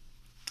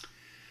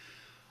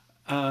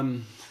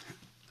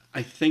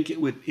 I think it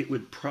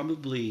would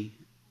probably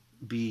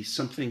be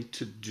something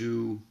to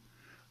do.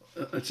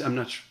 I'm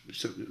not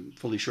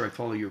fully sure I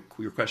follow your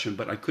question,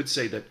 but I could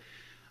say that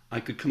I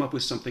could come up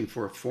with something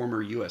for a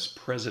former U.S.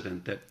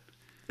 president that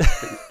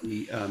would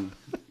be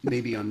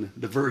maybe on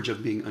the verge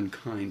of being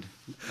unkind.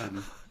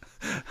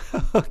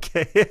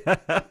 Okay.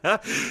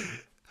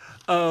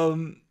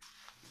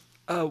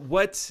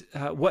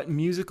 What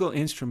musical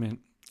instrument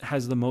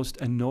has the most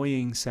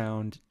annoying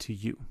sound to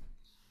you?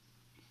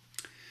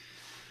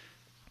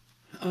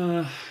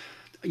 I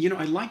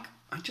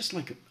just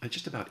like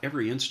just about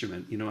every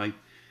instrument.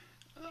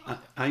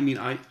 I mean,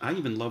 I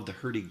even love the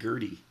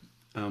hurdy-gurdy,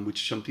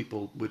 which some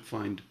people would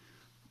find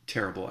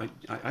terrible.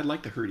 I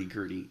like the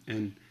hurdy-gurdy,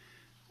 and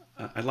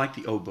I like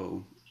the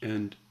oboe,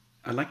 and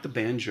I like the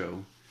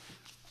banjo.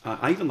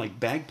 I even like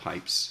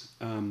bagpipes.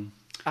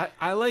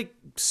 I like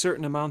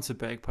certain amounts of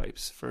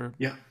bagpipes for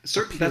Yeah,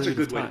 certain. That's a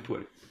period of good way to time.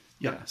 put it.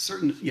 Yeah, Yeah.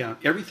 certain. Yeah,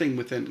 everything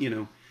within.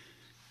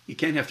 You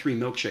can't have three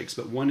milkshakes,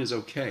 but one is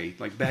okay.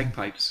 Like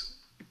bagpipes,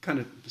 kind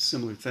of a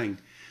similar thing.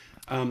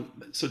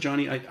 So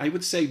Johnny, I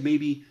would say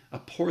maybe a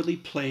poorly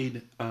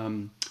played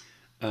oboe.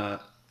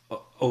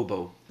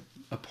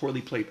 A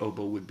poorly played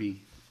oboe would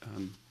be,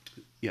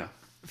 yeah,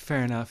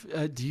 Fair enough.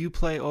 Do you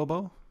play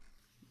oboe?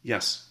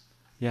 yes.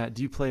 Yeah.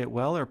 Do you play it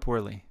well or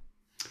poorly?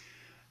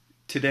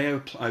 Today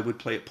I would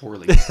play it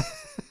poorly.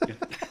 Yeah.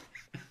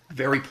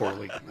 Very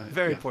poorly.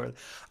 Very Yeah. poorly.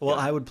 Well,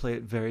 I would play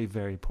it very,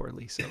 very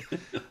poorly. So,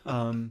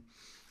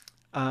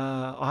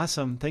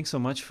 awesome. Thanks so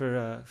much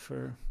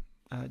for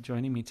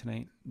joining me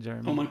tonight,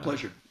 Jeremy. Oh, my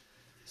pleasure.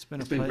 It's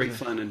been It's a been pleasure. great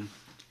fun, and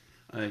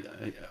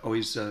I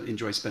always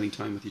enjoy spending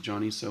time with you,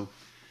 Johnny. So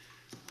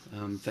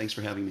thanks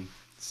for having me.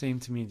 Same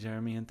to me,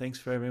 Jeremy, and thanks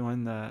for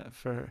everyone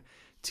for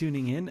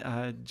tuning in.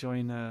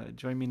 Join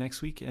me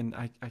next week, and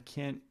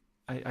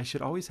I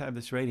should always have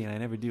this ready, and I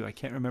never do. I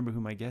can't remember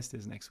who my guest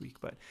is next week,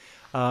 but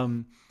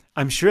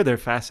I'm sure they're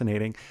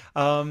fascinating.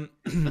 So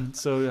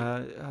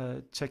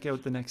check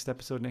out the next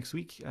episode next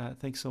week.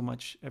 Thanks so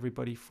much,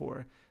 everybody,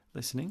 for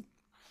listening,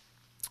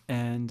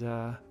 and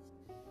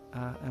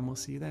we'll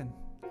see you then.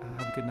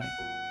 Have a good night.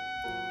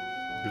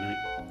 Good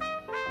night.